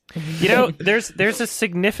 You know, there's a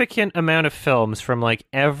significant amount of films from like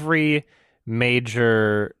every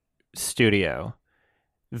major studio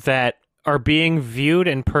that are being viewed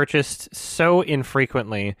and purchased so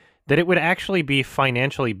infrequently that it would actually be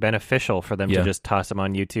financially beneficial for them to Yeah. just toss them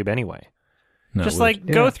on YouTube anyway. No, Just it would. like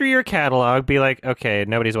go through your catalog, be like, okay,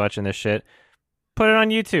 nobody's watching this shit. Put it on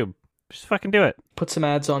YouTube. Just fucking do it. Put some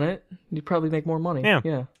ads on it. You'd probably make more money. Yeah.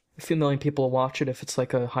 Yeah. A few million people will watch it if it's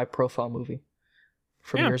like a high profile movie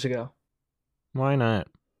from Yeah. years ago. Why not?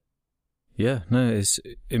 Yeah, no,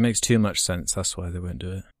 it makes too much sense. That's why they won't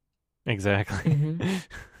do it. Exactly. Mm-hmm.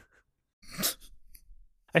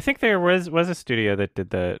 I think there was a studio that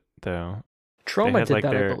did that though. They Trauma had, did like,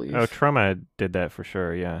 that, I believe. Oh, Trauma did that for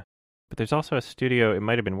sure, yeah. But there's also a studio, it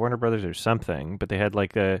might have been Warner Brothers or something, but they had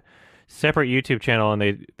like a separate YouTube channel and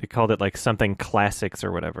they called it like something classics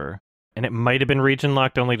or whatever. And it might have been region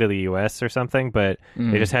locked only to the US or something, but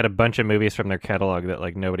they just had a bunch of movies from their catalog that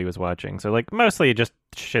like nobody was watching. So like mostly just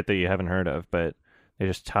shit that you haven't heard of, but they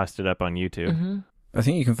just tossed it up on YouTube. Mm-hmm. I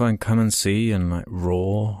think you can find Come and See and like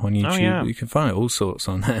Raw on YouTube. Oh, yeah. You can find all sorts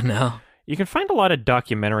on there now. You can find a lot of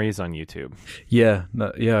documentaries on YouTube. Yeah,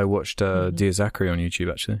 I watched Dear Zachary on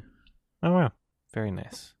YouTube actually. Oh wow. Very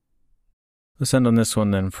nice. Let's end on this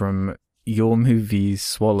one then from your movie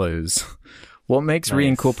swallows. What makes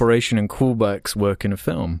reincorporation and callbacks work in a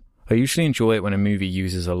film? I usually enjoy it when a movie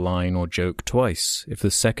uses a line or joke twice. If the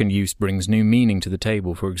second use brings new meaning to the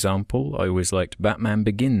table, for example, I always liked Batman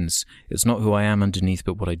Begins. It's not who I am underneath,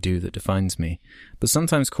 but what I do that defines me. But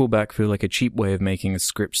sometimes callback feel like a cheap way of making a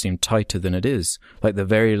script seem tighter than it is, like the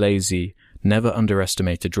very lazy, never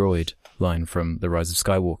underestimate a droid line from The Rise of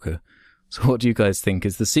Skywalker. So what do you guys think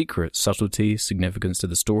is the secret? Subtlety, significance to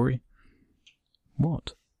the story?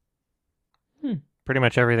 What? Pretty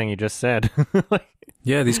much everything you just said.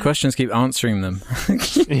 Yeah, these questions keep answering them.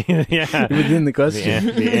 Yeah. Within the question.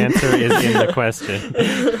 The answer is in the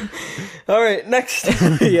question. All right, next.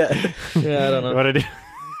 Yeah, I don't know. What to do?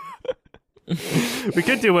 We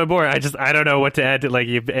could do one more. I don't know what to add to, like,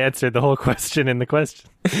 you've answered the whole question in the question.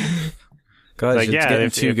 Guys, like, you're getting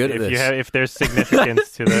too good at this. If there's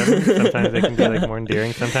significance to them, sometimes they can be like more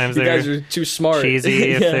endearing. Sometimes You they're guys are too smart.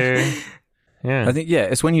 cheesy if they're... Yeah. I think,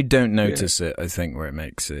 it's when you don't notice it, I think, where it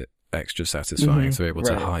makes it extra satisfying. Mhm. So we're able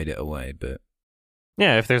to Right. hide it away. But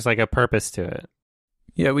Yeah, if there's like a purpose to it.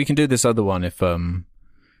 yeah, we can do this other one if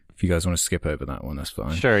you guys want to skip over that one, that's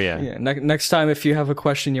fine. Sure, yeah. Yeah. Next time, if you have a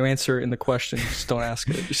question, you answer it in the question. Just don't ask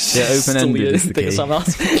it. Just open-ended delete it is and the think of key. something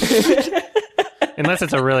else. Unless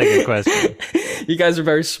it's a really good question. You guys are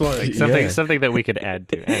very smart. Like Yeah. something that we could add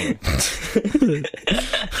to. Anyway.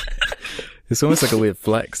 It's almost like a weird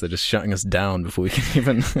flex. They're just shutting us down before we can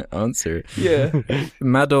even answer it. Yeah.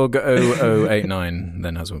 Madog0089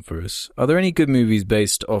 then has one for us. Are there any good movies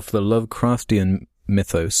based off the Lovecraftian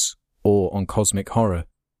mythos or on cosmic horror?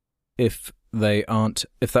 If there aren't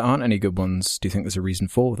any good ones, do you think there's a reason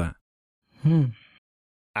for that?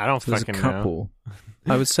 I don't So there's a fucking know. couple.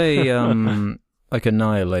 I would say like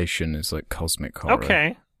Annihilation is like cosmic horror.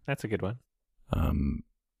 Okay, that's a good one.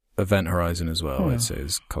 Event Horizon as well, Huh. I'd say,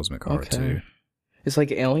 is cosmic horror Okay. too. It's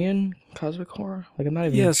like Alien cosmic horror. Like I'm not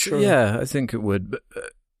even Yes, sure. yeah, I think it would. But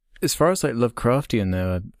as far as like Lovecraftian,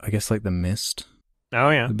 though, I guess like The Mist Oh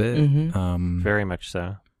yeah, a bit. Mhm. very much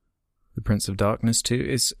so. The Prince of Darkness too.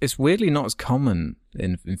 It's weirdly not as common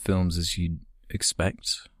in films as you'd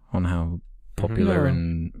expect on how popular No.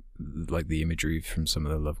 and like the imagery from some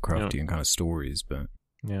of the Lovecraftian kind of stories. But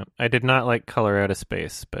Yeah, I did not like Color Out of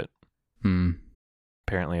Space, but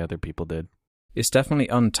apparently other people did. it's definitely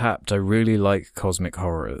untapped. I really like cosmic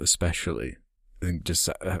horror, especially. I think just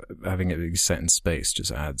having it be set in space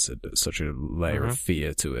just adds such a layer of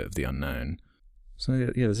fear to it of the unknown. So yeah,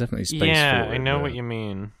 there's definitely space Yeah, for it. I know but- what you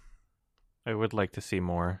mean. I would like to see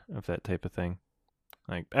more of that type of thing.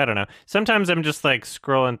 Like, I don't know. Sometimes I'm just like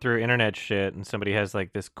scrolling through internet shit and somebody has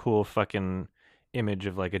like this cool fucking image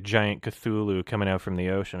of like a giant Cthulhu coming out from the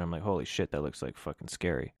ocean. I'm like, holy shit, that looks like fucking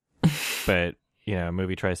scary. But, you know, a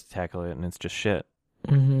movie tries to tackle it and it's just shit.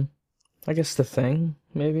 Mm-hmm. I guess The Thing,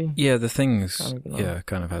 maybe. Yeah, the things, I don't know.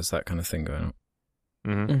 kind of has that kind of thing going on.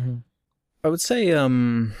 Mm-hmm. Mm-hmm. I would say,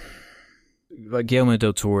 like Guillermo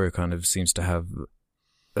del Toro kind of seems to have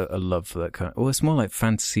a love for that kind of, well, it's more like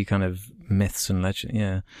fantasy kind of myths and legend.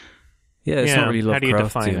 Yeah. Yeah, it's not really Lovecraftian. How do you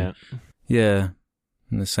define it? Yeah.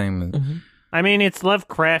 And the same with, Mm-hmm. I mean, it's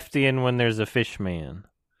Lovecraftian when there's a fish man.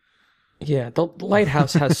 Yeah, the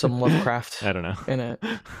Lighthouse has some Lovecraft I don't know. in it.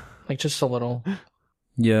 Like, just a little.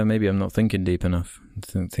 yeah, maybe I'm not thinking deep enough.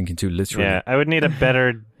 I'm thinking too literally. Yeah, I would need a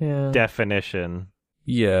better Yeah. definition.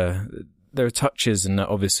 Yeah, there are touches, and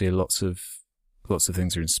obviously lots of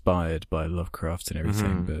things are inspired by Lovecraft and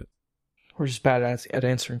everything. Mhm. But We're just bad at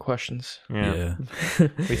answering questions. Yeah. yeah,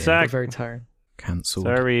 We We're suck. very tired. cancelled.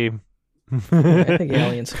 Sorry. I think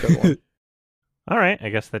Alien's a good one. All right, I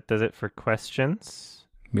guess that does it for questions.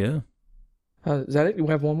 Yeah, Is that it? We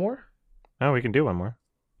have one more? Oh, we can do one more.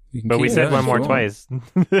 you can But we keep said that one if more you want. twice.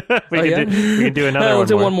 we yeah? can do another we'll one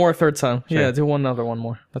do more. one more a third time. Sure. Yeah, do one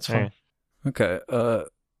more. That's fine. Alright. Okay,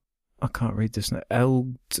 I can't read this now.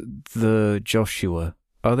 the Joshua.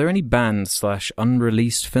 Are there any bands /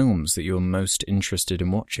 unreleased films that you're most interested in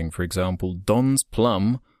watching? For example, Don's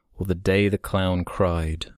Plum or The Day the Clown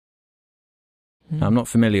Cried. I'm not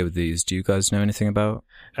familiar with these. Do you guys know anything about?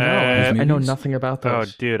 No, Uh, I know movies? nothing about Oh,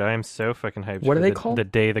 those. dude, I am so fucking hyped. What for are they the, called? The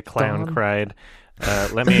Day the Clown Don? Cried.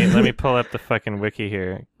 Let me pull up the fucking wiki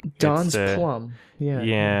here. Don's It's, Plum. Yeah.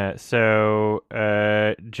 Yeah. So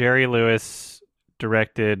Jerry Lewis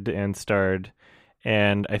directed and starred,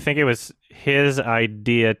 and I think it was his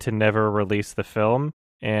idea to never release the film.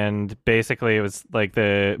 And basically, it was like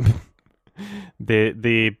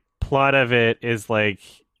the plot of it is like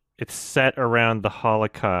it's set around the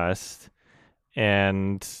Holocaust,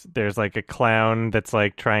 and there's like a clown that's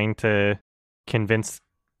like trying to convince.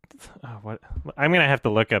 Oh, what I'm gonna have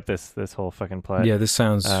to look up this whole fucking plot. Yeah, this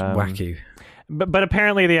sounds Um, wacky. But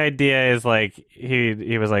apparently the idea is like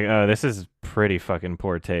he was like, oh, this is pretty fucking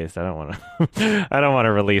poor taste. I don't want to I don't want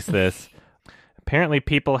to release this. Apparently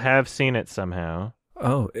people have seen it somehow.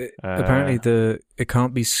 Oh, apparently it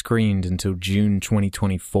can't be screened until June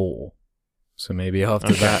 2024. So maybe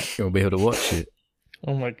after that you'll be able to watch it.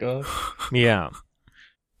 Oh my god. Yeah.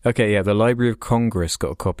 Okay, yeah, the Library of Congress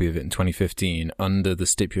got a copy of it in 2015 under the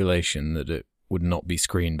stipulation that it would not be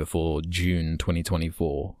screened before June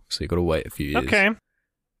 2024. So you got to wait a few years. Okay.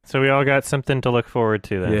 So we all got something to look forward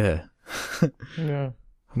to then. Yeah. Yeah.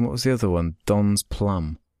 And what was the other one? Don's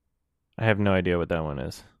Plum. I have no idea what that one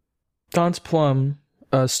is. Don's Plum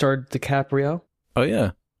starred DiCaprio Oh,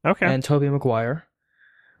 yeah. Okay. and Tobey Maguire,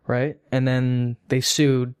 right? And then they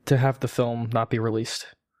sued to have the film not be released,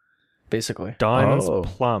 basically. Don's Oh.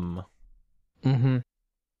 Plum. Mm-hmm.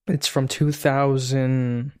 It's from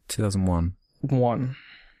 2001. 2001.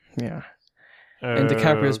 Yeah. And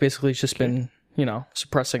DiCaprio's basically just been,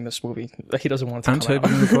 suppressing this movie. He doesn't want it to And come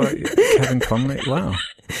Tobey out. Maguire. Kevin Conley. Wow.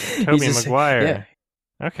 Tobey just- Maguire. yeah.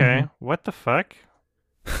 Okay. What the fuck?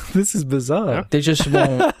 This is bizarre. They just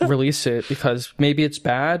won't release it because maybe it's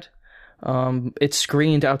bad. It's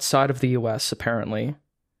screened outside of the U.S. apparently,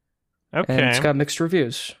 and Okay. it's got mixed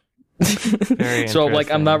reviews. Very So, I'm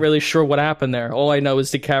interesting. not really sure what happened there. All I know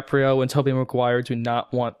is DiCaprio and Tobey Maguire do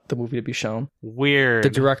not want the movie to be shown. Weird. The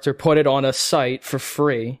director put it on a site for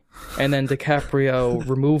free, and then DiCaprio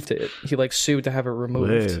removed it. He sued to have it removed.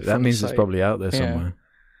 Weird. from That the means it's site. probably out there Yeah. somewhere.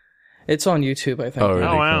 It's on YouTube, I think. Oh, really?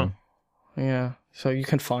 Oh, wow. Cool. Yeah, so you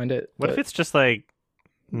can find it. What but if it's just like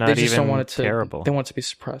not they just even don't want it to? terrible? They want it to be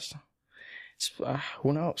suppressed. It's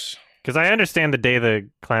who knows. Because I understand the day the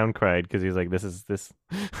clown cried because he's like, this.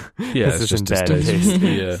 Yeah, this it's is in just bad distasteful. taste.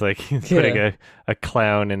 Yeah. It's like he's Yeah. putting a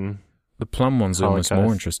clown in. The Plum one's almost Holocaust.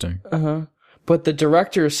 more interesting. But the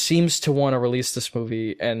director seems to want to release this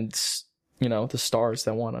movie, and the stars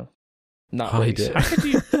that want to not Hide release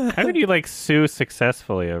it. it. How could you sue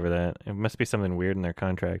successfully over that? It must be something weird in their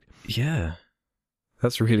contract. Yeah.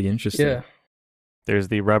 That's really interesting. Yeah. There's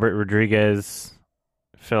the Robert Rodriguez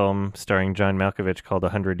film starring John Malkovich called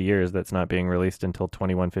 100 Years that's not being released until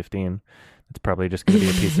 2115. It's probably just going to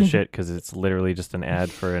be a piece of shit because it's literally just an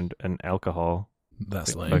ad for an alcohol.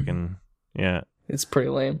 That's lame. Fucking, yeah. It's pretty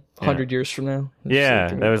lame. Yeah. 100 years from now. It's Yeah,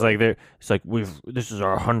 like- that was like there. It's like this is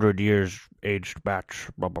our 100 years aged batch,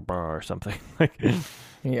 blah blah blah, or something.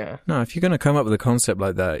 Yeah. No, if you're going to come up with a concept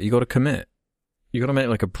like that, you got to commit. You got to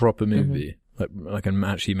make a proper movie, and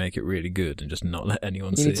actually make it really good, and just not let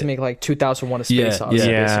anyone You see need to it. make 2001: A Space Yeah, Odyssey,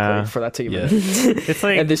 yeah. basically, for that to even. It's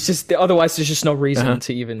like and there's just otherwise there's just no reason Uh-huh.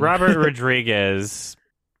 to even. Robert Rodriguez.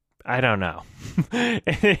 I don't know.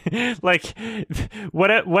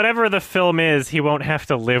 Whatever the film is, he won't have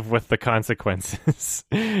to live with the consequences.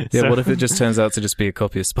 Yeah, what if it just turns out to just be a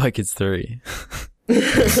copy of Spy Kids 3?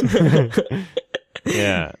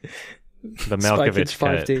 Yeah, the Spy Malkovich Kids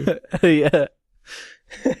cut. 5D.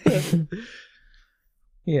 Yeah.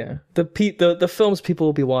 Yeah, the films people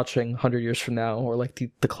will be watching 100 years from now, or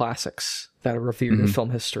the classics that are revered in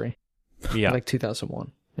film history, Yeah,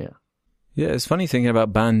 2001. Yeah, Yeah, it's funny thinking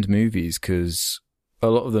about banned movies because a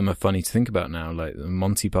lot of them are funny to think about now. Like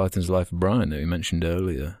Monty Python's Life of Brian that we mentioned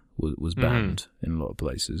earlier was banned in a lot of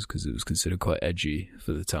places because it was considered quite edgy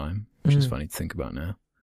for the time, which is funny to think about now.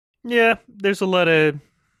 yeah. There's a lot of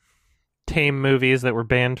tame movies that were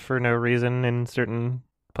banned for no reason in certain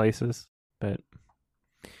places, but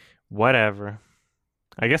whatever.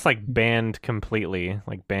 I guess banned completely,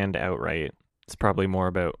 banned outright. It's probably more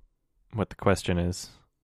about what the question is.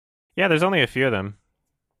 Yeah, there's only a few of them.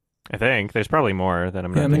 I think there's probably more that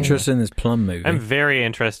I'm not. Yeah, I'm thinking interested in this Plum movie. of. I'm very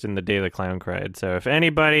interested in the day the clown cried. So if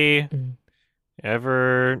anybody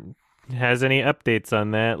ever has any updates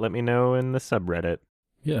on that, let me know in the subreddit.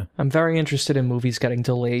 Yeah. I'm very interested in movies getting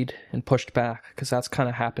delayed and pushed back because that's kind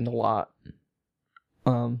of happened a lot.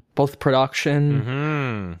 Both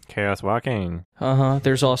production. Chaos Walking.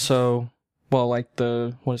 There's also what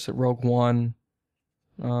is it, Rogue One.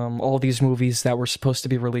 All these movies that were supposed to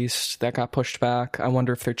be released that got pushed back. I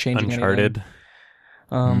wonder if they're changing Uncharted.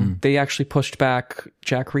 anything. They actually pushed back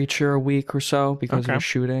Jack Reacher a week or so because of the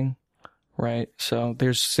shooting. Right. So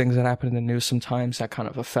there's things that happen in the news sometimes that kind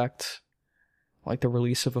of affect the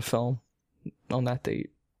release of a film on that date.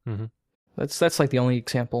 Mm-hmm. That's the only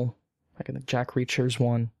example. I think Jack Reacher's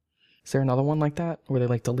one. Is there another one like that where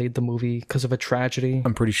they delayed the movie because of a tragedy?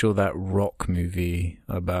 I'm pretty sure that Rock movie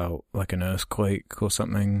about an earthquake or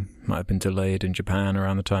something might have been delayed in Japan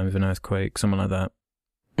around the time of an earthquake, something like that.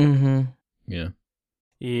 Mm-hmm. Yeah.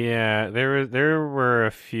 Yeah, there were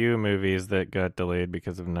a few movies that got delayed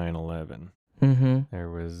because of 9/11. Mm-hmm. There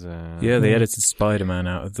was Yeah, they edited Spider-Man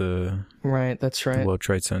out of the Right, that's right. World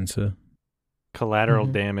Trade Center. Collateral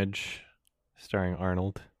Damage, starring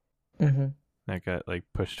Arnold. Mm-hmm. That got like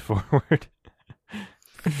pushed forward.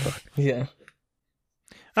 Yeah.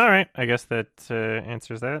 All right, I guess that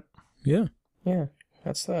answers that. Yeah. Yeah,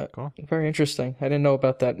 that's that. Cool. Very interesting. I didn't know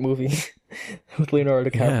about that movie with Leonardo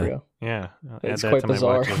DiCaprio. Yeah, I'll add It's that quite to my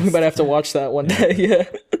bizarre. watch list. We might have to watch that one day. Yeah.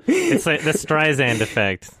 It's like the Streisand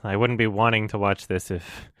effect. I wouldn't be wanting to watch this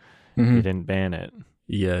if you didn't ban it.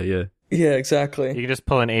 Yeah, yeah. Yeah, exactly. You can just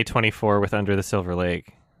pull an A24 with Under the Silver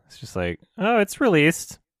Lake. It's just like, oh, it's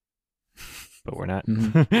released, but we're not.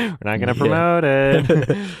 We're not going to promote it.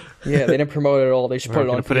 Yeah, they didn't promote it at all. They just We're put it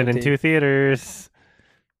going on to put it in TNT. 2 theaters.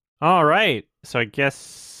 All right. So I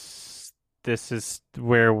guess this is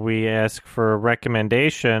where we ask for a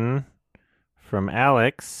recommendation from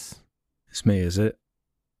Alex. It's me, is it?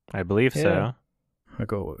 I believe so. I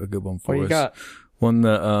got a good one for What us. you got? One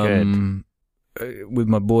that with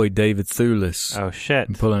my boy David Thewlis. Oh, shit.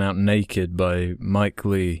 I'm pulling out Naked by Mike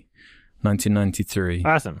Leigh, 1993.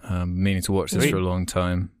 Awesome. Meaning to watch this Sweet. for a long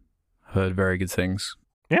time. Heard very good things.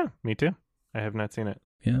 Yeah, me too. I have not seen it.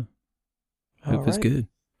 Yeah. Hope it's good.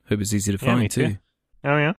 Hope it's easy to Yeah, me find too.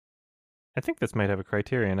 Oh, yeah? I think this might have a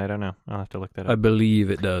criterion. I don't know. I'll have to look that I up. believe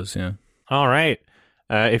it does, yeah. All right.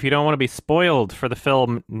 If you don't want to be spoiled for the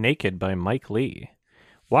film Naked by Mike Leigh,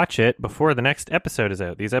 watch it before the next episode is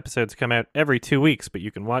out. These episodes come out every 2 weeks, but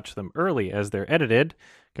you can watch them early as they're edited,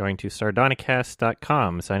 going to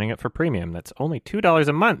sardonicast.com, signing up for premium. That's only $2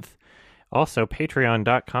 a month. Also,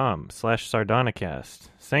 patreon.com/sardonicast.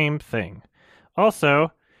 Same thing.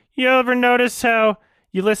 Also, you ever notice how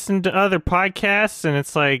you listen to other podcasts and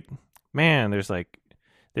it's like, man, there's like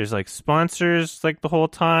sponsors like the whole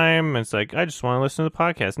time. It's like, I just want to listen to the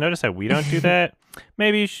podcast. Notice how we don't do that?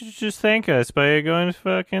 Maybe you should just thank us by going to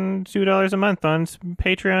fucking $2 a month on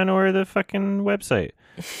Patreon or the fucking website.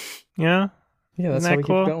 You know? Yeah, that's Isn't how that we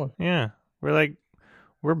cool? keep going. Yeah.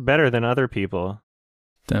 We're better than other people.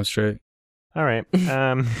 Damn straight. All right.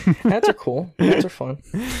 Ads are cool. Ads are fun.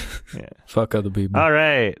 Yeah. Fuck other people. All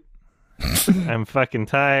right. I'm fucking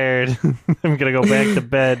tired. I'm gonna go back to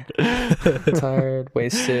bed. Tired,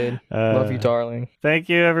 wasted. Love you, darling. Thank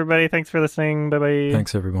you, everybody. Thanks for listening. Bye bye.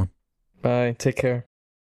 Thanks, everyone. Bye. Take care.